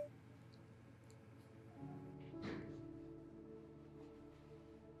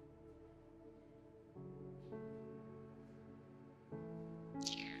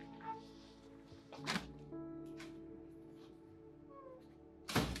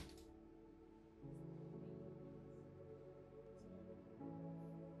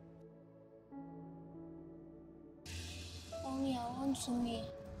 Mommy, I want to win.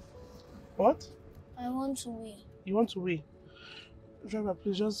 What? I want to win. You want to win? Driver,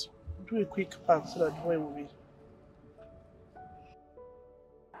 please just do a quick park so that the boy will win.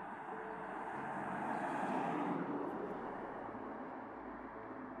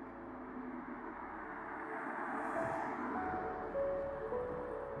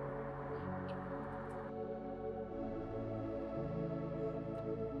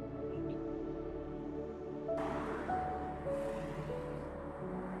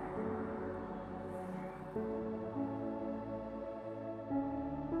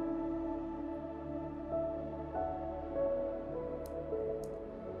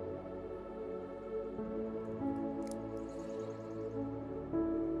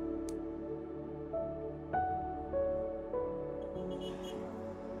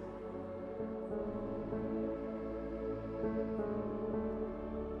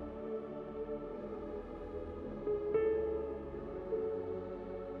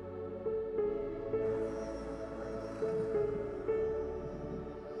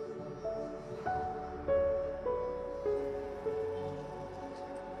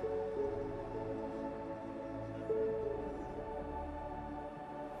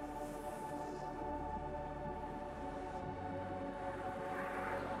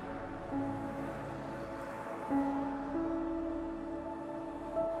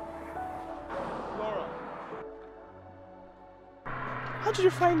 How did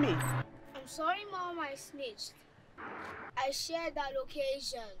you find me? I'm sorry, Mom, I snitched. I shared that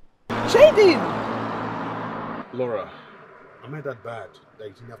location. Shady! Laura, am I that bad that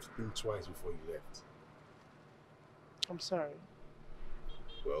you didn't have to think twice before you left? I'm sorry.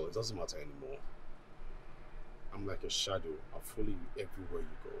 Well, it doesn't matter anymore. I'm like a shadow. I'll follow you everywhere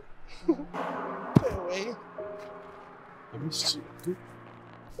you go. Stay away. I missed you.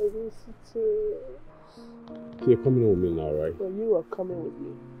 I miss you too. You're coming with me now, right? No, you are coming with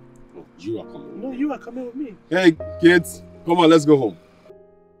me. No, you are coming with me. No, you are coming with me. Hey, kids, come on, let's go home.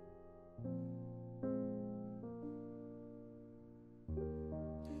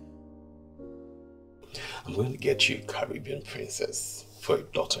 I'm going to get you a Caribbean princess for a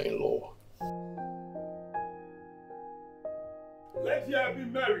daughter-in-law. Let her be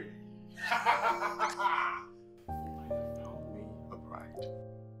married.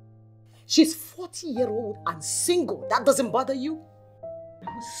 She's 40-year-old and single. That doesn't bother you?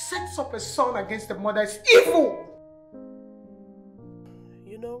 Who sets up a son against the mother is evil.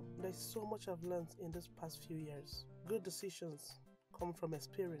 You know, there's so much I've learned in these past few years. Good decisions come from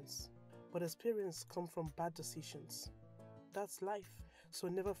experience, but experience comes from bad decisions. That's life. So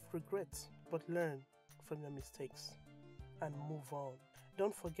never regret, but learn from your mistakes and move on.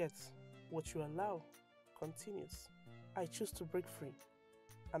 Don't forget, what you allow continues. I choose to break free,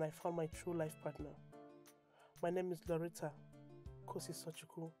 and I found my true life partner. My name is Loretta Kosi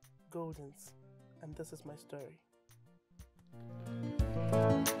Sochukwu Goldens, and this is my story.